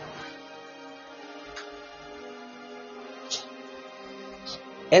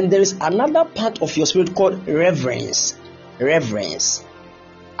 And there is another part of your spirit called reverence. Reverence.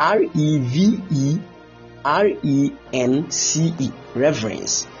 REVERENCE.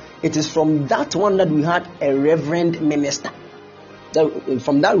 Reverence. It is from that one that we had a reverend minister.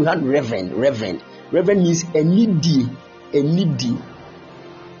 From that we had reverend. Reverend means a needy.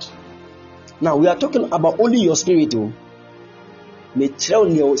 Now we are talking about only your spirit.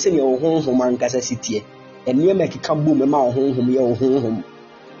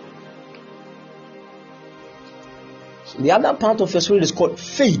 The other part of your spirit is called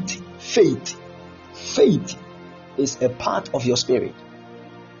faith. Faith is a part of your spirit.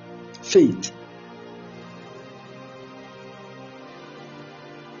 Faith.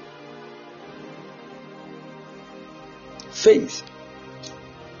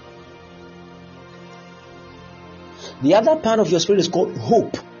 The other part of your spirit is called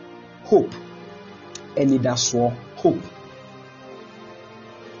hope. And it does for hope.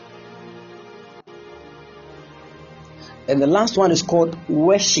 And the last one is called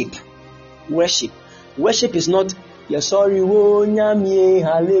worship. Worship is not, you're sorry, oh, nyamie,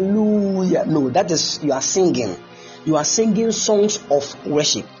 hallelujah. No, that is, you are singing. You are singing songs of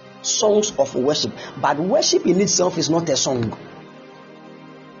worship. Songs of worship. But worship in itself is not a song.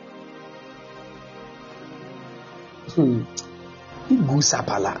 By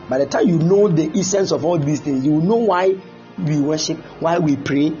the time you know the essence of all these things, you know why we worship, why we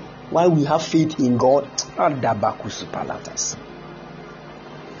pray, why we have faith in God. Now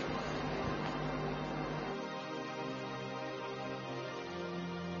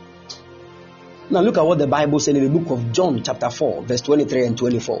look at what the Bible said in the book of John chapter 4 verse 23 and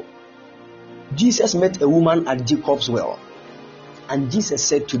 24. Jesus met a woman at Jacob's well, and Jesus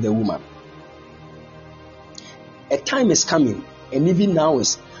said to the woman, a time is coming, and even now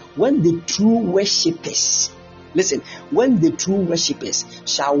is, when the true worshippers, listen, when the true worshippers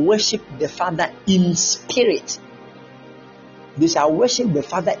shall worship the Father in spirit. They shall worship the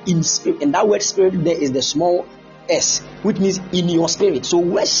Father in spirit. And that word spirit there is the small s, which means in your spirit. So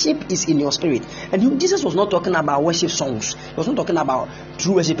worship is in your spirit. And Jesus was not talking about worship songs. He was not talking about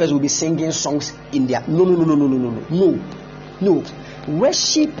true worshippers will be singing songs in their... No.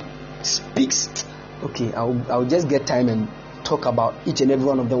 Worship speaks... Okay, I'll just get time and talk about each and every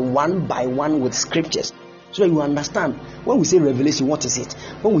one of them one by one with scriptures, so that you understand. When we say revelation, what is it?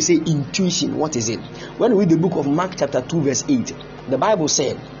 When we say intuition, what is it? When we read the book of Mark chapter 2 verse 8, the Bible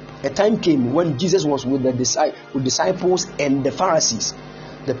said, a time came when Jesus was with the disciples and the Pharisees.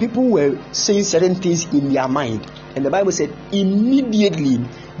 The people were saying certain things in their mind, and the Bible said immediately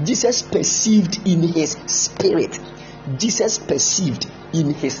Jesus perceived in his spirit. Jesus perceived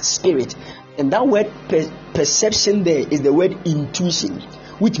in his spirit. And that word perception there is the word intuition,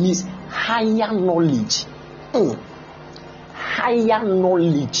 which means higher knowledge. Higher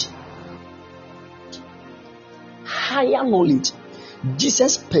knowledge. Higher knowledge.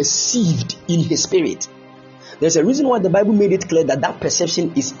 Jesus perceived in his spirit. There's a reason why the Bible made it clear that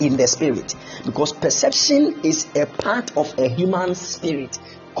perception is in the spirit, because perception is a part of a human spirit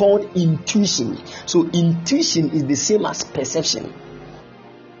called intuition. So intuition is the same as perception.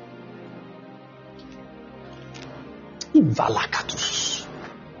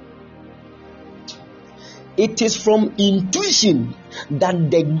 It is from intuition that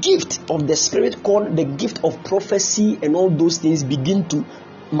the gift of the Spirit, called the gift of prophecy and all those things, begin to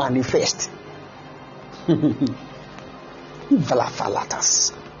manifest.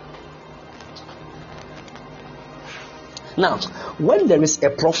 Now, when there is a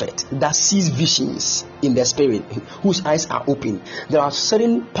prophet that sees visions in the spirit, whose eyes are open, there are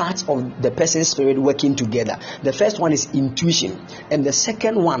certain parts of the person's spirit working together. The first one is intuition, and the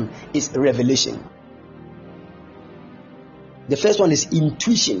second one is revelation. The first one is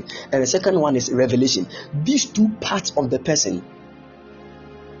intuition, and the second one is revelation. These two parts of the person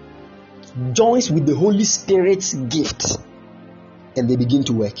joins with the Holy Spirit's gift, and they begin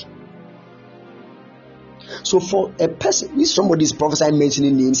to work. So for a person, if somebody is prophesying,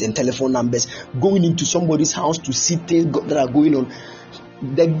 mentioning names and telephone numbers, going into somebody's house to see things that are going on,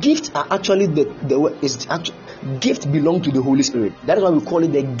 the gifts are actually gift belong to the Holy Spirit. That is why we call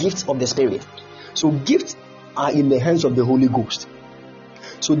it the gifts of the Spirit. So gifts are in the hands of the Holy Ghost.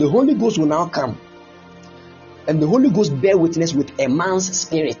 So the Holy Ghost will now come, and the Holy Ghost bear witness with a man's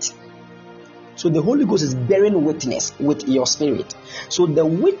spirit. So the Holy Ghost is bearing witness with your spirit. So the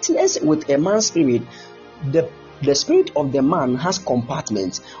witness with a man's spirit, the spirit of the man has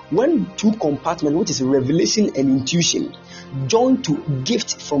compartments. When two compartments, which is revelation and intuition, join to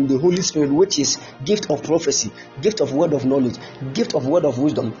gift from the Holy Spirit, which is gift of prophecy, gift of word of knowledge, gift of word of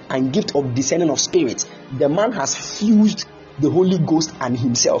wisdom, and gift of discerning of spirits, the man has fused the Holy Ghost and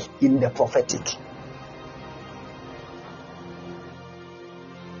himself in the prophetic.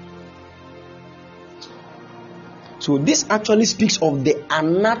 So this actually speaks of the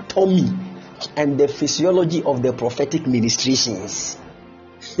anatomy and the physiology of the prophetic ministrations.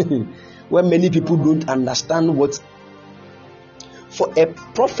 Where many people don't understand what, for a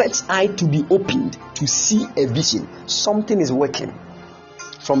prophet's eye to be opened to see a vision, something is working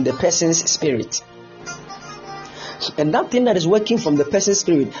from the person's spirit. And that thing that is working from the person's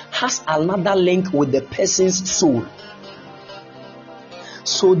spirit has another link with the person's soul.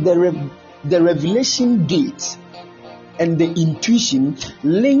 So the revelation gate and the intuition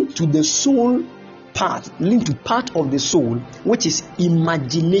linked to the soul part, linked to part of the soul, which is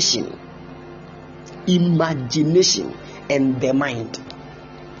imagination and the mind.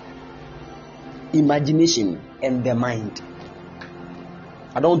 Imagination and the mind.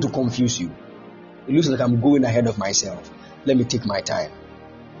 I don't want to confuse you. It looks like I'm going ahead of myself. Let me take my time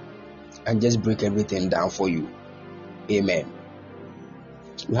and just break everything down for you. Amen.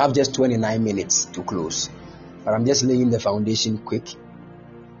 We have just 29 minutes to close, but I'm just laying the foundation quick.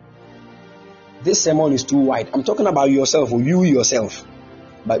 This sermon is too wide. I'm talking about yourself, or you yourself,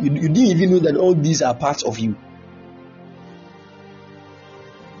 but you didn't even know that all these are parts of you.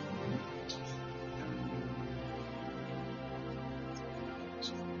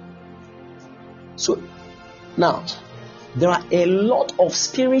 So now, there are a lot of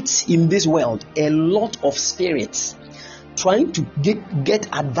spirits in this world, a lot of spirits trying to get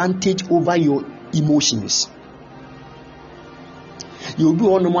advantage over your emotions. You'll be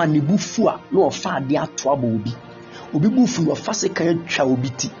on one nibufua, no fadia trouble. Obi bufu wa fase kan twa obi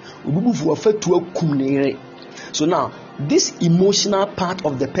ti. Obi bufu wa fatu akumnere. So now, this emotional part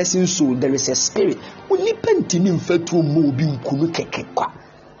of the person's soul, there is a spirit. Only pentini mfatu mo obi nkunu kekekwa.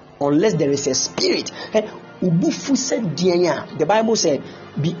 Unless there is a spirit. Ubufu said, the Bible said,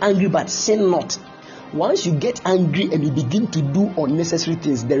 be angry but sin not. Once you get angry and you begin to do unnecessary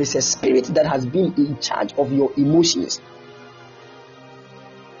things, there is a spirit that has been in charge of your emotions.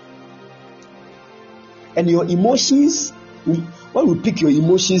 And your emotions, when we pick your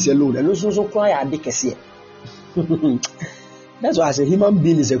emotions alone, and also cry at the that's why as a human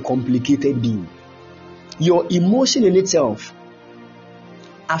being is a complicated being. Your emotion in itself,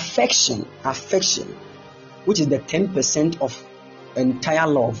 affection, which is the 10% of entire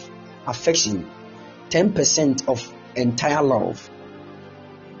love, affection, 10% of entire love,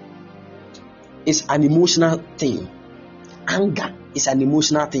 is an emotional thing. Anger is an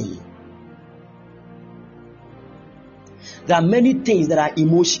emotional thing. There are many things that are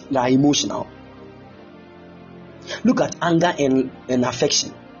emotional. Look at anger and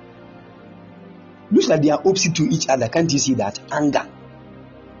affection. Looks like they are opposite to each other. Can't you see that? Anger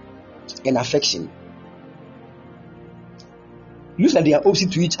and affection. Looks like they are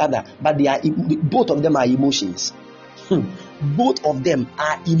opposite to each other, but both of them are emotions. Both of them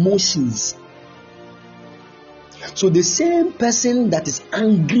are emotions. So the same person that is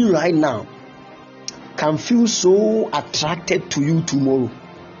angry right now can feel so attracted to you tomorrow.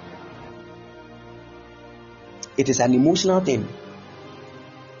 It is an emotional thing.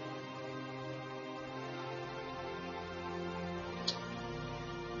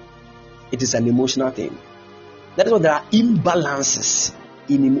 It is an emotional thing. That is why there are imbalances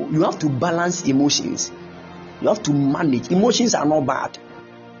in you have to balance emotions. You have to manage. Emotions are not bad.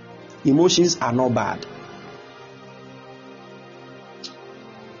 Emotions are not bad.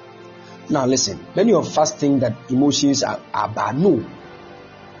 Now listen, many of us think that emotions are bad. No.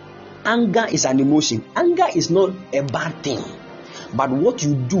 Anger is an emotion. Anger is not a bad thing. But what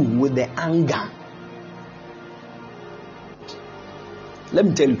you do with the anger. Let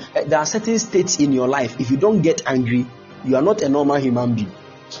me tell you, there are certain states in your life. If you don't get angry, you are not a normal human being.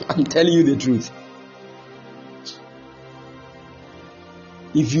 I'm telling you the truth.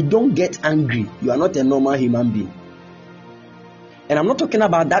 If you don't get angry, you are not a normal human being. And I'm not talking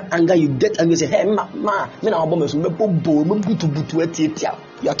about that anger. You get angry and say, hey, you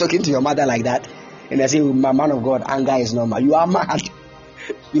are talking to your mother like that. And I say, my man of God, anger is normal. You are mad.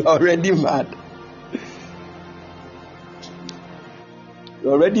 You are already mad.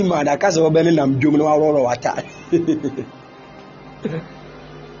 You're already mad. I can't say, I'm doing water.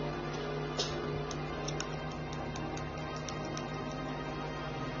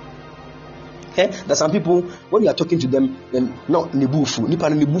 There's some people, when you are talking to them, then no, nibufu,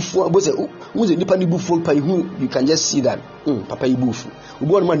 you can just see that. Papa ibufu.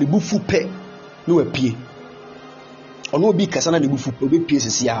 Ubo man nibufu pe no appear. Or no be kasana nibufu pe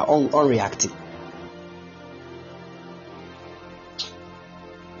pieces here on reacting.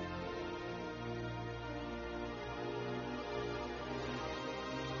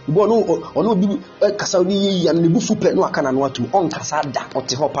 Ono bi kasa ni ya nebufu pe no aka na no atu on kasa da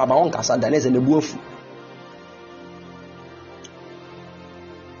ote ho pa ba on kasa da leze nebuafu.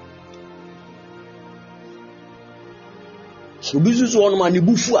 Obi zuzu ono ma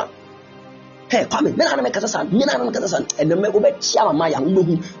nebufu a he kwame me na kasa san me na kasa san ene me go be chia mama ya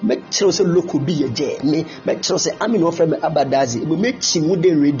ngohu me kire se loko bi ye je me kire se ami no fra me abadazi me chi mu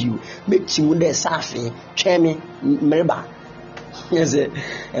de radio me chi mu de safi twa me mereba. Yes,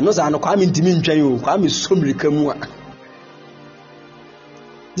 and no say no kwame ntimi ntwan o kwame somrika mu a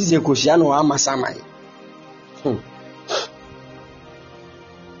this ekoshia no amasamai.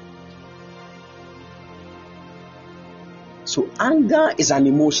 So anger is an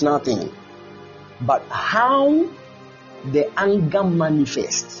emotional thing, but how the anger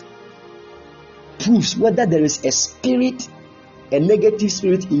manifests proves whether there is a spirit, a negative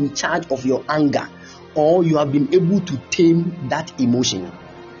spirit in charge of your anger, or you have been able to tame that emotion.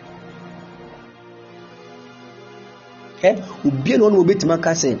 Obi no no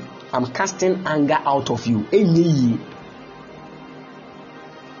betima say I'm casting anger out of you. Enye yi.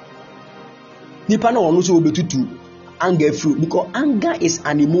 Nipa no ono so obetutu anger free, because anger is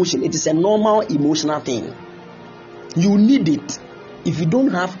an emotion. It is a normal emotional thing. You need it. If you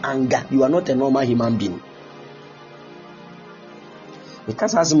don't have anger, you are not a normal human being.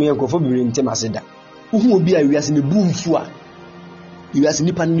 Because as me go for be ntem aseda. Uhu obi a wiase ne bumfu a. Wiase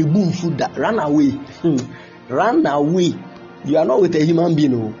nipa ne bumfu da. Run away. Run away. You are not with a human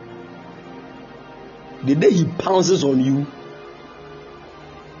being. Oh. The day he pounces on you,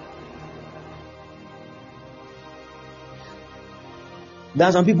 there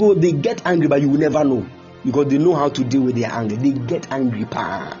are some people, they get angry, but you will never know, because they know how to deal with their anger. They get angry,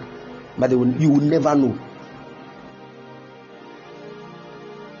 but you will never know.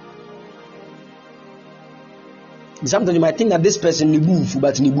 Sometimes you might think that this person nibufu,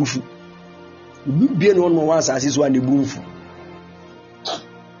 but nibufu. Be no one once as is one nibufu.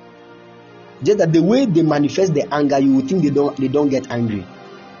 Just that the way they manifest the anger, you will think they don't get angry.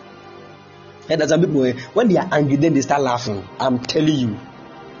 And there's some people, when they are angry, then they start laughing. I'm telling you.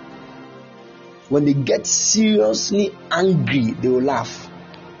 When they get seriously angry, they will laugh.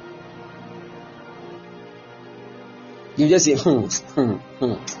 You just say,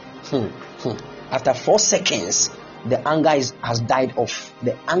 After 4 seconds, the anger has died off.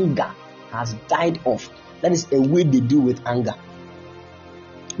 The anger has died off. That is a way they deal with anger.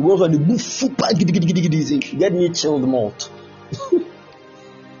 You go for the boof, get me chilled malt.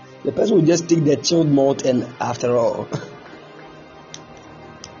 The person will just take their chilled malt, and after all.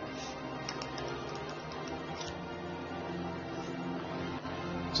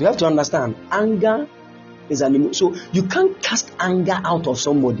 So you have to understand, anger is an emotion. So you can't cast anger out of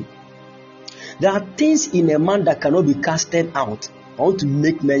somebody. There are things in a man that cannot be casted out. I want to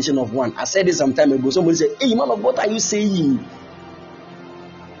make mention of one. I said this some time ago. Somebody said, "Hey man, what are you saying?"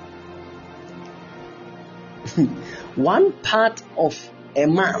 One part of a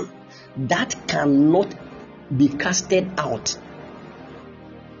man that cannot be casted out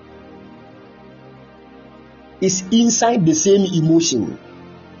is inside the same emotion.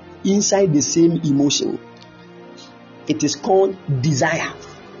 Inside the same emotion. It is called desire.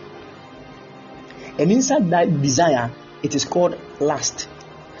 And inside that desire, it is called lust.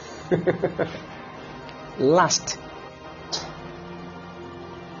 Lust.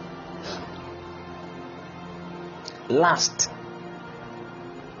 Lust.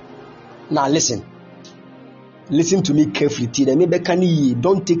 Now listen. Listen to me carefully.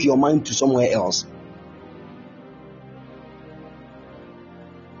 Don't take your mind to somewhere else.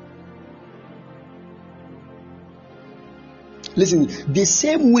 Listen, the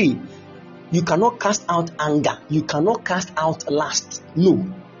same way you cannot cast out anger, you cannot cast out lust. No,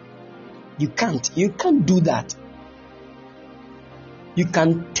 you can't. You can't do that. You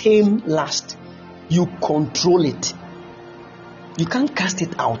can tame lust. You control it. You can't cast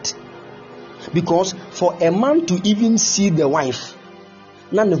it out. Because for a man to even see the wife,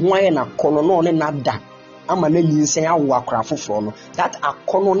 that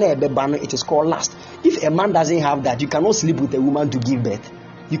akono, it is called lust. If a man doesn't have that, you cannot sleep with a woman to give birth.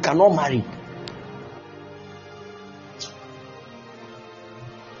 You cannot marry.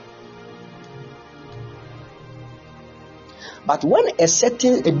 But when a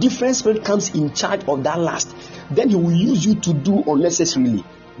different spirit comes in charge of that lust, then he will use you to do unnecessarily.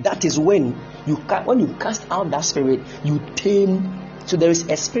 That is when you cast out that spirit, you tame. So there is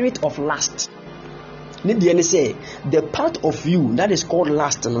a spirit of lust. The part of you that is called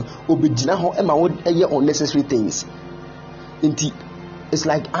lust, unnecessary things. It's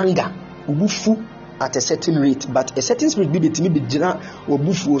like anger, at a certain rate, but a certain spirit be spirit.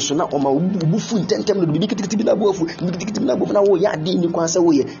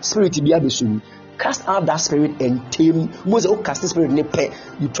 Cast out that spirit and tame. Cast the spirit.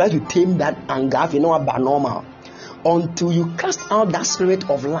 You try to tame that anger, you know, about normal, until you cast out that spirit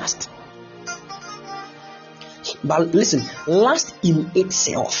of lust. But listen, lust in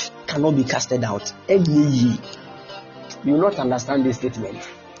itself cannot be casted out. You will not understand this statement.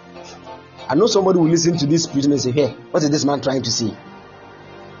 I know somebody will listen to this preaching and say, "Hey, what is this man trying to say?"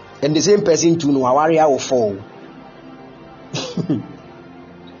 And the same person to know our area will fall.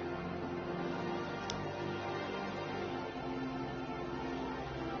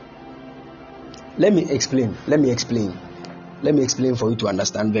 Let me explain for you to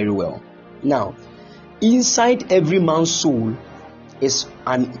understand very well. Now, inside every man's soul is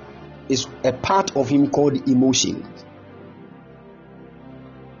a part of him called emotion.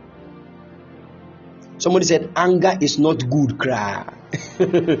 Somebody said anger is not good, cry.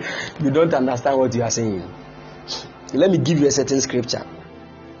 You don't understand what you are saying. Let me give you a certain scripture.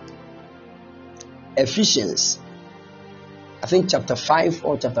 Ephesians, I think chapter 5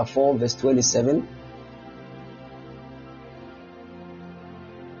 or chapter 4, verse 27.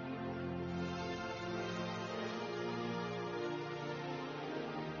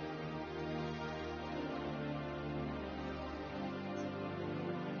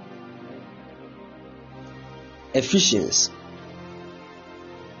 Ephesians.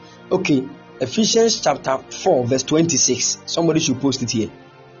 Okay, Ephesians chapter 4, verse 26. Somebody should post it here.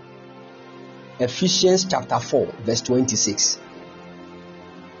 Ephesians chapter 4, verse 26.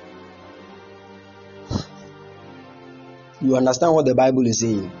 You understand what the Bible is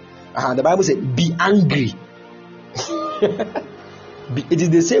saying? The Bible says, be angry. It is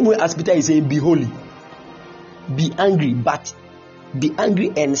the same way as Peter is saying, be holy. Be angry, but be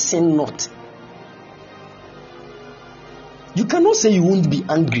angry and sin not. You cannot say you won't be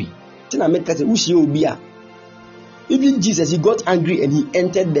angry. Even Jesus, he got angry and he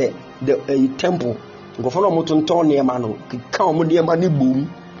entered the temple.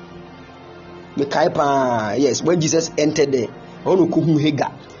 Yes, when Jesus entered there,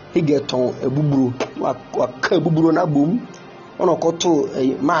 Hagar ton ebuburo waka ebuburo na bom ono koto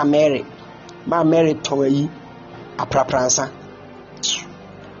ma Mary ton yi aprapransa.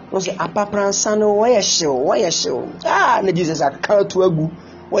 No say apapransa no why show na Jesus aka to agu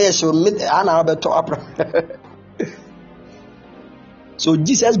why show ana beto apra. So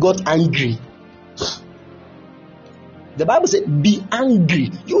Jesus got angry. The Bible said, be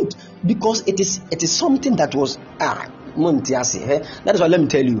angry. Because it is something that was that is why, let me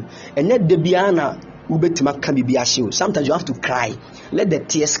tell you. And let the biana ubetima can be ashamed. Sometimes you have to cry. Let the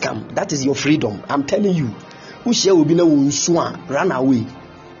tears come. That is your freedom. I'm telling you. Who shall will be no run away.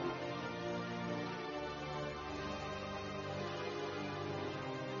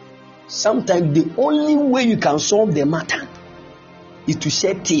 Sometimes the only way you can solve the matter is to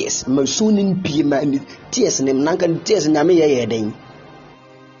shed tears. Tears name yeden.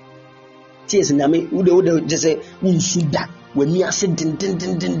 Tears name ude just say unsuda when me ase din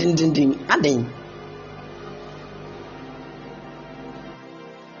aden.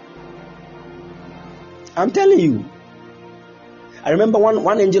 I'm telling you. I remember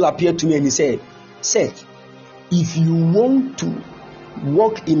one angel appeared to me and he said, if you want to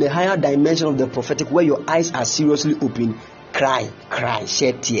walk in a higher dimension of the prophetic where your eyes are seriously open, cry,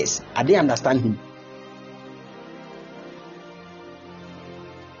 shed tears. I didn't understand him.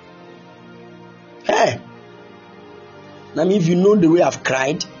 Hey, now if you know the way I've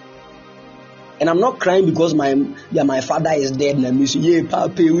cried, and I'm not crying because my father is dead, and that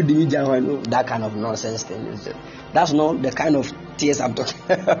kind of nonsense thing. That's not the kind of tears I'm talking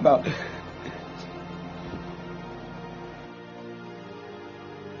about.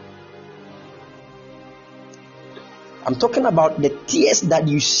 I'm talking about the tears that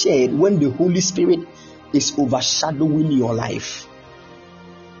you shed when the Holy Spirit is overshadowing your life.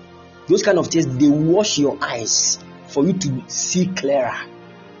 Those kind of tears, they wash your eyes for you to see clearer.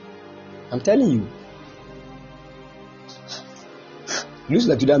 I'm telling you. Looks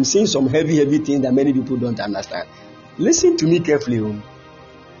like today I'm saying some heavy things that many people don't understand. Listen to me carefully.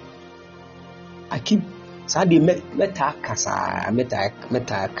 I keep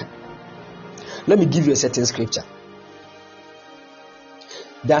let me give you a certain scripture.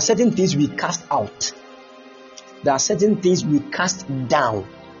 There are certain things we cast out. There are certain things we cast down.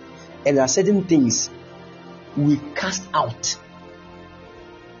 And there are certain things we cast out.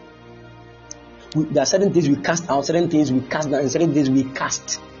 There are certain things we cast out, certain things we cast down, and certain things we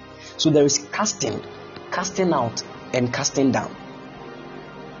cast. So there is casting out, and casting down.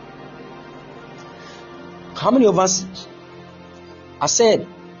 How many of us, I said,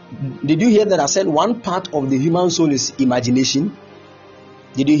 did you hear that I said one part of the human soul is imagination?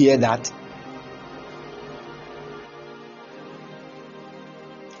 Did you hear that?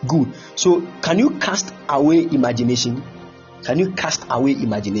 Good. So, can you cast away imagination? Can you cast away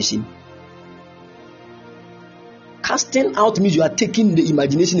imagination? Casting out means you are taking the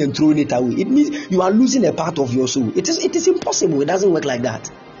imagination and throwing it away. It means you are losing a part of your soul. It is impossible. It doesn't work like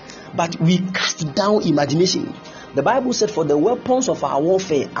that. But we cast down imagination. The Bible said, for the weapons of our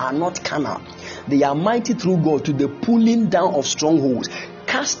warfare are not carnal. They are mighty through God to the pulling down of strongholds.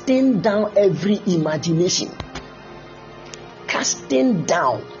 Casting down every imagination. Casting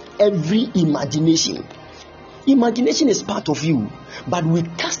down every imagination. Imagination is part of you, but we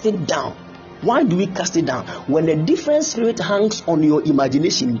cast it down. Why do we cast it down? When a different spirit hangs on your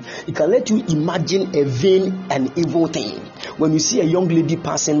imagination, it can let you imagine a vain and evil thing. When you see a young lady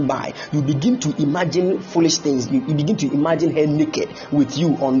passing by, you begin to imagine foolish things. You begin to imagine her naked with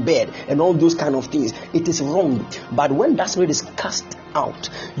you on bed and all those kind of things. It is wrong. But when that spirit is cast out,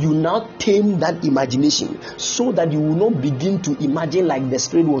 you now tame that imagination so that you will not begin to imagine like the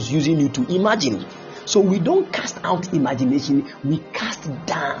spirit was using you to imagine. So we don't cast out imagination, we cast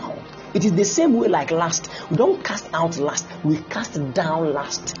down. It is the same way like lust. We don't cast out lust, we cast down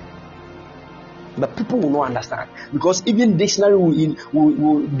lust. But people will not understand, because even dictionary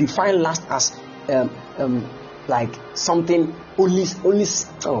will define lust as like something only.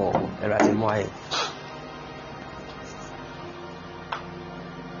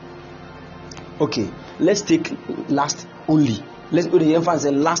 Okay, let's take lust only. Let's go to the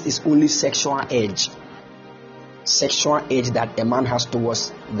emphasis. Lust is only sexual edge that a man has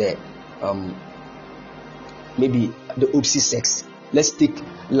towards the maybe the opposite sex. Let's take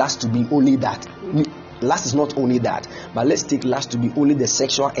lust to be only that. Lust is not only that, but let's take lust to be only the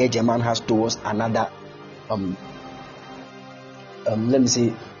sexual edge a man has towards another let me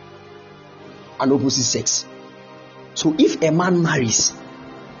say an opposite sex. So if a man marries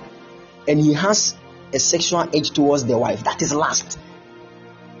and he has a sexual edge towards the wife, that is lust.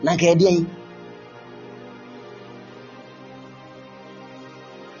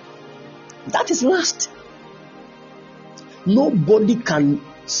 That is lust. Nobody can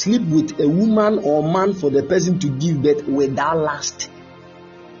sleep with a woman or man for the person to give birth without lust.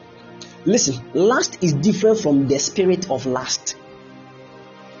 Listen, lust is different from the spirit of lust.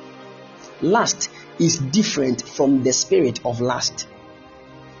 Lust is different from the spirit of lust.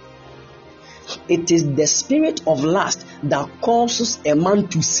 It is the spirit of lust that causes a man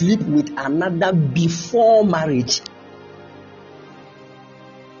to sleep with another before marriage.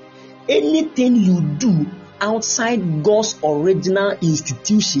 Anything you do outside God's original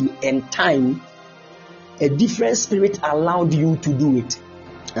institution and time, a different spirit allowed you to do it.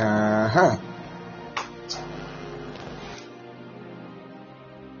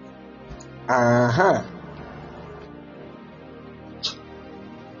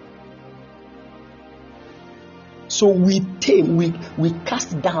 So we tame, we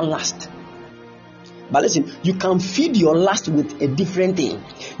cast down lust. But listen, you can feed your lust with a different thing.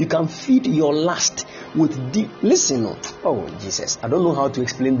 You can feed your lust with listen. Oh Jesus, I don't know how to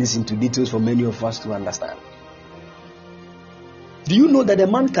explain this into details for many of us to understand. Do you know that a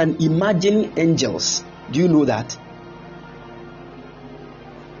man can imagine angels? Do you know that?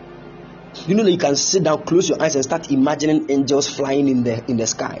 Do you know that you can sit down, close your eyes and start imagining angels flying in the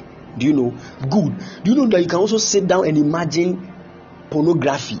sky? Do you know? Good. Do you know that you can also sit down and imagine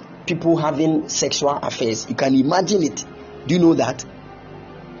pornography, people having sexual affairs? You can imagine it. Do you know that?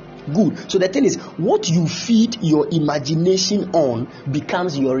 Good. So the thing is, what you feed your imagination on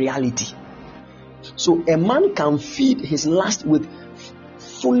becomes your reality. So a man can feed his lust with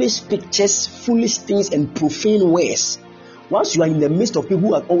foolish pictures, foolish things, and profane words. Once you are in the midst of people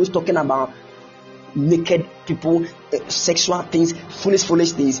who are always talking about naked people, sexual things,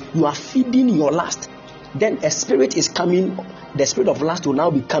 foolish things, you are feeding your lust. Then a spirit is coming, the spirit of lust will now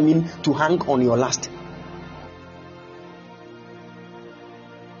be coming to hang on your lust.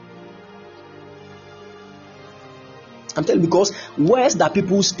 I'm telling you, because words that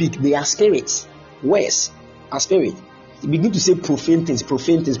people speak, they are spirits. Words are spirit. You begin to say profane things.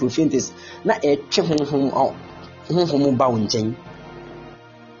 Na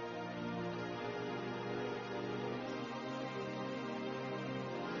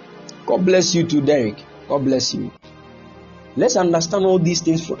God bless you too, Derek. God bless you. Let's understand all these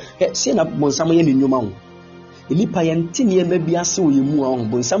things. So you see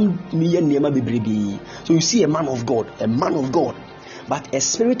a man of God, but a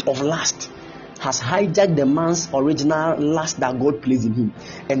spirit of lust has hijacked the man's original lust that God placed in him,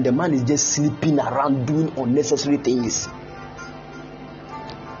 and the man is just sleeping around doing unnecessary things.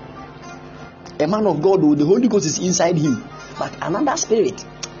 A man of God, the Holy Ghost is inside him, but another spirit.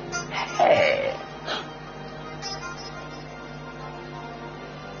 Hey.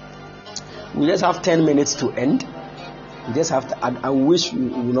 We just have 10 minutes to end. We just have to. I wish we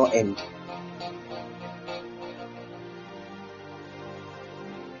will not end.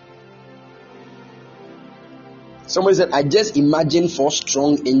 Somebody said, I just imagine 4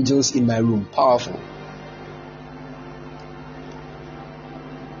 strong angels in my room. Powerful.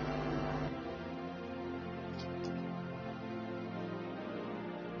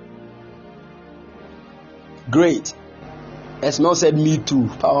 Great. Esmel said, me too.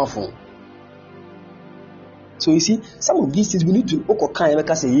 Powerful. So you see, some of these things we need to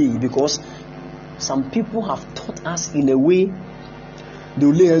say because some people have taught us in a way they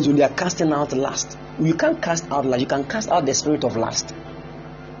will lay hands on, they are casting out lust. You can't cast out lust, you can cast out the spirit of lust.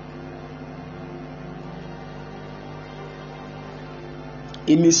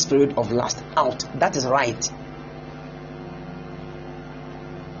 Any spirit of lust out. That is right.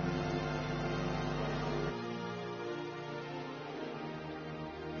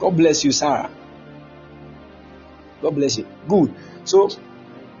 God bless you, Sarah. God bless you. Good. So,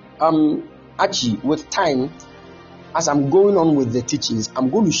 actually, with time, as I'm going on with the teachings, I'm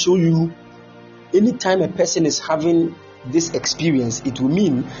going to show you anytime a person is having this experience, it will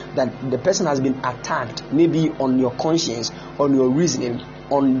mean that the person has been attacked, maybe on your conscience, on your reasoning,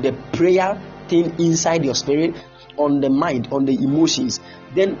 on the prayer thing inside your spirit, on the mind, on the emotions.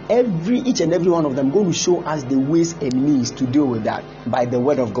 Then each and every one of them going to show us the ways and means to deal with that by the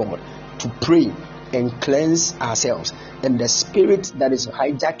word of God, to pray and cleanse ourselves, and the spirit that is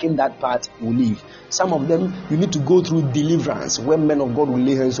hijacking that part will leave. Some of them you need to go through deliverance, where men of God will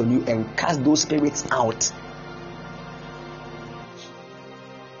lay hands on you and cast those spirits out.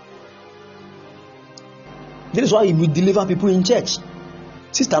 This is why we deliver people in church.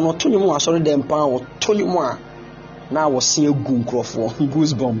 Sister, not Tony Moore, sorry, them power, Tony Moore. Now I was seeing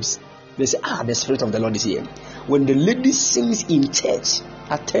goosebumps. They say, the Spirit of the Lord is here. When the lady sings in church,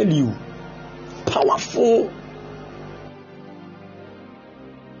 I tell you, powerful.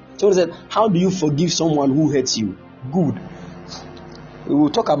 So he said, how do you forgive someone who hurts you? Good. We will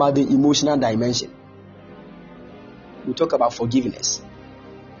talk about the emotional dimension. We'll talk about forgiveness.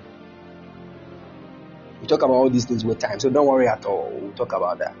 We talk about all these things with time, so don't worry at all. We'll talk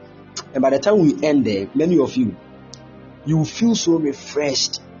about that. And by the time we end there, many of you will feel so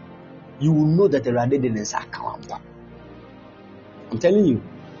refreshed. You will know that the radicalness are calm. I'm telling you.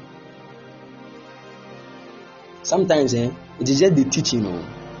 Sometimes it is just the teaching.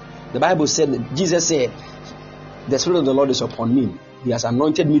 The Bible said, Jesus said, the Spirit of the Lord is upon me. He has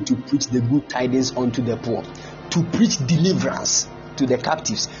anointed me to preach the good tidings unto the poor, to preach deliverance to the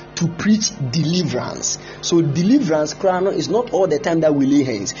captives, to preach deliverance. So deliverance, Krano, is not all the time that we lay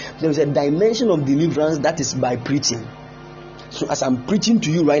hands. There is a dimension of deliverance that is by preaching. So as I'm preaching to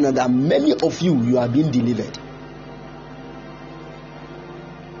you right now, there are many of you are being delivered.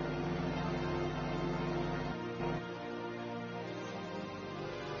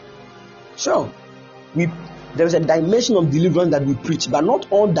 Sure, there is a dimension of deliverance that we preach, but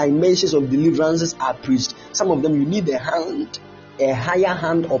not all dimensions of deliverances are preached. Some of them you need a higher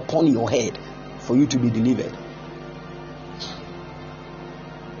hand upon your head for you to be delivered.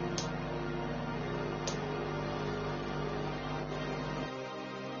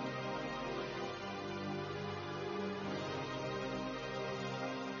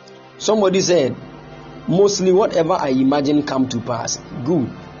 Somebody said, mostly whatever I imagine come to pass. Good.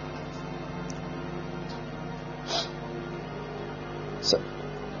 So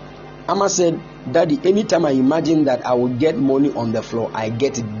Amma said, Daddy, anytime I imagine that I will get money on the floor, I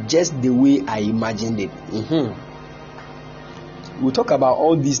get it just the way I imagined it. We'll talk about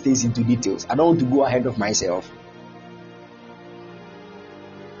all these things into details. I don't want to go ahead of myself.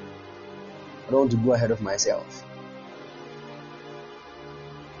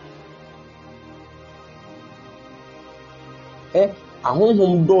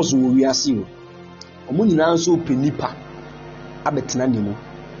 Ahonhom doors wo wiase o. Omo nyina nso penipa abetena nemu.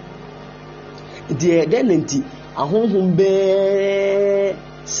 Den nti ahonhom be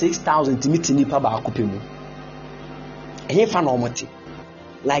 6,000 timiti nipa ba akopemu. Enye fa na omote.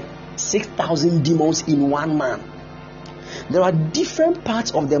 Like 6,000 demons in one man. There are different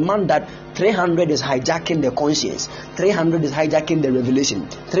parts of the man that 300 is hijacking the conscience, 300 is hijacking the revelation,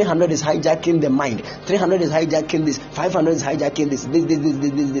 300 is hijacking the mind, 300 is hijacking this, 500 is hijacking this.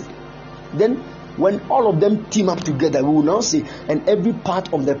 Then when all of them team up together, we will now say, and every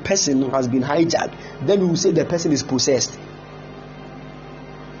part of the person has been hijacked, then we will say the person is possessed.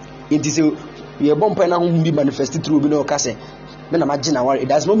 It is a be manifested through it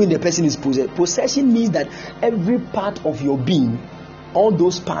does not mean the person is possessed. Possession means that every part of your being, all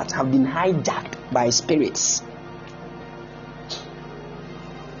those parts have been hijacked by spirits.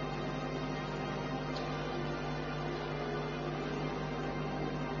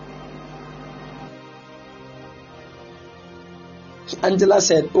 Angela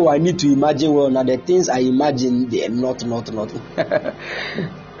said, "Oh, I need to imagine well. Now the things I imagine, they are not."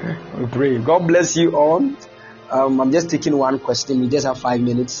 We pray. God bless you all. I'm just taking one question. We just have 5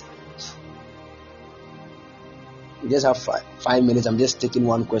 minutes. I'm just taking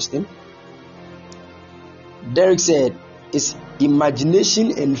one question. Derek said, "Is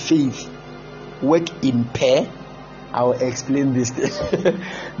imagination and faith work in pair?" I'll explain this thing.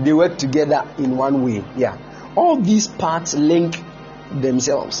 They work together in one way. Yeah. All these parts link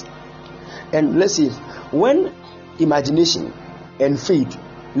themselves. And let's see, when imagination and faith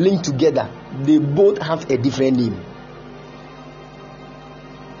link together, they both have a different name.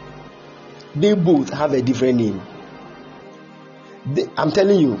 They both have a different name. I'm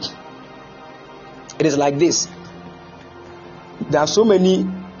telling you, it is like this. There are so many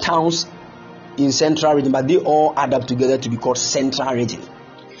towns in Central Region, but they all add up together to be called Central Region.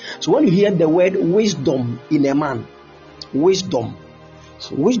 So when you hear the word wisdom in a man, wisdom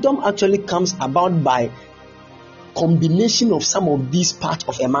actually comes about by combination of some of these parts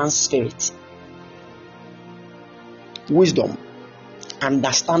of a man's spirit. Wisdom,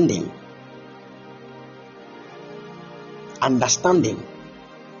 understanding,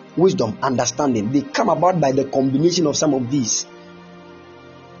 wisdom, understanding. They come about by the combination of some of these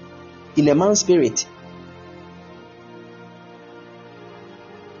in a man's spirit.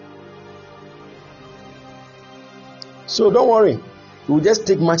 So don't worry, we'll just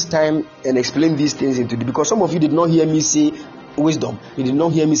take much time and explain these things into it, because some of you did not hear me say wisdom, you did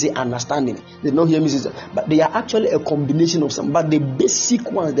not hear me say understanding, you did not hear me say, but they are actually a combination of some. But the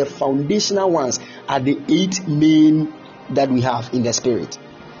basic ones, the foundational ones, are the 8 main that we have in the spirit,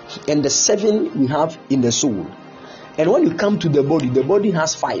 and the 7 we have in the soul. And when you come to the body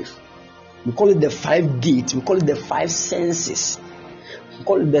has 5. We call it the 5 gates. We call it the 5 senses. We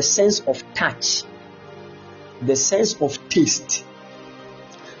call it the sense of touch, the sense of taste,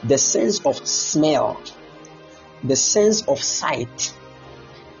 the sense of smell, the sense of sight,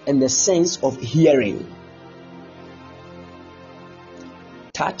 and the sense of hearing.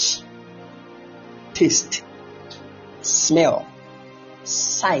 Touch, taste, smell,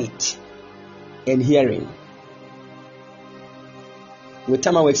 sight, and hearing. With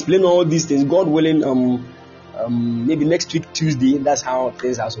time I will explain all these things, God willing. Maybe next week Tuesday. That's how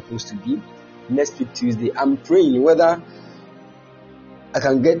things are supposed to be. Next week Tuesday, I'm praying whether I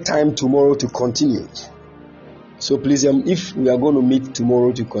can get time tomorrow to continue. So please, if we are going to meet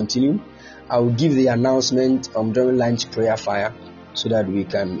tomorrow to continue, I will give the announcement during lunch prayer fire so that we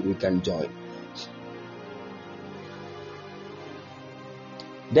can join.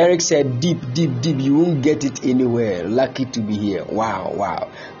 Derek said, deep, you won't get it anywhere. Lucky to be here. Wow.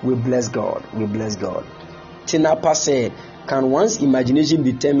 We bless God. Tinapa said, can one's imagination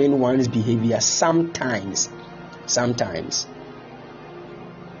determine one's behavior? Sometimes.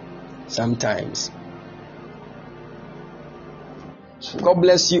 God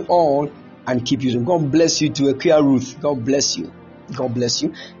bless you all and keep using. God bless you to Akia Ruth. God bless you.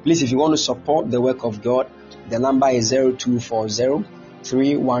 Please, if you want to support the work of God, the number is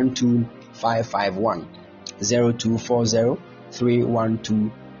 0240-312-551.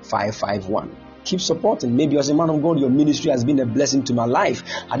 0240-312-551. Keep supporting. Maybe as a man of God, your ministry has been a blessing to my life.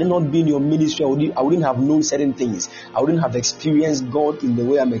 Had it not been your ministry, I wouldn't have known certain things. I wouldn't have experienced God in the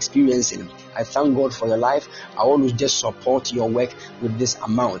way I'm experiencing. I thank God for your life. I want to just support your work with this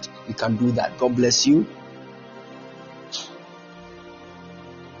amount. You can do that. God bless you.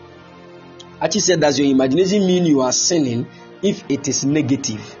 Achi said, does your imagination mean you are sinning if it is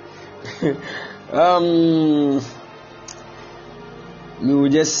negative? We will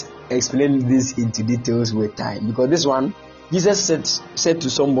just explain this into details with time, because this one, Jesus said to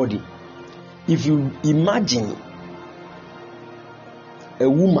somebody, if you imagine a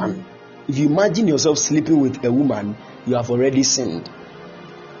woman, if you imagine yourself sleeping with a woman, you have already sinned.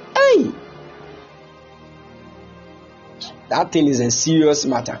 Hey, that thing is a serious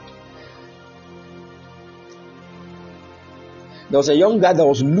matter. There was a young guy that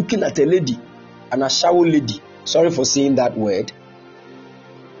was looking at a lady, an Ashawo lady. Sorry for saying that word.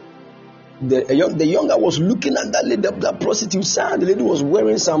 The young guy was looking at that lady, that prostitute. The lady was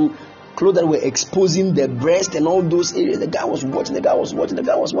wearing some clothes that were exposing the breast and all those areas. The guy was watching.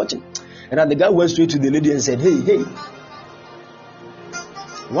 And then the guy went straight to the lady and said, hey,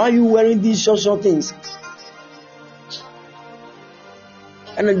 why are you wearing these short things?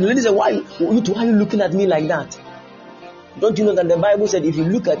 And then the lady said, why are you looking at me like that? Don't you know that the Bible said if you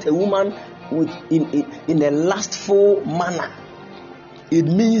look at a woman in a lustful manner, it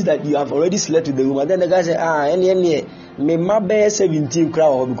means that you have already slept with the woman. Then the guy said, me my bear 17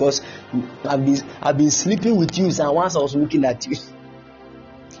 crowd, because I've been sleeping with you since once I was looking at you.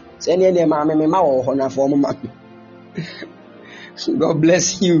 God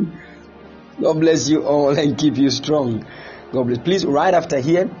bless you. God bless you all and keep you strong. God bless. Please, right after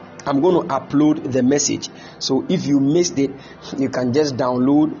here, I'm going to upload the message. So if you missed it, you can just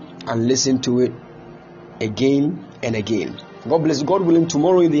download and listen to it again and again. God bless. God willing,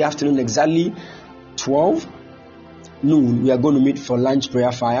 tomorrow in the afternoon, exactly 12, noon, we are going to meet for lunch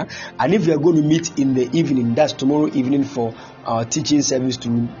prayer fire. And if we are going to meet in the evening, that's tomorrow evening for our teaching service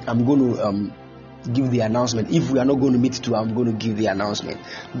too, I'm going to give the announcement. If we are not going to meet too, I'm going to give the announcement.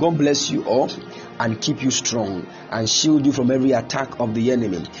 God bless you all and keep you strong and shield you from every attack of the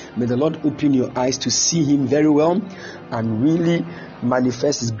enemy. May the Lord open your eyes to see him very well and really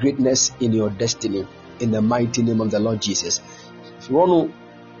manifest his greatness in your destiny, in the mighty name of the Lord Jesus. If you want to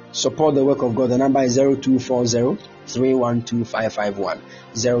support the work of God, the number is 0240-312-551.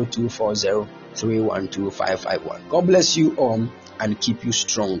 0240-312-551. God bless you all and keep you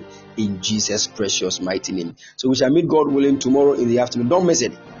strong in Jesus' precious mighty name. So we shall meet, God willing, tomorrow in the afternoon. Don't miss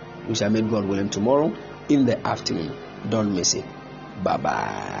it. We shall meet, God willing, tomorrow in the afternoon. Don't miss it.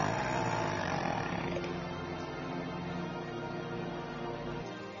 Bye-bye.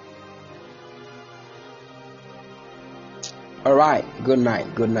 All right. Good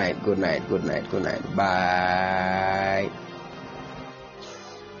night. Good night. Good night. Good night. Good night. Bye.